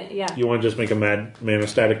right. I can. Yeah. You want to just make a mad mana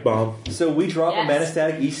static bomb? So we drop Yes. a mana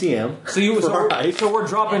static ECM. So we're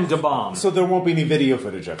dropping the bomb. So there won't be any video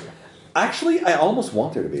footage of you. Actually, I almost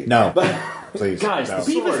want there to be. No. but Please. Guys, no.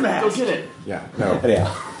 the sword. mask. Go get it. Yeah. No.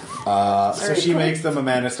 yeah. So she makes them a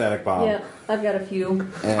mana static bomb. Yeah. I've got a few.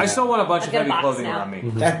 I still want a bunch of got a heavy box clothing now. around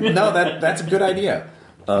me. That's a good idea.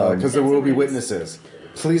 Because there will be Nice. witnesses.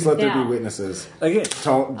 Please let there Yeah. be witnesses. Again,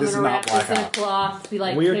 Don't, this is I'm gonna not wrap this in a blackout. cloth. Be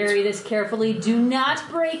like, We're carry this carefully. Do not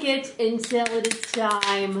break it until it is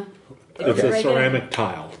time. If It's you a break ceramic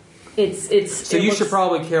tile. It's. So you should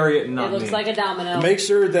probably carry it and It not looks me. like a domino. Make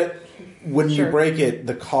sure that when you Sure. break it,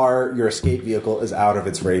 the car, your escape vehicle, is out of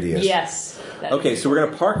its radius. Yes. That- okay, so we're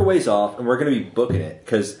gonna park a ways off, and we're gonna be booking it.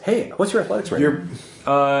 Because hey, what's your athletics rating? You're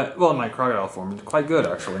Well, in my crocodile form, it's quite good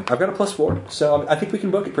actually. I've got a +4, so I think we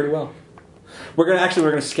can book it pretty well. We're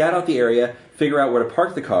gonna scout out the area, figure out where to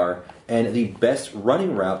park the car, and the best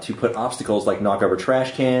running route to put obstacles like knock over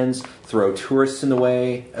trash cans, throw tourists in the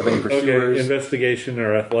way of any Okay, pursuers. investigation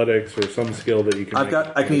or athletics or some skill that you can.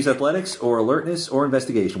 I can use athletics or alertness or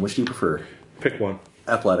investigation. Which do you prefer? pick one.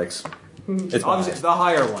 Athletics. It's Obviously, it's the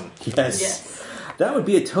higher one. yes. Yes. That would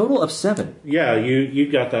be a total of 7. Yeah,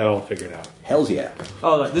 you got that all figured out. Hells yeah.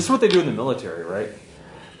 Oh, this is what they do in the military, right?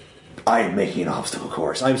 I am making an obstacle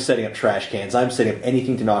course. I'm setting up trash cans. I'm setting up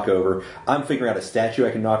anything to knock over. I'm figuring out a statue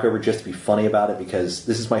I can knock over just to be funny about it because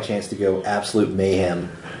this is my chance to go absolute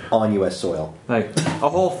mayhem on U.S. soil. Like a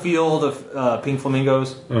whole field of pink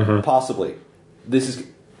flamingos. Possibly. This is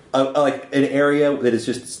like an area that is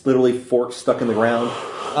just literally forks stuck in the ground.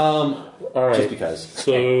 All right. Just because.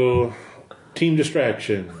 So, team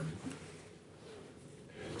distraction.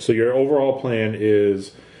 So your overall plan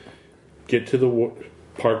is get to the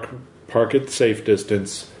park at safe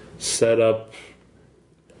distance, set up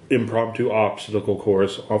impromptu obstacle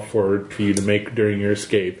course for you to make during your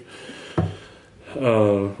escape.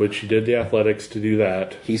 Which you did the athletics to do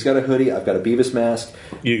that. He's got a hoodie. I've got a Beavis mask.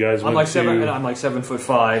 You guys I'm went like to 7. And I'm like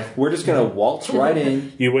 7'5". We're just going to waltz right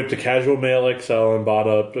in. you went to Casual Mail XL and bought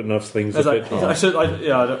up enough things to As fit Tom. I should,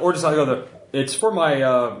 or just I go. It's for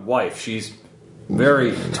my wife. She's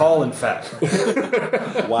very tall and fat.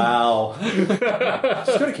 Wow.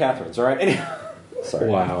 Just go to Catherine's, all right? Sorry.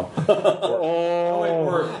 Wow.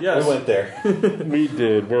 Yes, We went there. We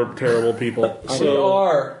did. We're terrible people. we So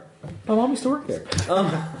are. My mom used to work there.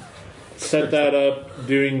 set that up,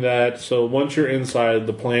 doing that. So once you're inside,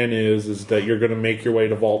 the plan is that you're going to make your way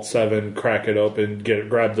to Vault 7, crack it open,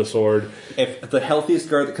 grab the sword. If the healthiest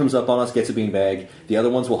guard that comes up on us gets a beanbag, the other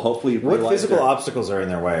ones will hopefully What realize physical they're- obstacles are in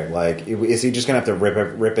their way? Like, is he just going to have to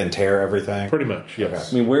rip and tear everything? Pretty much,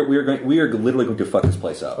 yes. I mean, we are literally going to fuck this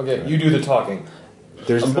place up. Okay, you do the talking.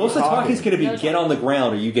 There's no Most of the talking is talking. going to be get on the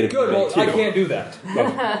ground or you get a Good. Well, beanbag too. I can't do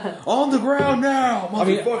that. On the ground now,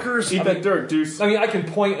 motherfuckers! Eat that dirt, Deuce. I mean, I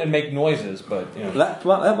can point and make noises, but you know. that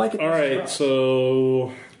might get All right,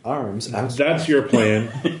 so Arms. that's your plan.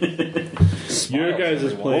 Your guys'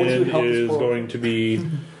 Won't you plan help us is forward? going to be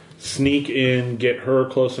sneak in, get her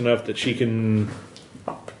close enough that she can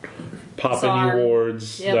pop Disarm. any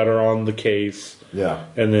wards Yep. that are on the case. Yeah.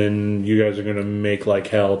 And then you guys are going to make like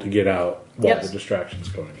hell to get out while Yep. the distraction's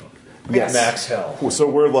going on. Yes. Max hell. So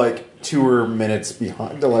we're like 2 minutes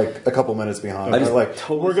behind, like a couple minutes behind. I just We're like,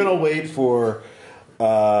 totally- we're gonna wait for.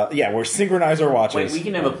 We're synchronize our watches. Wait, we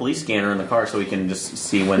can have a police scanner in the car so we can just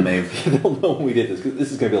see when they've. They don't know when we did this because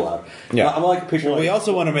this is going to be loud. Yeah. I'm like picturing. Well, we like,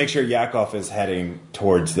 also want to make sure Yakov is heading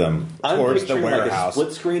towards them, I'm towards the picturing like a warehouse.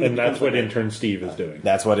 split screen. And that's what becomes like intern Steve is doing.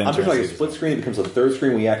 That's what I'm intern picturing like a sees. split screen. It becomes a third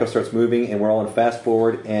screen when Yakov starts moving, and we're all in fast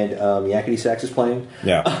forward, and Yakety Sax is playing.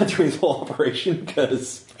 Yeah. During this whole operation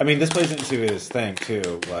because. I mean, this plays into his thing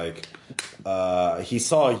too. Like, he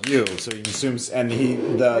saw you, so he assumes, and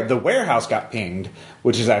the warehouse got pinged,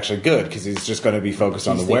 which is actually good because he's just going to be focused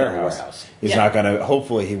on the He's thinking of the warehouse. warehouse. He's Yeah. not going to.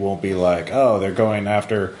 Hopefully, he won't be like, oh, they're going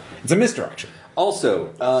after. It's a misdirection. Also,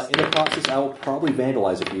 in the process, I will probably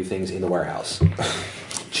vandalize a few things in the warehouse,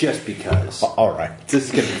 just because. All right. This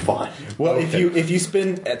is going to be fun. Well, if you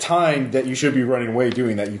spend a time that you should be running away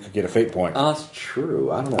doing that, you could get a fate point. That's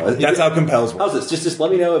true. I don't know. That's how compels work. How's this? Just let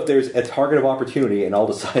me know if there's a target of opportunity, and I'll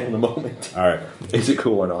decide in the moment. All right. Is it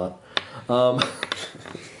cool or not?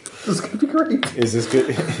 This is going to be great. Is this good?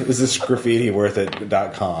 Is this graffiti worth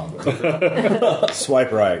it.com?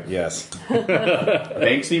 Swipe right. Yes.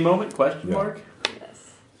 Banksy moment? Question mark?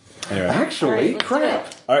 Anyway. Actually, All right, let's crap. do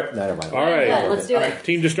it. All right. No, never mind. All right. Yeah, let's do it.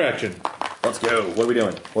 Team distraction. Let's go. What are we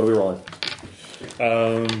doing? What are we rolling?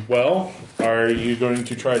 Well, are you going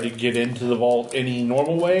to try to get into the vault any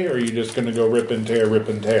normal way, or are you just going to go rip and tear? Okay,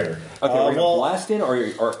 we're going to well- blast in, or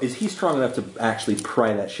is he strong enough to actually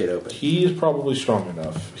pry that shit open? He is probably strong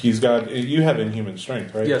enough. He's got. You have inhuman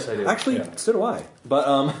strength, right? Yes, I do. Actually, Yeah. so do I.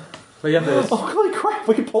 But, But you have this. oh, holy crap,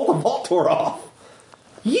 we can pull the vault door off.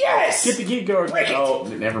 Yes! Get the key guard. Break it. Oh,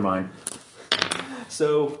 never mind.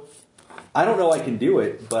 So, I don't know I can do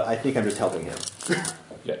it, but I think I'm just helping him.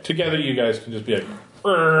 Yeah. Together, you guys can just be like.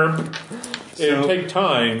 "Erp." It would take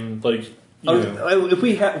time, like. You know.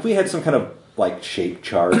 If we had some kind of like shape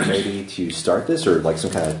charge maybe to start this, or like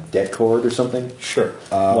some kind of debt cord or something. Sure.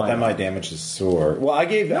 Why That not? might damage his sword. Well, I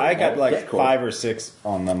got deck like cord. 5 or 6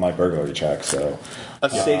 on my burglary check. So, A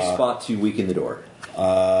safe spot to weaken the door.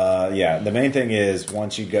 yeah. The main thing is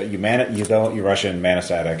once you go, you rush in mana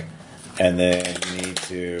static, and then you need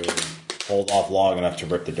to hold off long enough to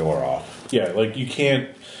rip the door off. Yeah, like you can't.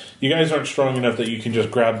 You guys aren't strong enough that you can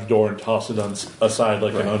just grab the door and toss it aside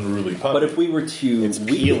like an unruly puppy. But if we were to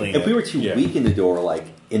peeling if we it. were to Yeah. weaken the door like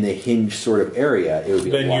in the hinge sort of area, it would be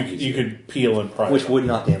a then lot you easier, could peel and pry. which it. would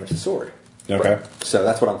not damage the sword. Okay. So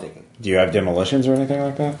that's what I'm thinking. Do you have demolitions or anything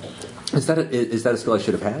like that? Is that a skill I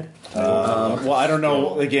should have had? Well, I don't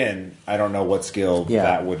know. Again, I don't know what skill Yeah.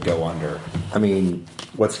 that would go under. I mean,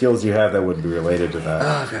 What skills do you have that would be related to that?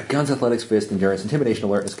 I've got guns, athletics, fist, endurance, intimidation,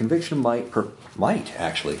 alertness, conviction, might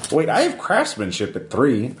actually. Wait, I have craftsmanship at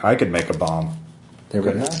 3. I could make a bomb. There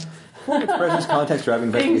we go. Performance, presence, context,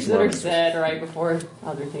 driving, Things investigation, that are awareness. said right before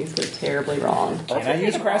other things go terribly wrong. Can I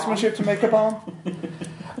use craftsmanship to make a bomb?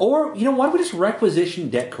 Or why don't we just requisition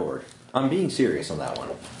debt cord? I'm being serious on that one.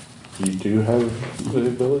 You do have the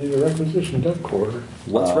ability to requisition death cord.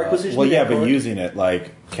 Let's requisition. Well, yeah, debt but cord. using it,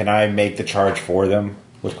 like, can I make the charge for them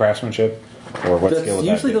with craftsmanship? Or what skill would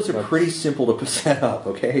that Usually be? those are pretty simple to set up.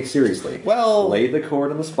 Okay, seriously. Well- lay the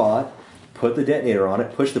cord on the spot, put the detonator on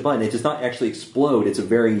it, push the button. It does not actually explode.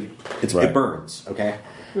 Right. It burns. Okay,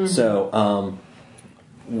 so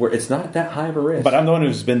it's not that high of a risk. But I'm the one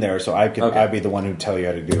who's been there, so Okay. I'd be the one who'd tell you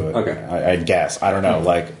how to do it. Okay. I'd guess. I don't know.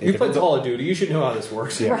 Like, You played Call of Duty. You should know how this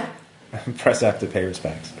works. Yeah. Press F to pay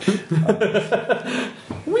respects.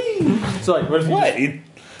 So, like, what if you What? Just,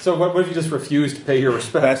 so what if you just refuse to pay your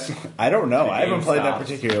respects? That's, I don't know. I haven't game played that stops.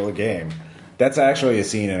 particular game. That's actually a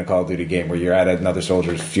scene in a Call of Duty game where you're at another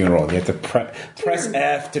soldier's funeral and you have to press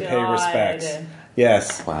F to pay God. respects.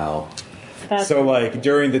 Yes. wow. So, like,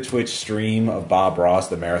 during the Twitch stream of Bob Ross,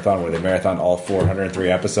 the marathon, where they marathon all 403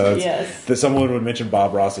 episodes, Yes. that someone would mention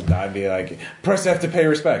Bob Ross and die and be like, press F to pay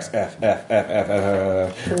respects. F.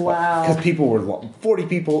 Wow. Because people were,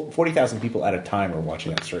 40,000 people at a time were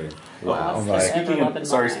watching that stream. Wow. I'm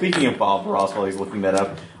like, Speaking of Bob Ross, while he's looking that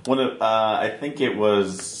up, one of I think it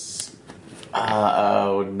was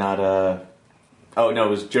it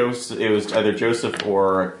was Joseph. It was either Joseph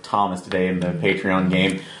or Thomas today in the Patreon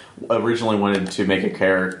game. Originally wanted to make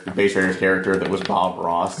a Base Raiders character that was Bob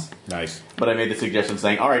Ross. nice. But I made the suggestion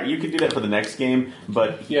saying, all right, you can do that for the next game,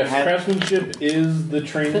 but Yes, craftsmanship is the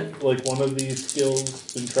train, like one of these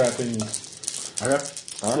skills in trapping. Okay.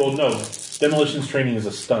 Well, no, demolitions training is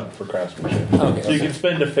a stunt for craftsmanship. Okay, So you can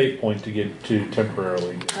spend a fate point to get to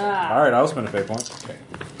temporarily. All right, I'll spend a fate point. Okay.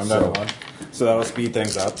 I'm down to one. So that'll speed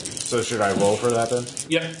things up. So should I roll for that then?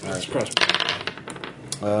 Yep, that's craftsmanship.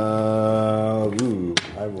 I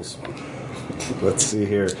will. Let's see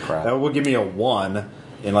here. That will give me a 1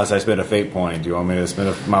 unless I spend a fate point. Do you want me to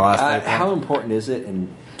spend my last fate point? How important is it?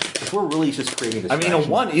 And if we're really just creating this, I mean, a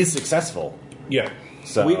 1 is successful. Yeah.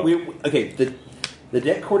 So okay. The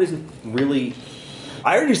deck cord isn't really.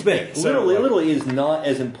 I already spent it. So Literally is not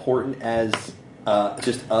as important as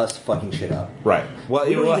just us fucking shit up. right. Well,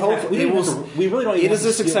 We really don't. It is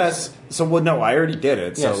a success. So no, I already did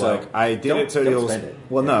it. Yeah, So so like I did don't- it. So don't it was. spend it.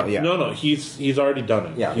 Well, no, yeah. No, he's already done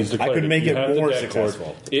it. Yeah. He's I declared could make You it have the more deck cord.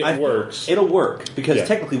 successful. It works. It'll work because Yeah.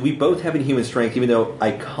 technically we both have human strength, even though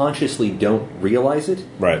I consciously don't realize it.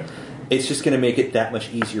 Right. It's just going to make it that much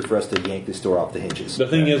easier for us to yank this door off the hinges. The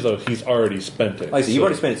thing is, though, he's already spent it. Like I said, you've So-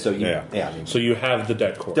 already spent it, so you, Yeah. I mean, So you have the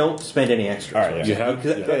deck cord. don't spend any extras. All right, yeah. You have.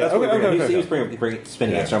 Because Yeah. that's what Okay, we're doing. okay. He was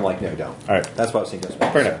spending Yeah. extra. I'm like, no, don't. All right. That's what I was thinking. Of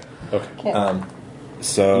Fair enough. Okay.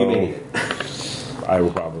 So You made it. I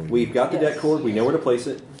will probably. We've got the Yes. deck cord. We know where to place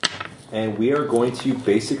it, and we are going to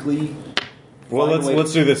basically. Well, find a way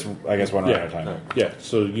let's do this. I guess one round Yeah. at a time. Yeah.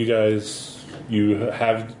 So you guys, you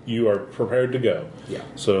are prepared to go. Yeah.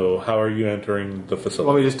 So how are you entering the Let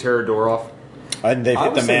facility? me just tear a door off. And they I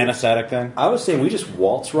hit was the saying- mana static thing. I was saying we just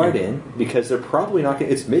waltz right in because they're probably not going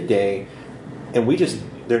to. It's midday, and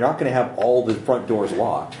they're not going to have all the front doors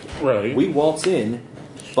locked. Right. We waltz in,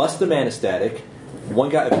 bust the mana static. One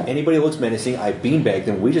guy, if anybody looks menacing, I beanbag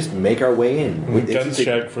them. We just make our way in. Guns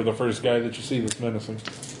check for the first guy that you see that's menacing.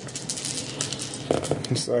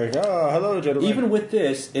 It's like, oh, hello, gentlemen. Even with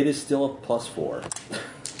this, it is still a +4.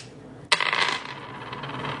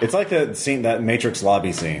 It's like that scene, that Matrix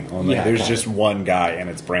lobby scene. Only Yeah, there's kinda. just one guy, and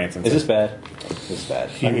it's Branson. Is this bad? This is bad.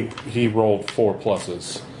 He rolled 4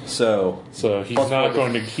 pluses, So so he's Plus not one.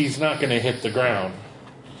 going to hit the ground.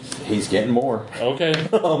 he's getting more. Okay.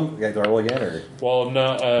 Do I roll again or? Well,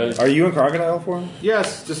 no. Are you in crocodile form?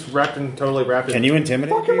 Yes, just totally wrapped in. Can you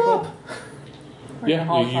intimidate Fuck him people? up.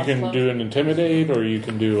 Yeah, you can do an intimidate, or you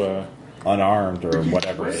can do Unarmed or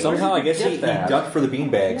whatever. it is. Somehow, I guess he ducked for the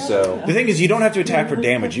beanbag. So The thing is, you don't have to attack for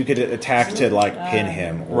damage. You could attack to like pin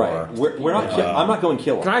him. Or, right, we're not. I'm not going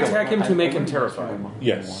kill him. Can I attack him to make him terrified?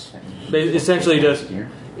 yes. Essentially, just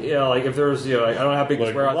like if there's like, I don't know how big this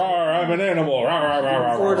Like, warehouse. "Rawr, I'm an animal. Rawr, rawr,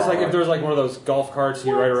 rawr, rawr, Or just like rawr." if there's like one of those golf carts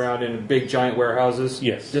you ride around in big giant warehouses.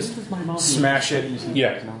 Yes. Just smash it.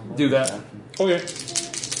 Yeah. Do that. Okay.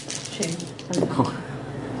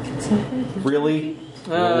 Really?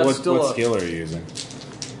 what still a- skill are you using?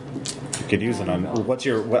 You could use an what's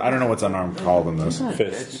your? I don't know what's unarmed called in this.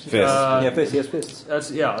 Fist. Fist. Yeah, fists. He has fists.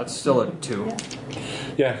 That's still a 2.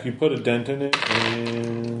 Yeah, you put a dent in it,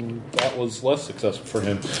 and that was less successful for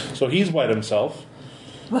him. So he's wet himself,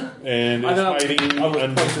 and is fighting. I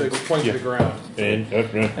would point to the ground. And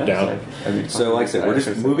down. So, like I said, we're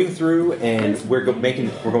just moving through, and we're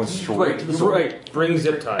going straight to the sword. Right. Bring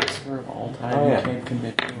zip ties.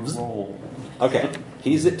 Okay,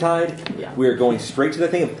 he's zip tied. Yeah. We are going straight to the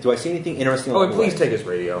thing. Do I see anything interesting? Oh, along and the please way? take his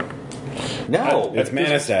radio. No, It's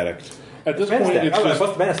mana static. At this Mana point, stat. it's Oh, just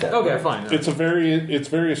what's the mana stat? Okay, fine. it's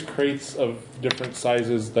various crates of different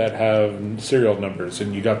sizes that have serial numbers,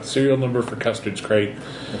 and you got the serial number for Custard's crate.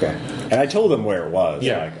 Okay, And I told them where it was.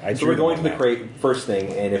 Yeah. Like, I so drew we're going to them the on crate first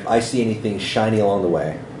thing, and if I see anything shiny along the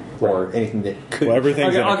way, or anything that that. could, Well,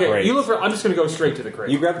 everything's in a Okay, crate. you look for. I'm just going to go straight to the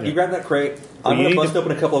crate. you grab that crate. Well, I'm you going to need bust to-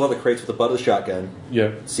 open a couple of other crates with the butt of the shotgun.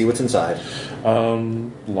 Yeah, See what's inside. a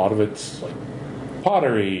lot of it's like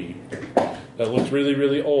pottery that looks really,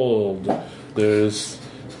 really old. There's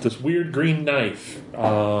this weird green knife. the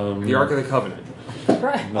Ark of the Covenant.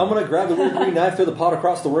 Right. I'm going to grab the weird green knife, throw the pot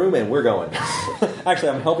across the room, and we're going. Actually,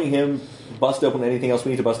 I'm helping him bust open anything else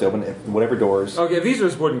we need to bust open, whatever doors. Okay, if these are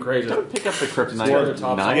just wooden crates. Pick up the Score kryptonite the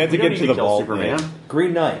top. knife. You have to We don't get to need the kill vault, Superman. yeah.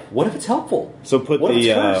 Green knife. What if it's helpful? So put What if the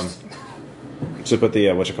it's cursed? So put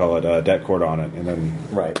the debt cord on it, and then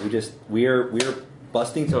Right. We're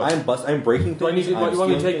busting. So- I'm breaking Do I need things. to, you I'm want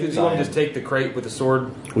me to stealing take things, you want me I to just take the crate with the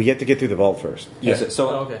sword? we have to get through the vault first. Yes. So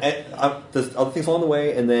Oh, okay. there's other things along the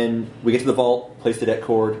way, and then we get to the vault, place the debt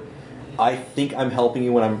cord. I think I'm helping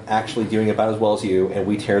you when I'm actually doing about as well as you, and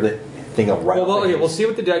we tear the thing up right. Well, off the okay, we'll hinge. see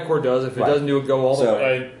what the dead cord does. If it Right. doesn't do it, go all the So-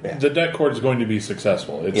 way. Yeah. The deck cord is going to be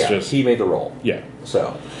successful. It's Yeah, just he made the roll. yeah.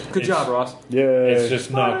 So Good job, Ross. Yeah. It's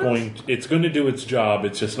just not going. It's going to do its job.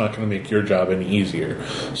 It's just not going to make your job any easier.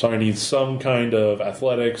 So I need some kind of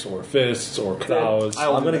athletics or fists or claws I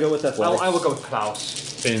will I'm do going to that. go with athletics. I will go with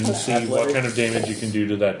Klaus. and see what kind of damage you can do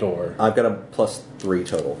to that door. I've got a +3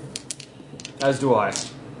 total. As do I.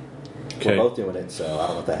 Okay. We're both doing it, so I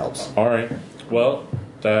don't know if that helps. All right. Well,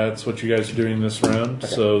 that's what you guys are doing this round.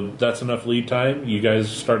 So that's enough lead time. You guys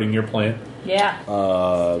starting your plan. Yeah.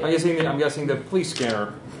 I'm guessing the police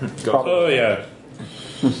scanner. goes. Oh yeah,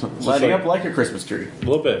 Lighting like- up like a Christmas tree. a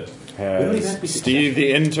little bit. Has Steve,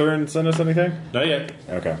 the intern, sent us anything? Not yet.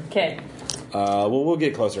 Okay. Okay. Well, we'll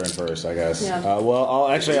get closer in first, I guess. Yeah. Well,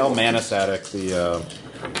 I'll mana static the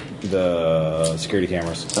security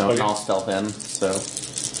cameras. So Okay. I'll stealth in. So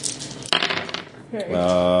Okay.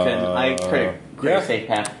 can I create yeah. a safe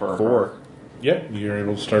path for 4. Yep, you're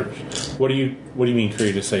able to start. What do you mean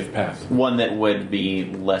create a safe path? one that would be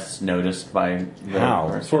less noticed by the How?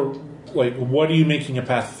 person. For like, what are you making a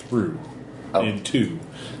path through? Oh. Into?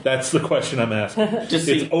 That's the question I'm asking. Just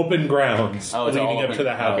it's see- open grounds Oh, it's all leading up open. to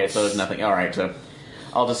the house. Okay, so there's nothing. All right, so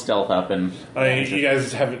I'll just stealth up and. You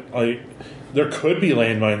guys haven't. There could be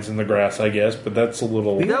landmines in the grass, I guess, but that's a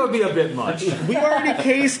little. That would be a bit much. We already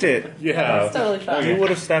cased it. Yeah. It's totally fine. You would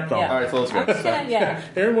have stepped on. Yeah. All right, so let's I'm just go. gonna, yeah.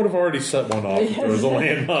 Aaron would have already set one off if there was a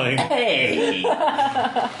landmine. Hey,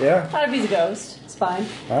 Yeah. Not if he's a ghost. It's fine.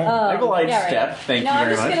 I glide Yeah, right. step. Thank no, you I'm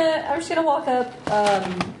very just much. I'm just gonna walk up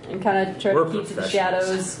and kind of try We're to keep to the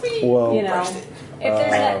professionals. shadows. Well, You know,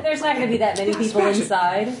 if there's not going to be that many people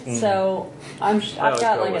inside, so I've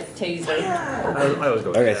got like a taser. I always go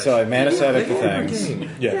with Okay, that. so I mana static the things.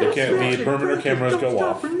 Yeah, the perimeter cameras go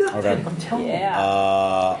off. Okay.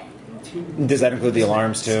 Yeah. Does that include the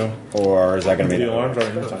alarms too, or is that going to be The alarms are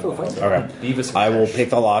inside. Okay. Beavis I will pick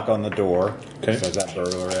the lock on the door. Okay. So is that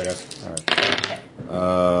burglary, I guess? All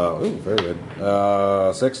right. Ooh, very good.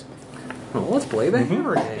 6. Oh, let's play the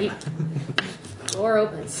hammer game. Door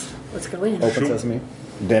opens. Let's go in. Open sesame.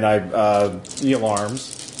 Then the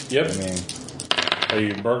alarms. Yep. I mean, Are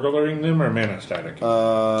you burglaring them or mana static?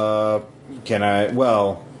 can I?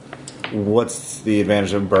 Well, what's the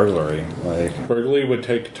advantage of burglary? Like, Burglary would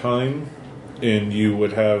take time, and you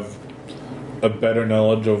would have a better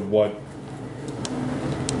knowledge of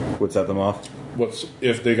would set them off? what's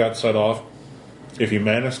if they got set off. If you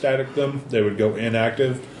mana static them, they would go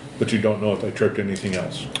inactive, but you don't know if they tripped anything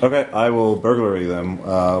else. Okay, I will burglary them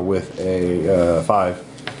with a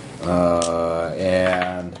 5,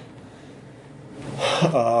 and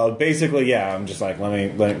basically, yeah, I'm just like, let me.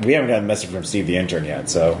 We haven't gotten a message from Steve the intern yet,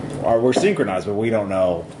 so we're synchronized, but we don't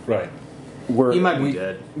know. Right. He might be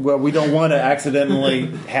dead. Well, we don't want to accidentally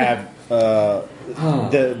have the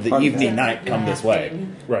evening night come this way.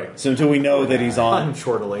 Right. So until we know that he's on, I'm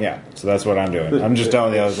chortling. yeah. So that's what I'm doing. I'm just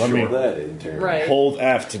telling the others. Let me Right. hold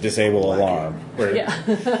F to disable alarm. Right.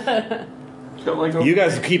 Yeah. Go like You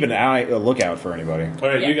guys keep an eye, a lookout for anybody. All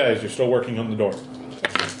right, Yeah. you guys, you're still working on the door.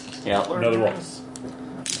 yeah, Another roll.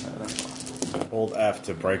 Hold F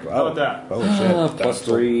to break. How about that? Oh shit!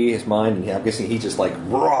 +3 is mine, and I'm guessing he just like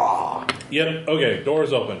raw. Yep. Okay.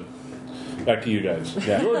 Door's open. Back to you guys.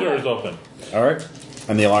 Yeah. Your door is open. All right,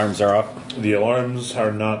 and the alarms are off. The alarms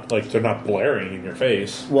are not they're not blaring in your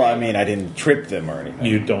face. Well, I mean, I didn't trip them or anything.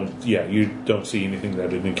 You don't see anything that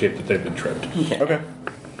would indicate that they've been tripped. Okay.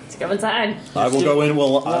 Let's go inside. I will go in.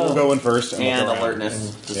 Well, I will go in first. And we'll go around.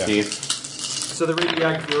 alertness to Yeah. Steve. So the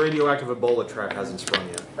radioactive Ebola trap hasn't sprung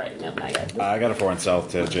yet. Right. No, not yet. I got a 4 in stealth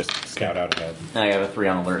to just scout out ahead. And I have a 3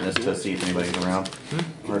 on alertness to see if anybody's around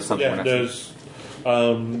or something. Yeah, there's.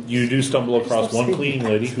 You do stumble across one cleaning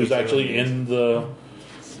lady who's actually in the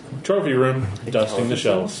trophy room dusting the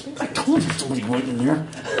shelves. I told you somebody went in there.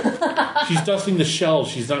 She's dusting the shelves.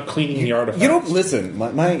 She's not cleaning the artifacts. You don't listen.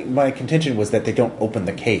 My contention was that they don't open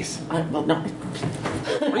the case. Well, no.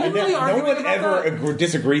 Are you really No arguing one about ever that?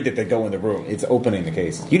 disagreed that they go in the room. It's opening the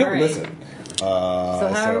case. You don't All right. listen. So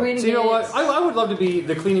how are we So you know what? I would love to be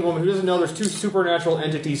the cleaning woman who doesn't know there's two supernatural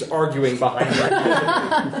entities arguing behind her.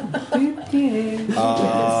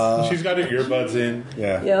 She's got her earbuds in.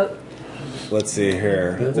 Yeah. Yep. Let's see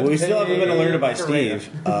here. Well, we still haven't been alerted by Steve.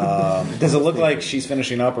 Does it look like she's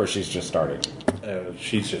finishing up or she's just starting?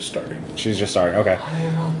 She's just starting. She's just starting. Okay.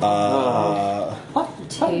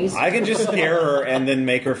 Taser. I can just scare her and then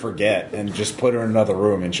make her forget and just put her in another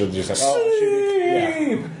room and she'll just like, oh,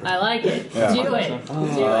 yeah. I like it. Yeah. Do it. Do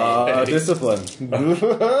it. Discipline.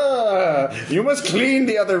 You must clean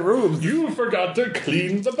the other rooms. You forgot to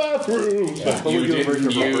clean the bathroom. But we do a version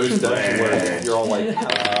of Reverse Dungeon where you're all like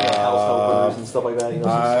household and stuff like that. You know,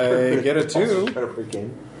 I get a 2. Kind of freak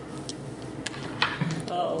game.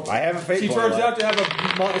 Oh. I have a fate She point turns left. out to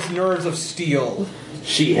have modest nerves of steel.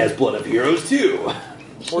 She has blood of heroes too.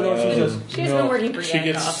 Or no, she just She has been working for She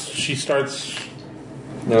Yakov. she starts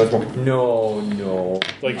no, it's more. No.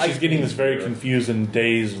 like she's getting this very confused and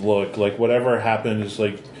dazed look. Like whatever happened is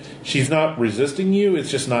like she's not resisting you.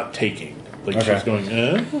 It's just not taking. Like Okay. she's going.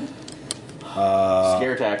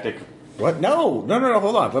 Scare tactic. What? No.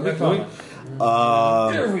 Hold on. Let me.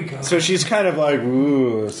 There we go. So she's kind of like,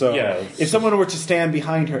 ooh. So Yeah. if someone were to stand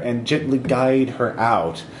behind her and gently guide her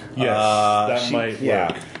out, Yes, that might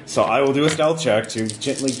Yeah. work. So I will do a stealth check to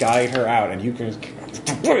gently guide her out, and you can.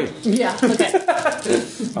 Yeah, okay.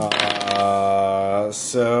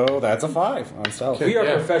 So that's a 5 on stealth. We are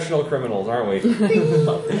Yeah. professional criminals, aren't we?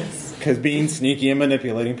 Because being sneaky and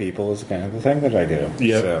manipulating people is kind of the thing that I do.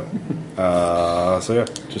 Yep. So yeah.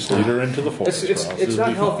 Just lead her into the forest. It's or else it's it'll not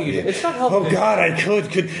be healthy. fine. It's not healthy. Oh God, I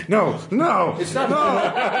could. No. It's not.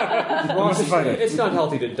 Ross, It's not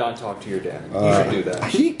healthy to not talk to your dad. You should do that.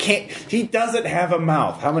 He can't. He doesn't have a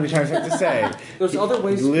mouth. How many times do I have to say? There's other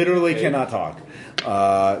ways. He literally cannot talk.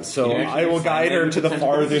 So You I will actually guide her find to the the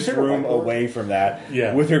farthest potential room whiteboard. away from that,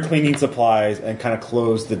 Yeah. with her cleaning supplies, and kind of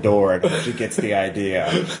close the door until she gets the idea.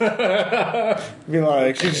 Be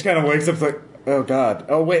like, she just kind of wakes up like, oh God,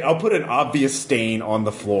 oh wait, I'll put an obvious stain on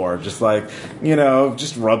the floor, just like,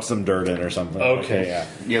 just rub some dirt in or something. Okay. Yeah.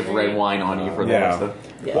 You have red wine on you for the Yeah. rest of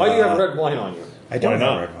Why do you have red wine on you? I don't Why know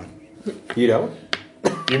not? red one. You don't?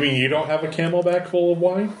 You mean you don't have a camelback full of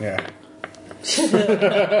wine? Yeah.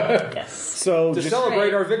 Yes. So To just,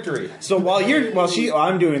 celebrate our victory. so while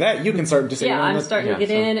I'm doing that, you can start disabling. Yeah, I'm the- starting to get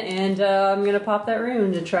in, and I'm gonna pop that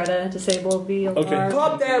rune to try to disable the alarm. Okay.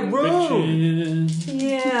 Pop that room.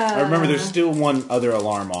 Yeah. I remember there's still one other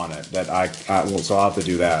alarm on it that so I'll have to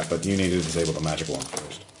do that, but you need to disable the magic one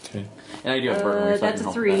first. Okay. And I do have burglary. so I That's can a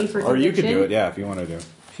help 3 with for Or you could conviction. do it, yeah, if you want to do.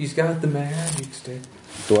 She's got the magic stick.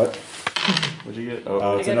 What? that. What'd you get?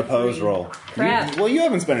 Oh, it's I an got a opposed 3. roll. Crap. Well, you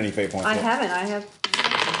haven't spent any fate points I yet. haven't. I have.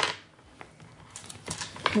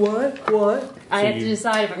 What? I have to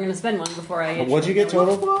decide if I'm gonna spend one before I get. What'd you get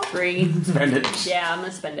total? 3. Spend it. Yeah, I'm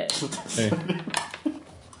gonna spend it.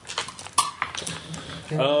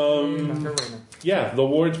 Yeah, the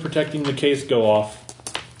wards protecting the case go off.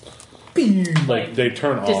 Like they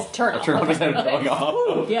turn off. Just turn off. Turn off Okay. and going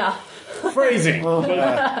off. Yeah. Phrasing.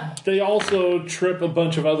 But they also trip a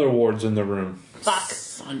bunch of other wards in the room. Fuck.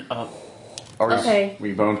 Son of. Or Okay.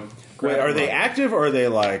 we boned. Wait, are they active or are they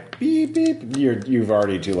like beep beep? You've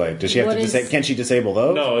already too late. Does she have What to is- Can she disable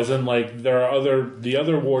those? No, as in like there are the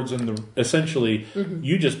other wards in the essentially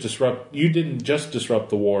you didn't just disrupt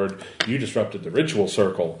the ward, you disrupted the ritual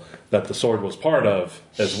circle that the sword was part of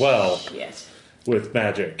as well Shit. with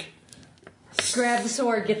magic. Grab the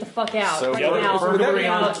sword. Get the fuck out So right yeah, now. burglary Right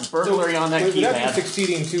on now. burglary on that Would that be keypad.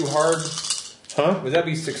 succeeding too hard? Huh? Would that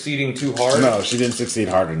be succeeding too hard? No, she didn't succeed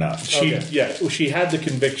hard enough. She Okay. she had the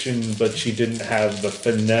conviction, but she didn't have the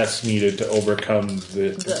finesse needed to overcome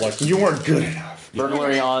the complexity. You weren't good enough.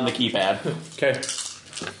 Burglary on the keypad. Okay.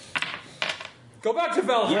 Go back to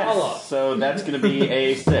Valhalla. Yes. So that's going to be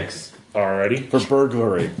a 6. Alrighty. For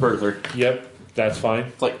burglary. Burglar. Yep, that's fine.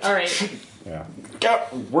 It's like, All right. Yeah. go.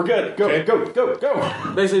 We're good. Go, Okay. go, go, go.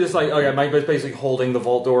 Basically, just like Mike was basically holding the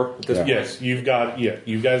vault door. At this Yeah. point. Yes,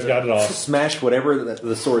 you guys got it off. Smash whatever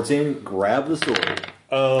the sword's in, grab the sword.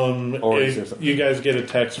 Or is there something- You guys get a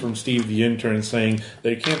text from Steve the intern saying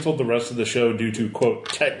they canceled the rest of the show due to quote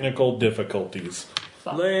technical difficulties.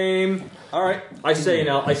 Lame. All right. I say in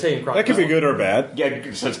crocodile. That could be good or bad. Yeah,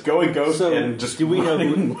 it says go and go So, and just do we know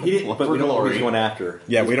who he didn't, but we don't know who glory. he's going after?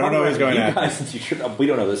 Yeah, we don't know who he's going you after. Guys, since you should, we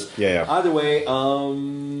don't know this. Yeah. Either way,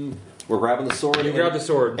 we're grabbing the sword. You grab the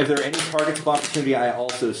sword. If there are any targets of opportunity I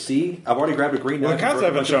also see, I've already grabbed a green Well, nut. the counts and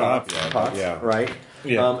haven't broken a shown bunch up of yet, pots, yeah. Right?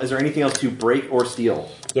 Yeah. Is there anything else to break or steal?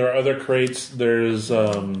 There are other crates. There's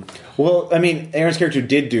Well, I mean, Aaron's character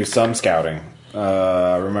did do some scouting.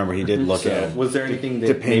 Remember, he did look at. Was there anything that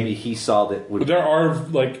Depend- maybe he saw that would... there are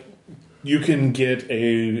like you can get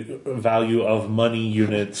a value of money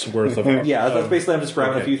units worth of Yeah, that's basically, I'm just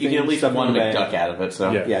grabbing Okay. a few You things. get at least stuff in one the bag. McDuck out of it.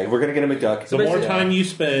 So Yeah. Yeah, we're going to get a McDuck. The more basically- time you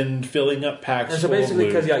spend filling up packs, And so full of basically,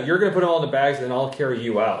 loot- because you're going to put it all in the bags, and then I'll carry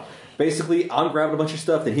you out. Basically, I'm grabbing a bunch of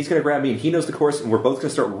stuff, then he's going to grab me, and he knows the course, and we're both going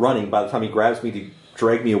to start running by the time he grabs me to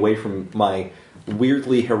drag me away from my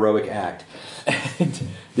weirdly heroic act. And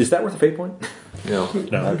is that worth a fate point? No.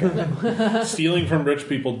 No. Stealing from rich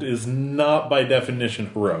people is not by definition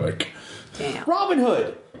heroic. Damn. Robin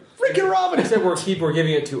Hood! Freaking Robin Hood! Except we're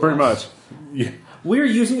giving it to Pretty us. much. Yeah. We're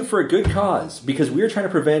using it for a good cause because we're trying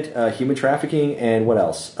to prevent human trafficking and what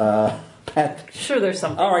else? Sure, there's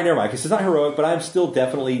something. All right, never mind. Because it's not heroic, but I'm still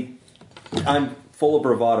definitely I'm full of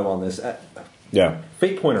bravado on this. Yeah.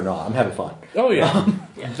 Fate point or not, I'm having fun. Oh yeah.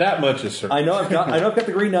 That much is certain. I know I've got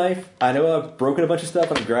the green knife. I know I've broken a bunch of stuff.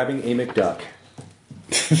 I'm grabbing a McDuck.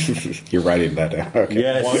 You're writing that down. Okay.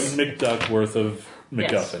 Yes. One McDuck worth of Yes.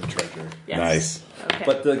 MacGuffin treasure. Yes. Nice. Okay.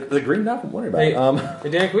 But the green knife, I'm worried Hey, about. hey,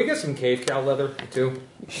 Dan, can we get some cave cow leather too?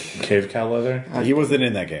 Cave cow leather? He wasn't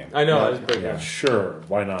in that game. I know. That's pretty good. Sure,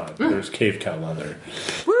 why not? There's cave cow leather.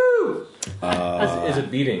 Woo! Is it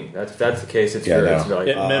beating? That's the case. It's Yeah, fair. no. It's like,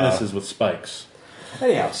 It menaces with spikes.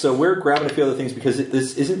 Anyhow, so we're grabbing a few other things because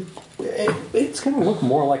this isn't. It's going to look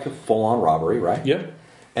more like a full-on robbery, right? Yep.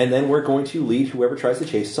 And then we're going to lead whoever tries to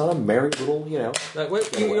chase us on a merry little, like,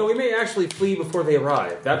 we may actually flee before they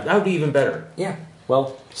arrive. That would be even better. Yeah.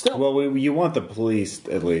 Well, still, Well, you want the police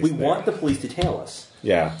at least. we there. want the police to tail us.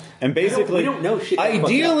 Yeah, and basically, we don't know shit.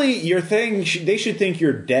 Ideally, your thing they should think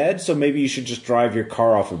you're dead, so maybe you should just drive your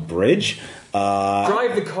car off a bridge.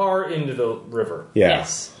 Drive the car into the river. Yeah,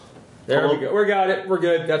 Yes. There we go. We got it. We're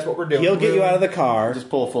good. That's what we're doing. he'll get you out of the car. Just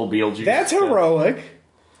pull a full Beetlejuice. That's heroic.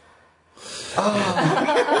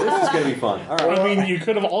 This is going to be fun. All right. I mean, you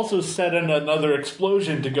could have also set in another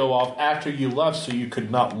explosion to go off after you left so you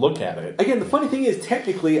could not look at it. Again, the funny thing is,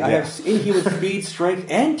 technically, I have inhuman speed, strength,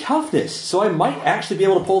 and toughness, so I might actually be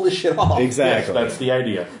able to pull this shit off. Exactly. Yes, that's the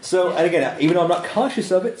idea. So, and again, even though I'm not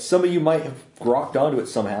conscious of it, some of you might have grokked onto it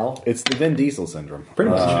somehow. It's the Vin Diesel syndrome.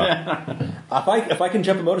 Pretty much. If I can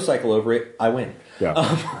jump a motorcycle over it, I win.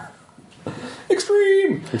 Yeah.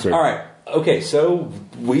 Extreme! All right. Okay, so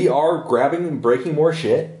we are grabbing and breaking more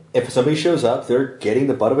shit. If somebody shows up, they're getting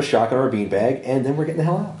the butt of a shotgun or a beanbag, and then we're getting the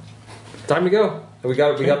hell out. Time to go. We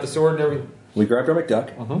got the sword and everything. We grabbed our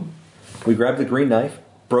McDuck. We grabbed the green knife,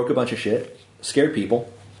 broke a bunch of shit, scared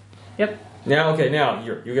people. Yep. Now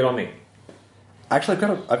you get on me. Actually,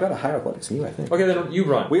 I've got a higher athletics than you, I think. Okay, then you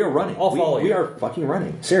run. We are running. I'll follow you. We are fucking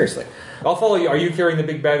running. Seriously. I'll follow you. Are you carrying the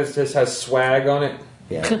big bag that just has swag on it?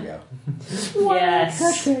 Yeah, there we go.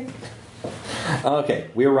 Yes. Okay,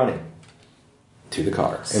 we are running to the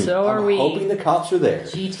car. And So are I'm we. hoping the cops are there.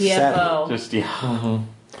 GTFO. Just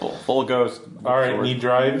full ghost. All right, and he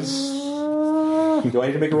drives. Sadly. Do I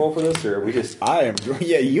need to make a roll for this, or are we just... I am.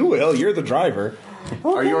 Yeah, you will. You're the driver.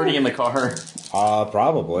 Are you already in the car?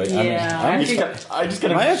 Probably. Yeah. I just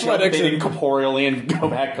gotta My jump athletics in are- corporeally and go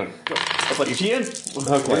back. It's like, is she in?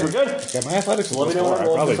 Okay. We're good. Yeah, my athletics is Let me know when I I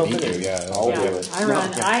roll probably for beat something. you. Yeah. I'll do Yeah, it. I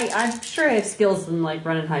run. I'm sure I have skills in like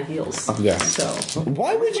running high heels. Yeah. So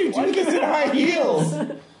Why would you do this in high heels?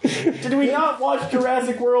 Did we not watch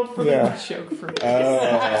Jurassic World for Yeah. joke for me.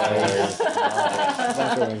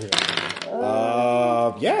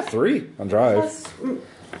 Yeah, 3 on drive.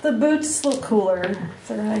 The boots look cooler if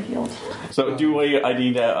they're high heeled. So do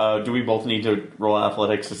we both need to roll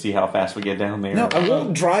athletics to see how fast we get down there? No, I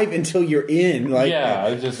won't drive until you're in. Like, Yeah,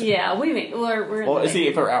 I just Yeah, we're in Well, the see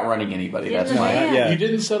if we're outrunning anybody. In That's the fine. van. Yeah. you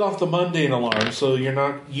didn't set off the mundane alarm, so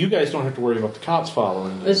you guys don't have to worry about the cops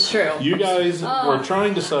following you. It's true. You guys were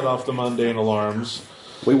trying to set off the mundane alarms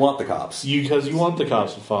We want the cops. because you want the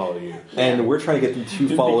cops to follow you. And we're trying to get them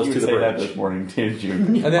to follow us to the say that bridge. this morning, did you?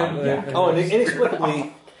 And then, Oh, and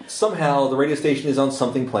inexplicably, somehow the radio station is on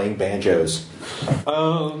something playing banjos.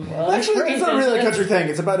 Actually, it's not really a country thing.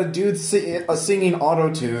 It's about a dude singing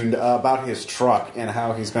auto-tuned about his truck and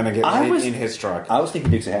how he's going to get I laid was- in his truck. I was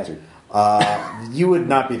thinking Dukes of Hazzard. You would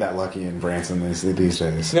not be that lucky in Branson these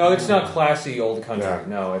days. no, it's not classy old country. Yeah.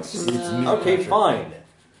 No, it's Okay, fine.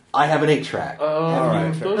 I have an 8-track.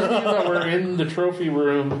 right, Those of you that were in the trophy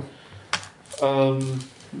room,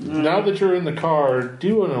 now that you're in the car,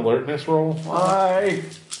 do an alertness roll. Why?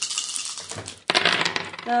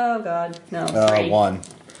 Oh God, no. 1.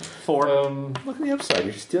 4. Look at the upside.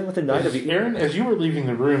 You're just dealing with the night of the Aaron, as you were leaving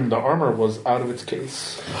the room, the armor was out of its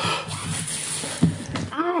case.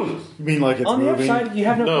 You mean like it's On the moving? upside, you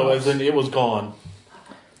have no. No, cops. as in it was gone.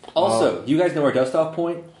 Also, you guys know our dust off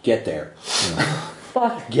point? Get there.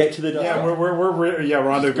 Fuck. Get to the dust Yeah, off. we're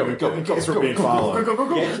rendezvous in case we're being followed.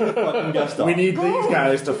 Get to the fucking dust off. We need these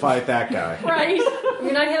guys to fight that guy. Right? I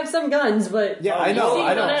mean, I have some guns, but Yeah, I know.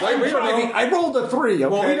 I rolled a 3. Okay.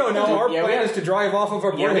 well, we don't know. Our Yeah, we plan have- is to drive off of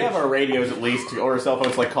a Yeah, bridge. we have our radios at least, or cell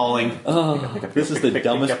phones like calling. This is the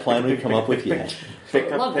dumbest plan we've come up with yet. Pick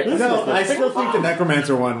Love up. it. No, I still think the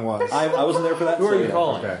Necromancer one was. I wasn't there for that. Who are so, you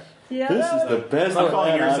calling? Okay. Yeah. This is the best I'm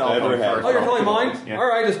calling plan yourself I've ever on had. first. Oh, you're calling mine? Yeah. All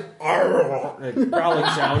right, just growling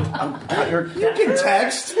sound. You can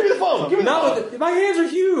text. Give me the phone. Give me the phone. No, my hands are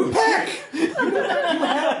huge. Heck!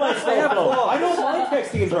 I have claws. I don't like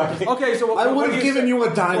texting and driving. Okay, so I would have given you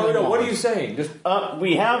a diamond. What are you saying? Just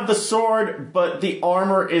We have the sword, but the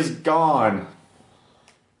armor is gone.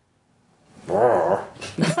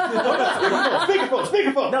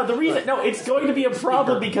 Speakerphone. No, it's going to be a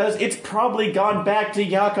problem because it's probably gone back to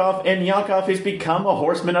Yakov, and Yakov has become a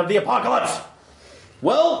horseman of the apocalypse.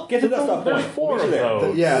 Well, get to the stop There's point. 4 We'll of meet you there.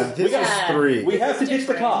 those. Yeah, this is 3. We have to ditch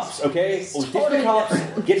the cops, okay? We'll ditch the cops,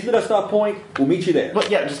 get to the dust stop point, we'll meet you there. But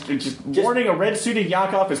yeah, just warning, a red-suited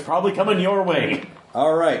Yakov is probably coming your way.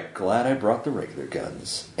 Alright, glad I brought the regular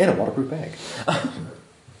guns. And a waterproof bag.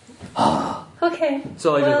 Okay.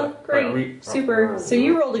 So I did well, that. great, Right, super. So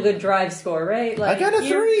you rolled a good drive score, right? Like, I got a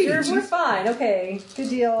 3. We're fine. Okay, good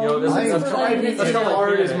deal. You know, this I is am Super driving limited. as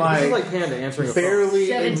hard as This my is like Panda answering a phone. barely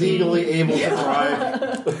 17. legally able to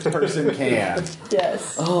drive person can.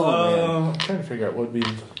 Yes. I'm trying to figure out what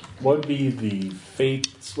would be the fate.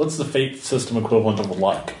 What's the fate system equivalent of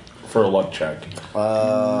luck for a luck check?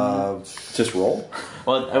 Just roll.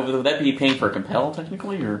 Well, would that be paying for a compel,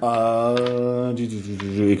 technically? Or?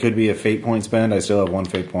 It could be a fate point spend. I still have 1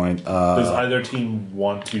 fate point. Does either team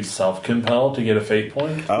want to self-compel to get a fate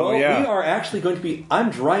point? Oh, well, yeah. we are actually going to be. I'm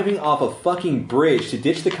driving off a fucking bridge to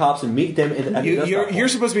ditch the cops and meet them at the dust stop You're point.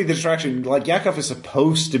 supposed to be the distraction. Like, Yakov is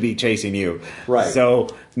supposed to be chasing you. Right. So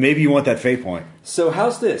maybe you want that fate point. So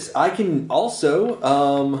how's this? I can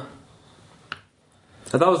also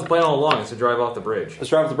I thought it was the plan all along, is to drive off the bridge. let's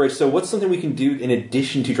drive off the bridge. So what's something we can do in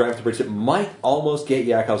addition to driving off the bridge that might almost get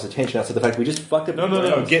Yakov's attention outside the fact that we just fucked up?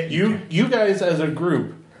 No. You guys as a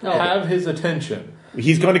group have his attention.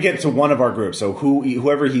 He's going to get to one of our groups. So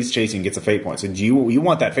whoever he's chasing gets a fate point. So do you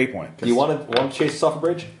want that fate point? Do you want to chase us off a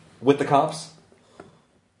bridge with the cops?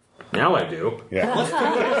 Now I do. Yeah.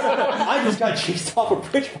 I just got chased off a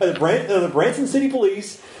bridge by the Branson City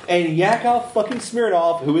Police and Yakov fucking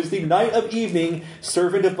Smirnoff, who is the Knight of Evening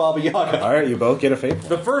servant of Baba Yaga. All right, you both get a fate point.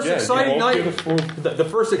 The first Yeah, exciting you night. won't get a full- The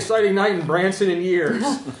first exciting night in Branson in years.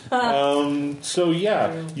 So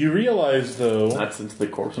yeah, you realize though Not since the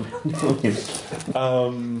corpse of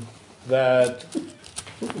that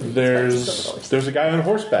there's a guy on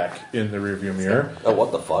horseback in the rearview mirror. Oh,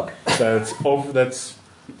 what the fuck?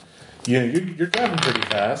 You're driving pretty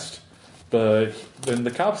fast, but then the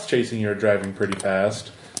cops chasing you are driving pretty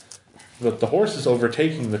fast. But the horse is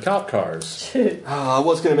overtaking the cop cars. I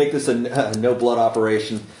was going to make this a no blood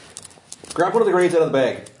operation. Grab one of the grenades out of the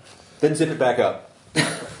bag, then zip it back up.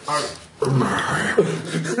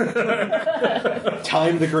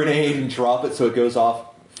 Time the grenade and drop it so it goes off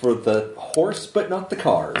for the horse, but not the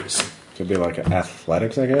cars. Could be like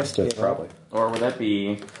athletics, I guess. Probably. Or would that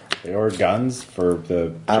be... Or guns for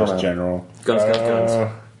the I don't just know. general.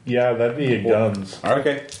 Guns. Yeah, that'd be a guns.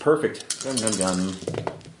 Okay, perfect. Gun.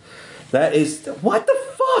 That is what the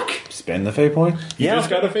fuck. Spend the fate point? You Yeah. just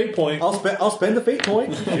got a fate point. I'll spend the fate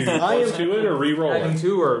point. I Plus am. to it or re-roll Adding it.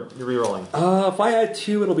 2 or re-rolling? If I add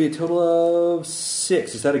 2, it'll be a total of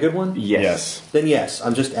 6. Is that a good one? Yes. Then yes,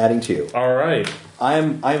 I'm just adding 2. All right. I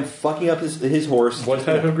am fucking up his horse. What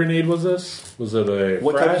type of grenade was this? Was it a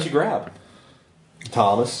What frag? type did you grab,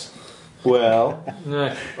 Thomas? Well,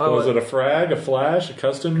 Nah. Was it a frag, a flash, a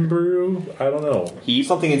custom brew? I don't know.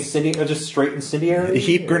 something incendiary, just straight incendiary.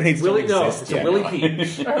 Heap grenades Willie, don't no, exist it's a yet. Willie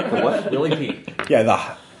P. What? Willie P. Yeah, the...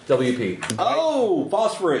 WP. Oh,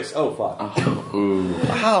 phosphorus. Oh fuck.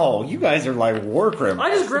 Wow, you guys are like war criminals. I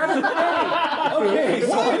just grabbed the grenade. Okay, so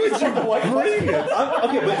Why would you blame it?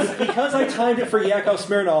 okay, but because I timed it for Yakov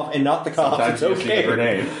Smirnoff and not the cops, Sometimes it's you see okay. the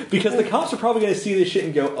grenade. Because the cops are probably going to see this shit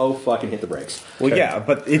and go, "Oh fuck," and hit the brakes. Well, yeah,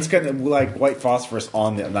 but it's gonna like white phosphorus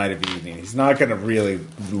on the night of the evening. He's not gonna really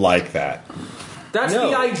like that. That's No.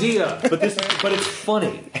 the idea. But it's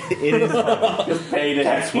funny. It is.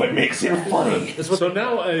 That's what makes it funny. So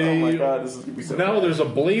now Oh my god, this is going to be so now there's a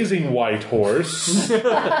blazing white horse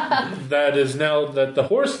that is now that the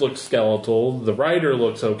horse looks skeletal, the rider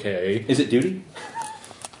looks okay. Is it duty?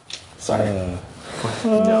 Sorry.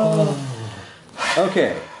 No.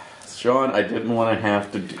 Okay, Sean, I didn't want to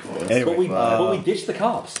have to do this. Anyway, but we ditched the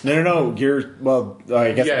cops. no. You're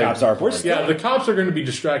I guess the cops are. We're Yeah, the cops are going to be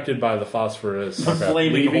distracted by the phosphorus.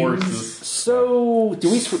 Flaming leaving. horses. So, do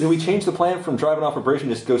we change the plan from driving off a bridge and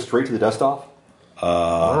just go straight to the dust off?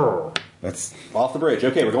 That's Off the bridge.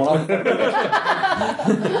 Okay, we're going off the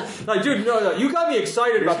bridge. Like, dude, no, you got me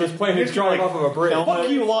excited about this plan to drive off of a bridge. Fuck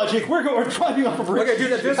you, Logic. We're driving off a bridge. Okay,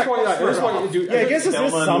 dude, at this point, dude, I guess it's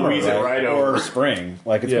this summer, right or spring.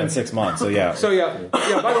 Like it's been 6 months, so yeah. So yeah.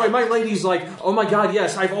 By the way, my lady's like, oh my god,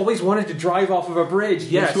 yes, I've always wanted to drive off of a bridge.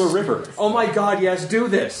 Yes, Into a river. Oh my god, yes, do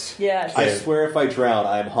this. Yes. I swear if I drown,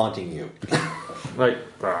 I am haunting you. Like,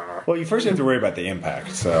 Well, you first have to worry about the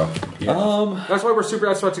impact. So that's why we're super.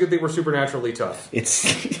 That's why it's a good thing we're supernaturally tough. it's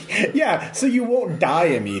so you won't die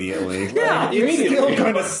immediately. Yeah, Like, it's still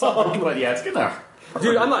going to suck. But yeah, it's gonna.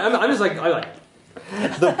 Dude, I'm just like,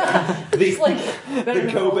 The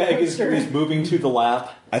go bag is moving to the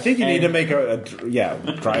lap. I think you need to make a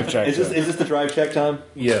drive check. Is this the drive check time?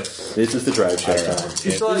 Yes. This is the drive check time. This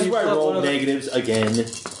is where I roll negatives again.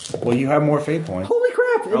 Well, you have more fate points. Holy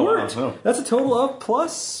crap! It worked. wow. That's a total of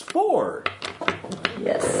 +4.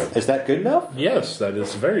 Yes. Is that good enough? Yes, that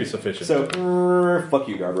is very sufficient. So, fuck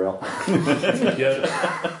you, guardrail.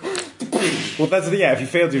 yeah. Well, if you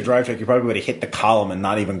failed your drive check, you probably would have hit the column and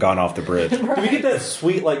not even gone off the bridge. Do we get that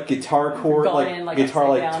sweet guitar chord, Going in, like, guitar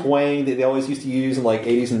upside down. twang that they always used to use in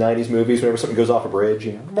 80s and 90s movies whenever something goes off a bridge?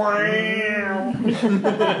 You know?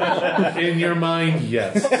 In your mind,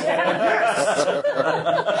 yes.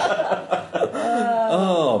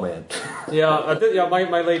 Oh man.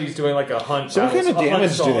 my lady's doing like a hunt. So what kind of a hunt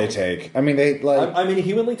damage do song. they take? I mean, they like. I'm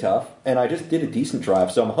inhumanly tough, and I just did a decent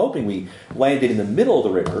drive, so I'm hoping we landed in the middle of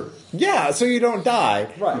the river. Yeah, so you don't die.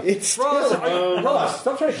 Right. It's Ross, Ross,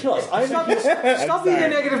 stop trying to kill us. stop being a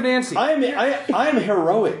negative Nancy. I am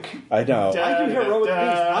heroic. I know. I do heroic things.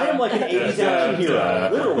 I am like an 80s action hero.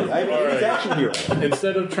 Literally, I'm an 80s action hero.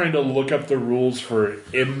 Instead of trying to look up the rules for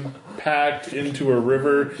impact into a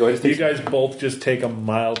river, Do I just you take- guys both just take a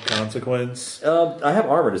mild consequence. I have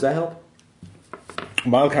armor. Does that help?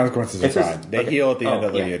 Mild consequences are It's just- fine. They okay. heal at the end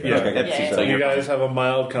of the yeah. adventure. Okay. Yeah. So You you're guys have a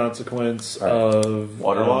mild consequence Right. of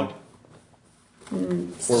waterlogged.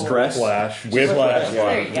 Stress. Flash. Whiplash.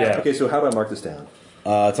 There you go. Yeah. Okay, so how do I mark this down?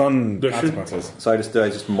 It's on There should- consequences. So I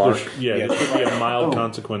just mark, Yeah, there should be a mild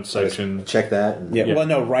consequence section. check that. And, Yeah, Yeah. well,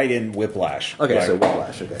 no, right in whiplash. Okay, Like, so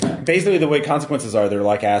whiplash. Okay. basically the way consequences are, they're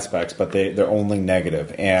like aspects, but they're only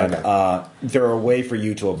negative, and Okay. they're a way for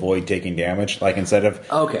you to avoid taking damage. Like instead of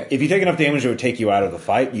Okay. if you take enough damage, it would take you out of the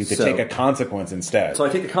fight. You could So- take a consequence instead. So I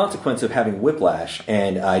take the consequence of having whiplash,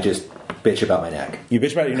 and I just bitch about my neck. You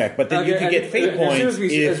bitch about your neck, but then you Okay, can get and fate as soon points as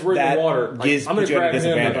if we're in that the water, gives I'm gonna you a grab him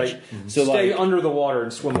and disadvantage. stay So under the water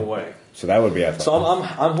and swim away. so that would be athletic. So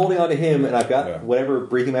I'm holding on to him, and I've got Yeah. whatever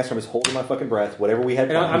breathing master is holding my fucking breath. Whatever we had.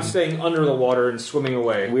 And I'm planned. staying under the water and swimming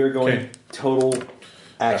away. We are going Okay. total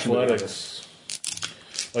action. Athletics.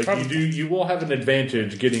 You will have an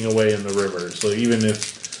advantage getting away in the river. So even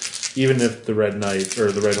if the Red Knight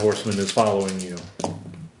or the Red Horseman is following you,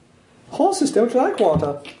 Horses don't like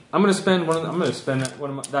water. I'm gonna spend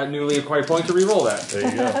that newly acquired point to re-roll that. there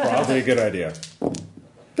you go. Probably a good idea.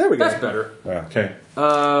 There we go. That's better. Yeah, Okay.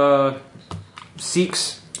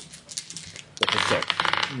 Seeks. that's a 6.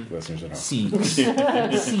 Listeners at home.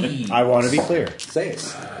 Seeks. I want to be clear. Say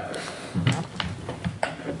it.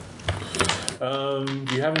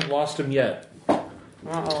 You haven't lost him yet.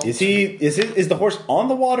 Is the horse on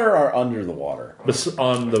the water or under the water?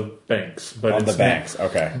 On the banks, but On it's the banks.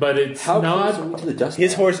 Okay. But it's How close are not. we to the dust?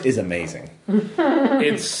 His map? horse is amazing.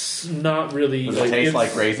 It's not really. Does it taste it's,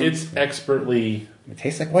 like raisins? It's expertly. It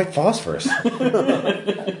tastes like white phosphorus.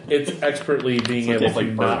 It's expertly being So it able tastes to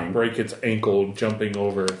like not burning. break its ankle jumping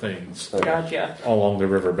over things Gotcha. along the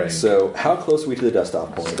riverbank. So how close are we to the dust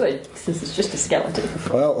off point? Good, since it's just a skeleton.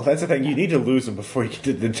 Well, that's the thing. You need to lose him before you get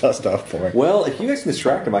to the dust off point. Well, if you guys can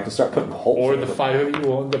distract him, I can start putting holes. Or in the him. 5 of you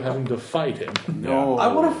will end up having to fight him. No. I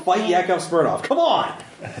want to fight Yakov Smirnov. Come on.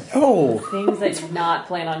 Oh, Things I did not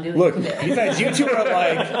plan on doing look, today. you guys, you two are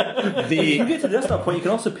like If you the. get to the dust off point, you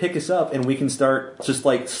can also pick us up, and we can start just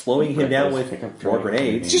slowing him down with more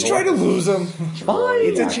grenades. Just try to lose him. Fine.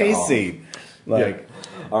 It's a chase scene. Like,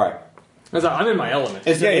 All right. I'm in my element.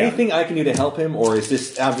 Is there Yeah, yeah. anything I can do to help him, or is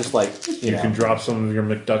this? I'm just like You can drop some of your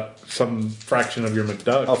McDuck, some fraction of your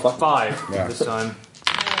McDuck. Oh fuck! 5 Yeah. this time.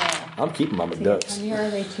 I'm keeping my How McDucks. many are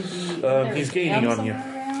they to be? He's gaining on you.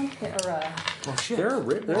 There are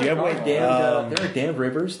have damned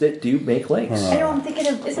rivers that do make lakes. I know, I'm thinking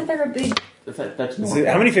of, isn't there a big, That's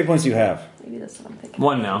how many fate points do you have? maybe that's what I'm thinking.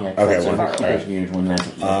 1 now. Okay, one. There's usually one that's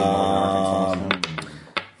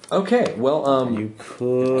Okay, well, You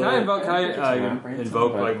could. Can I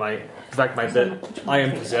invoke like my bit? I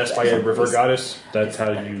am possessed by a river goddess. That's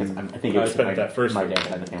how you I think it spent that first my one. dad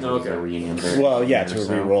had the family Okay. reunion. very- Well, yeah, to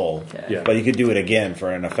so- re-roll. Yeah. But you could do it again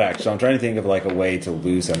for an effect. So I'm trying to think of like a way to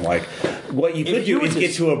lose him. Like, what you could you do is were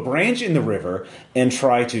get to a branch in the river and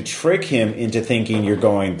try to trick him into thinking you're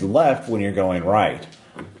going left when you're going right.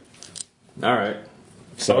 All right.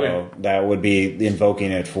 So Okay. that would be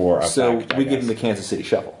invoking it for effect. so I we give guess. him the Kansas City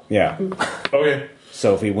Shuffle. Yeah. Okay.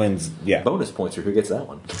 So if he wins, yeah. Bonus points for who gets that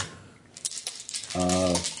one.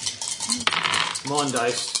 Come on,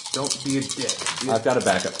 dice. Don't be a dick. I've got a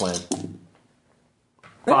backup plan.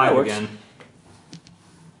 5 works. again.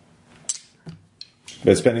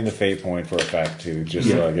 But spending the fate point for effect too, just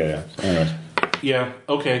like yeah. Anyways. Yeah.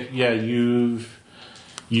 Okay. Yeah. You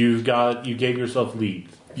gave yourself lead.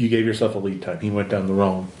 You gave yourself a lead time. He went down the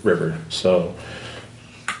wrong river. So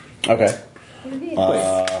Okay.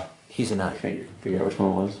 He's a knife. Figure out which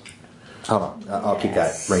one it was. Hold on, I'll keep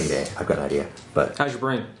that rainy day. I've got an idea, but How's your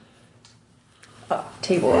brain?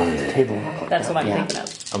 Table rock. That's what I'm thinking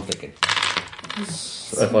of. I'm thinking.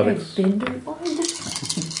 athletics.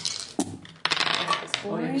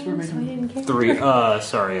 Who 3.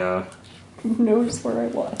 Sorry. knows where I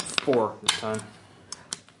was? 4 this time.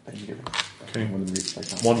 Okay.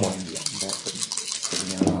 1 more.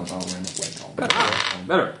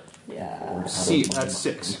 Better. Yeah. See, that's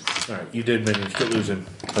 6. All right. You did manage to lose him.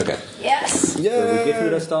 Okay. Yes. So we get through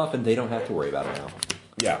that stuff, and they don't have to worry about it now.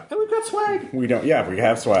 Yeah. And we've got swag. We don't. Yeah, we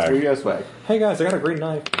have swag. got swag. Hey guys, I got a green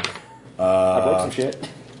knife. I broke some shit.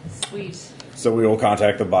 Sweet. So we will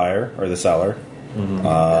contact the buyer or the seller.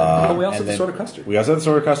 Oh, we also have and the then- sword of custard. We also have the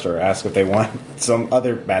sword of Custer. Ask if they want some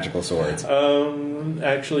other magical swords.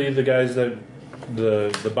 Actually, the guys that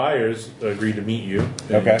the buyers agreed to meet you.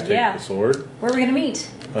 And Okay. Take Yeah. the sword. Where are we gonna meet?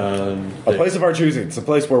 A place of our choosing. It's a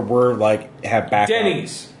place where we're like have backup.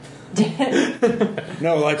 Denny's.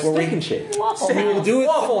 No, like where Steak and we. shake. Waffle We will House. do it.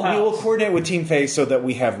 Waffle We will House. coordinate with Team Face so that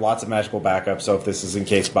we have lots of magical backup. So if this is in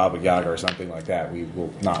case Baba Yaga or something like that, we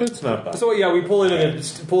will not. It's not bad. So yeah, we pull into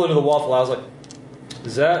the Waffle House. Like,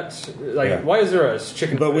 is that like Yeah. why is there a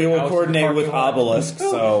chicken? But we will house coordinate in the with parking lot? Obelisk.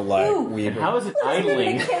 So like Ooh. we. How is it Let's go to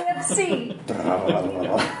idling? KFC.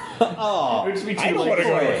 I don't want to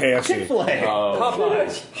go to KFC. Chick-fil-A.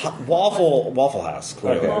 Popeyes. Waffle House.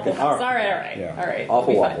 Clearly. Okay. All right. Sorry, all right. Yeah. All right.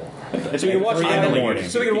 Awful we'll be waffle. So we can watch a 3 in the guy. morning.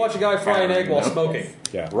 So we can watch a guy fry an egg while smoking.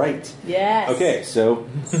 Yeah. Right. fine. Yes. Okay, so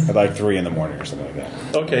At like 3 in the morning or something like that. I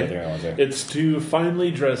think Okay. I want to say. It's two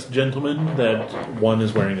finely dressed gentlemen that one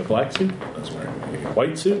is wearing a black suit, one is wearing a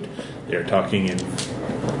white suit. They're talking in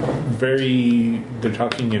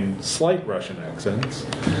slight Russian accents,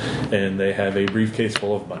 and they have a briefcase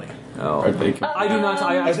full of money. Oh, I do not.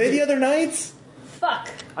 Are they the other knights? Fuck.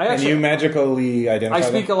 I Can you actually. magically identify I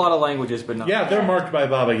speak a them? lot of languages, but not. Yeah, they're marked by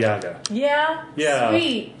Baba Yaga. Yeah. Yeah.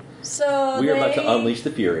 Sweet. So we are about they- to unleash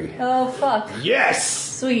the fury. Oh fuck.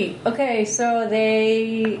 Yes! Sweet. Okay, so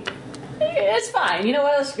they. It's fine. You know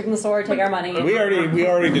what? Let's give them the sword. Take our money. We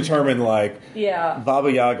already determined like Yeah.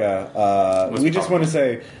 Baba Yaga. We just want to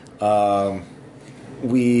say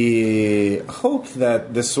we hope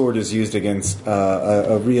that this sword is used against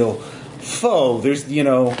a real foe. There's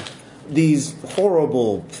these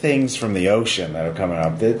horrible things from the ocean that are coming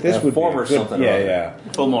up. This would form be or a good, something or Yeah, other. yeah.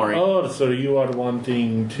 Full Maury. Oh, so you are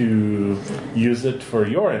wanting to use it for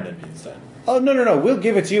your enemies then? Oh no! We'll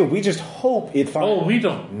give it to you. We just hope it finds. Oh, we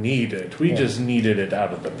don't need it. We just needed it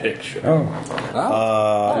out of the picture.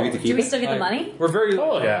 Oh. Do we get to Do keep we it? still get the money? We're very.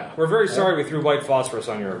 Oh, yeah. We're very sorry we threw white phosphorus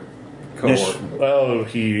on your cohort. Well,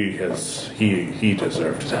 he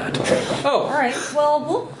deserved that. Oh, All right. Well,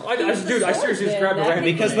 we'll. Dude, I seriously just grabbed a random-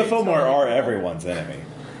 Because the Fomor are everyone's enemy.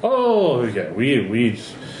 Oh, yeah,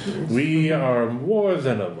 we are more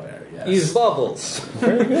than aware. Yes. Use bubbles. All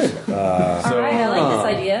right. I like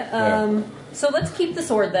this idea. So let's keep the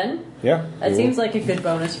sword then. Yeah. That seems like a good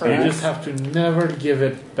bonus for You us. just have to never give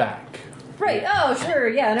it back, Right. Oh, sure.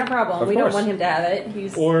 Yeah, no problem. Of We don't course. want him to have it.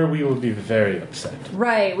 He's or we will be very upset.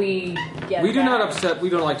 right. We get. We do that. not upset. We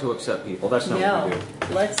don't like to upset people. That's not what No. we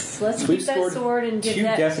do. Let's We've keep that scored sword and give 2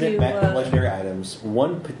 that definite to. legendary items.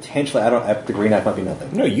 1 potentially. The green knife might be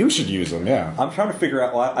nothing. No, you should use them. Yeah. I'm trying to figure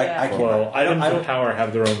out. Well, I can't. Well, I items don't. of power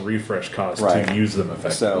have their own refresh cost Right. to use them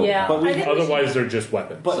effectively. So, Yeah, but I we. think- Otherwise, they're just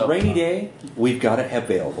weapons. But rainy day, we've got it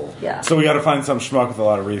available. Yeah. So we got to find some schmuck with a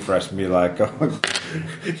lot of refresh and be like,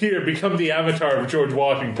 Here, become the avatar of George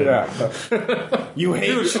Washington. Yeah. You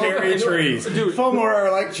hate cherry trees. Dude. Fomor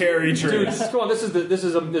are like cherry trees. Dude, come on, this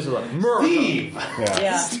is what America. Steve!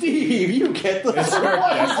 Yeah. Steve, you get the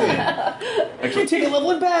I can't take a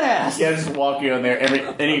level in badass. Yeah, just walk you in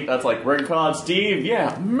there. That's like, we're calling Steve.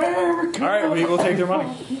 Yeah, America. All right, we will take their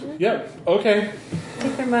money. Yep. Okay.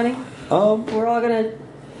 Take their money. We're all gonna.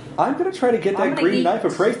 I'm going to try to get I'm that gonna green eat. knife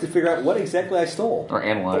appraised to figure out what exactly I stole. Or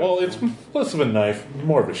analyze. Well, it's less of a knife,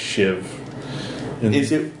 more of a shiv. And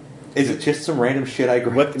Is it just some random shit I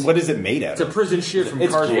grabbed? What is it made out It's a of? prison shit from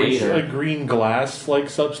It's cardboard. jade. a green glass-like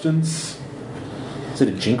substance? Is it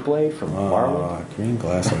a jink blade from Marlin? Green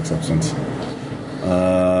glass-like substance.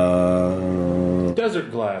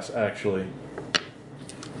 Desert glass, actually.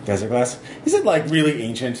 Desert glass? Is it like really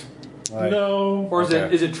ancient? Like, No. Or is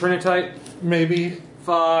Okay. it Trinitite? Maybe.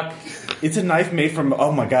 Fuck. It's a knife made from,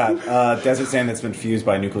 oh my god, desert sand that's been fused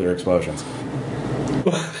by nuclear explosions.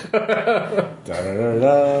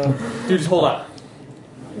 Da-da-da-da. Dude, just hold up.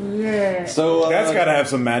 Yeah. So That's got to have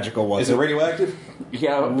some magical ones. Is it radioactive?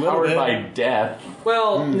 Yeah, powered bit. by death.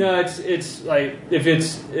 Well, no, it's like if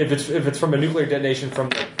it's from a nuclear detonation from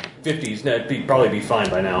the 50s, no, it'd probably be fine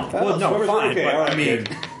by now. Well, no, so fine, okay, but all right, I mean,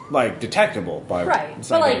 like detectable by Right. But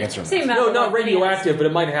scientific like, instruments. same amount No, of not like radioactive, but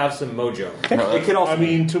it might have some mojo. It could also I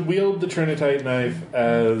mean, to wield the Trinitite knife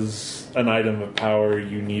as an item of power,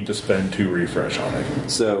 you need to spend 2 refresh on it.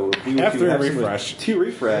 So if we were After to have refresh. 2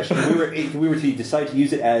 refresh, if we were to decide to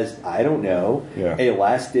use it as, I don't know, Yeah. a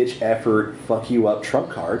last ditch effort, fuck you up trump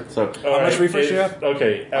card. So All much refresh do you have?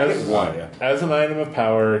 Okay, get 1, yeah. as an item of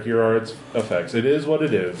power, here are its effects. It is what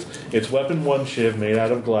it is. It's weapon 1 shiv made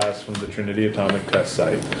out of glass from the Trinity Atomic Test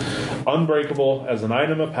Site. Unbreakable, as an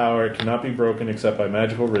item of power, it cannot be broken except by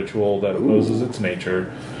magical ritual that opposes its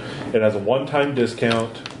nature. It has a one-time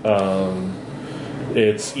discount.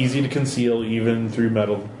 It's easy to conceal even through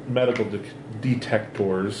medical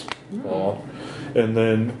detectors. And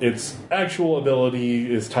then its actual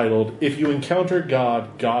ability is titled, If you encounter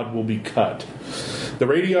God, God will be cut. The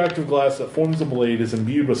radioactive glass that forms the blade is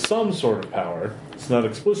imbued with some sort of power. It's not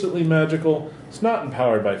explicitly magical, it's not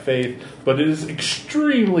empowered by faith, but it is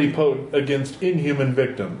extremely potent against inhuman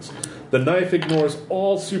victims. The knife ignores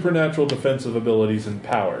all supernatural defensive abilities and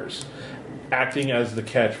powers, acting as the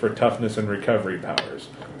catch for toughness and recovery powers,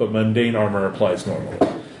 but mundane armor applies normally.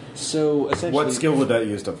 So essentially, What skill would that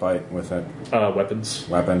use to fight with it? Weapons.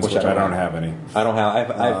 Weapons, which I don't have any. I don't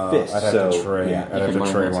have. I have fists. I'd have so to trade. yeah. I'd have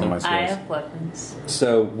to trade one of my I skills. have weapons.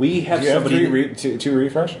 So we have Do you have somebody. two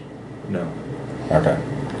refresh? No. Okay.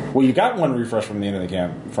 Well, you got 1 refresh from the end of the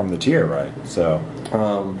camp from the tier, right? So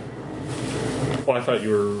Well, I thought we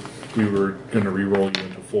were going to re-roll you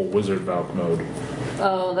into full Wizard Valk mode.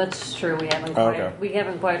 Oh, that's true. We haven't Okay.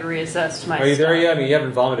 quite reassessed my. Are you there stuff. yet? I mean, you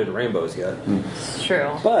haven't vomited rainbows yet. It's true.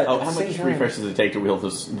 But Oh, at how the same much time- refresh does it take to wield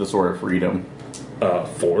the Sword of Freedom?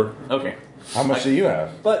 4. Okay. how much do you have?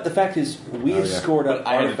 But the fact is, we have yeah. scored up But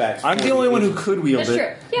I have- artifacts. I'm for the only one who agent. could wield That's it. true.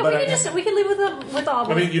 Yeah, but we can leave with I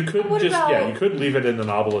obelisk. mean, you could What just, about- you could leave it in an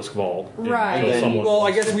obelisk vault. Right. Until then- someone- Well,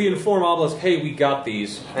 I guess we inform Obelisk, hey, we got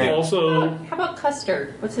these. Also, How about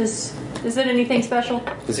custard? What's his? Is it anything special?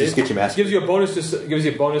 Does this get you master? Gives you a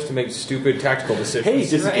bonus to make stupid tactical decisions. Hey,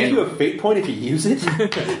 does it Right. give you a fate point if you use it?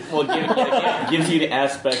 Well, it gives you the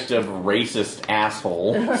aspect of racist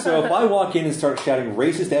asshole. So if I walk in and start shouting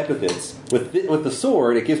racist epithets with the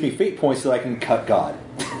sword, it gives me fate points so I can cut God.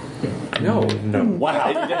 No. no. Wow,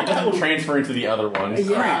 It doesn't transfer into the other ones.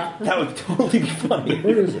 Yeah. that would totally be funny.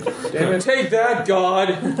 Where is it? Damn it. Take that,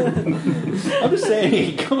 God. I'm just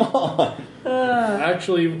saying, come on.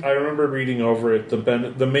 Actually, I remember reading over it.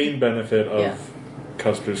 The main benefit of Yeah.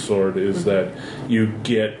 Custer's sword is that you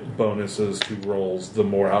get bonuses to rolls the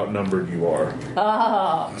more outnumbered you are.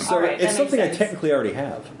 Oh, So all right, it's that something makes I sense. technically already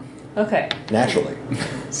have, Okay, naturally.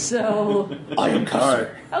 so I am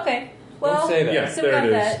custard. okay. Well, Don't say that. Yeah, so we there got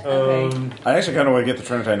it is. that. Okay. I actually kind of want to get the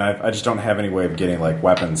Trinitite knife. I just don't have any way of getting like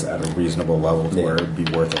weapons at a reasonable level to where it'd be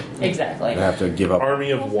worth it. Exactly. I'd have to give up.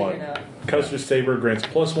 Army of We'll figure one. it out. Custer's Saber grants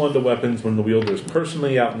 +1 to weapons when the wielder is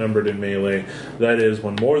personally outnumbered in melee. That is,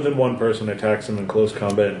 when more than one person attacks him in close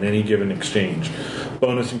combat in any given exchange.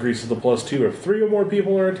 Bonus increases to +2 if 3 or more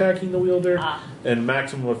people are attacking the wielder, and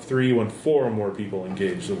maximum of 3 when 4 or more people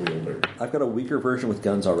engage the wielder. I've got a weaker version with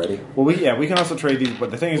guns already. Well, we can also trade these.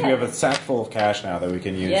 But the thing is, we have a sack full of cash now that we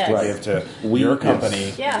can use Yes. to Right. give to We- your yes.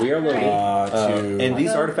 company. Yeah. We are loading. And these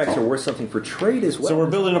Well- artifacts are worth something for trade as well. So we're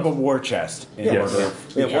building up a war chest in Yes. order.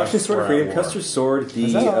 We have Washington Sword of We're at Freedom, war. Custer's Sword,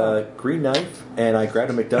 the Huzzah. green knife, and I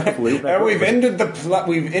grabbed a McDuffie flute. And we've ended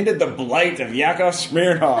the blight of Yakov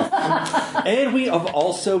Smirnov. And we have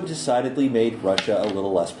also decidedly made Russia a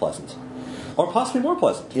little less pleasant. or possibly more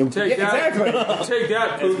pleasant. Take that. exactly. Take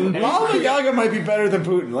that, Putin. Baba Yaga might be better than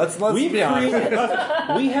Putin. Let's be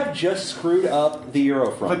honest. We have just screwed up the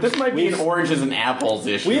Eurofront. But this might be an oranges and apples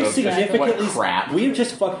issue. We have of significantly what crap. We have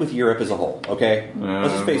just fucked with Europe as a whole. Okay,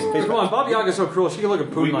 let's just face it. Come on, Baba Yaga's so cruel. She can look at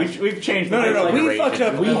Putin like... We've changed. No. We race. fucked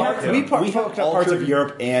up. We fucked up parts altered- of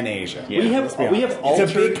Europe and Asia. Yeah. We have It's altered.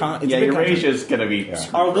 a big. It's Yeah, a big country. Eurasia's going to be.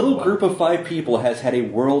 Our little group of 5 people has had a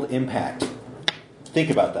world impact. Think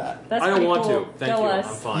about that. That's I don't pretty want cool. to. Thank Go you. us.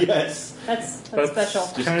 I'm fine. Yes. That's special.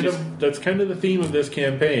 That's kind of the theme of this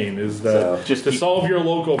campaign is that So, just to keep- solve your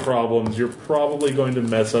local problems, you're probably going to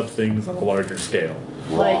mess up things on a larger scale.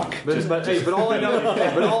 Rock. But all I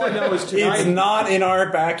know is tonight. It's not in our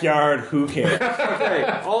backyard. Who cares? Okay,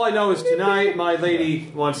 all I know is tonight my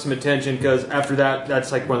lady wants some attention because after that,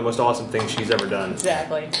 that's like one of the most awesome things she's ever done.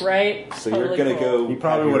 Exactly. Right. So Totally you're gonna cool. go. He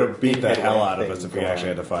probably would have beat the Head hell away out of us thing if we going actually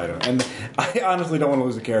on. had to fight him. And I honestly don't want to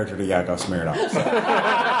lose a character to Yakov Smirnov. So.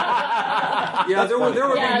 Yeah, there would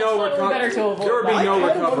Yeah, be no it's totally better to avoid There would be that. no I don't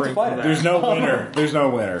want recovering to fight from it. that. There's no winner. There's no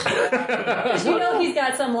winner. Did you know he's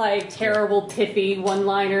got some like terrible pithy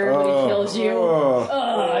one-liner when he kills you?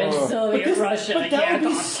 In Soviet Russia, But that would be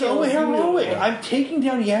Yakov so kills you. heroic. I'm taking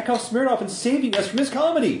down Yakov Smirnov and saving us from his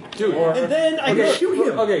comedy. Dude, And then I can shoot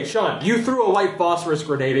him. Okay, Sean, you threw a white phosphorus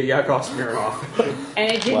grenade at Yakov Smirnov.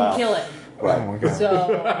 And it didn't Wow. kill it. Right.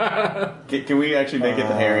 So Can we actually make it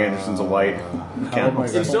the Harry Anderson's a white?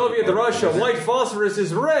 In Soviet Russia, white phosphorus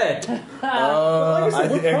is red. I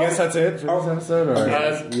guess that's it for this episode. Or?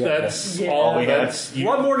 That's Yeah. all. we had. That's you.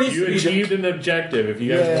 What more needs You to be achieved an objective. If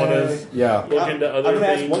you guys want to Yeah. look into I'm other going to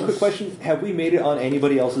ask things, one quick question. Have we made it on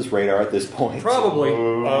anybody else's radar at this point? Probably.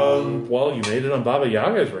 Well, you made it on Baba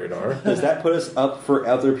Yaga's radar. Does that put us up for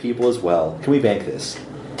other people as well? Can we bank this?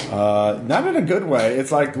 Not in a good way.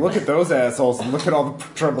 It's like, look at those assholes and look at all the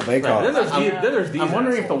trouble they Then caused. there's these I'm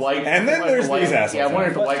wondering if the white. And then there's the white, these assholes. Yeah, I'm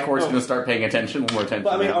wondering if the white court's going to start paying attention, more attention.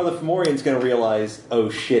 But I mean, now. are the Fomorians going to realize, oh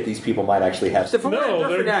shit, these people might actually have The some... they're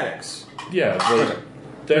they're- fanatics. Yeah,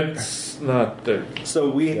 that's not the. So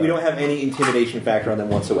we don't have any intimidation factor on them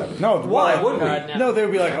whatsoever. No, Why well, would we? God, No, they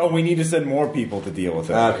would be like, oh, we need to send more people to deal with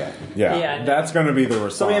it. Okay. Yeah, Yeah, no. that's going to be the So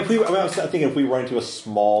response. I mean, I was thinking if we run into a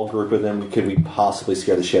small group of them, could we possibly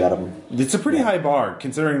scare the shit out of them? It's a pretty high bar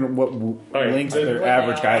considering what right, links then- their What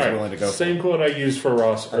average they guys are. are willing to go for. Same quote I used for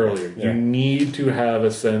Ross earlier. Yeah. You need to have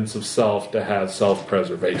a sense of self to have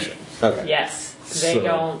self-preservation. Okay. yes, they So-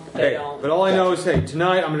 don't. They Hey, don't. but all I know is, hey,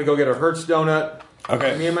 tonight I'm going to go get a Hertz donut.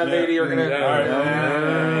 Okay. Me and my lady are going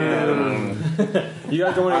to... You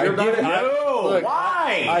guys don't want to hear about it? Look,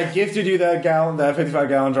 Why? I gifted you that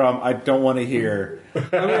 55-gallon drum. I don't want to hear.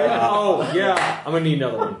 Oh, yeah. I'm going to need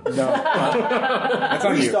another one. No, that's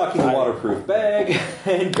on you. Restocking the waterproof bag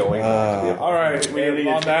and going on to the All right,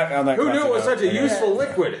 on that. Who knew it was classic such a note. useful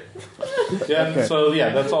liquid? Yeah. Okay. So yeah,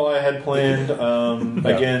 that's all I had planned.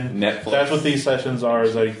 Again, Netflix. that's what these sessions are.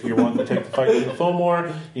 Is like if you're wanting to take the fight to the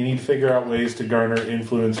Fomor, you need to figure out ways to garner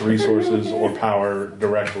influence, resources, or power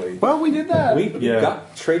directly. Well, we did that. We Yeah.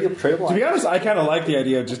 got tradable. To be honest, I kind of like the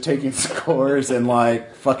idea of just taking scores and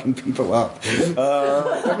like fucking people up.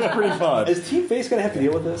 That was pretty fun. Is Team Face going to have to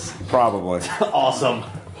deal with this? Probably. Awesome.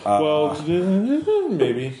 Well,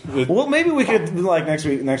 maybe. Well, maybe we could like next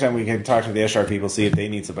time we can talk to the SR people, see if they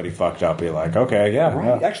need somebody fucked up. Be like, okay, yeah,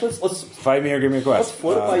 Right. yeah. Actually, let's Fight me or give me a let's quest.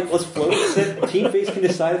 float it. Let's float it. Team Face can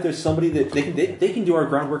decide if there's somebody that they can do our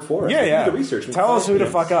groundwork for us. Yeah, We yeah. do the research. We Tell us who to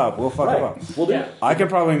find fuck up. We'll fuck Right. them up. We'll do Yeah. it. I can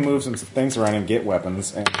probably move some things around and get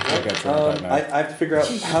weapons and look at I have to figure out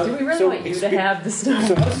how. Do we really so want you to expe- have the stuff?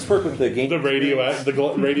 So how does this work with the game? The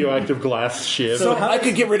radioactive glass shiv. So I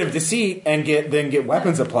could get rid of deceit and get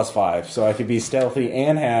weapons at +5, so I could be stealthy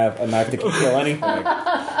and have a knife that can kill anything.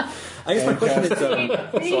 I guess my question is,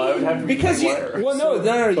 So I would have to be Because you, player. well,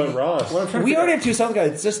 no, But Ross, we already have two stealth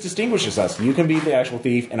guys. It just distinguishes us. You can be the actual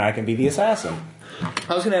thief, and I can be the assassin.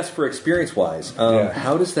 I was going to ask for experience-wise. Yeah.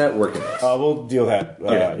 How does that work in this? We'll deal with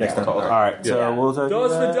that next time. All right, so Yeah. we'll talk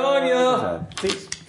Dos about Vidania! Peace.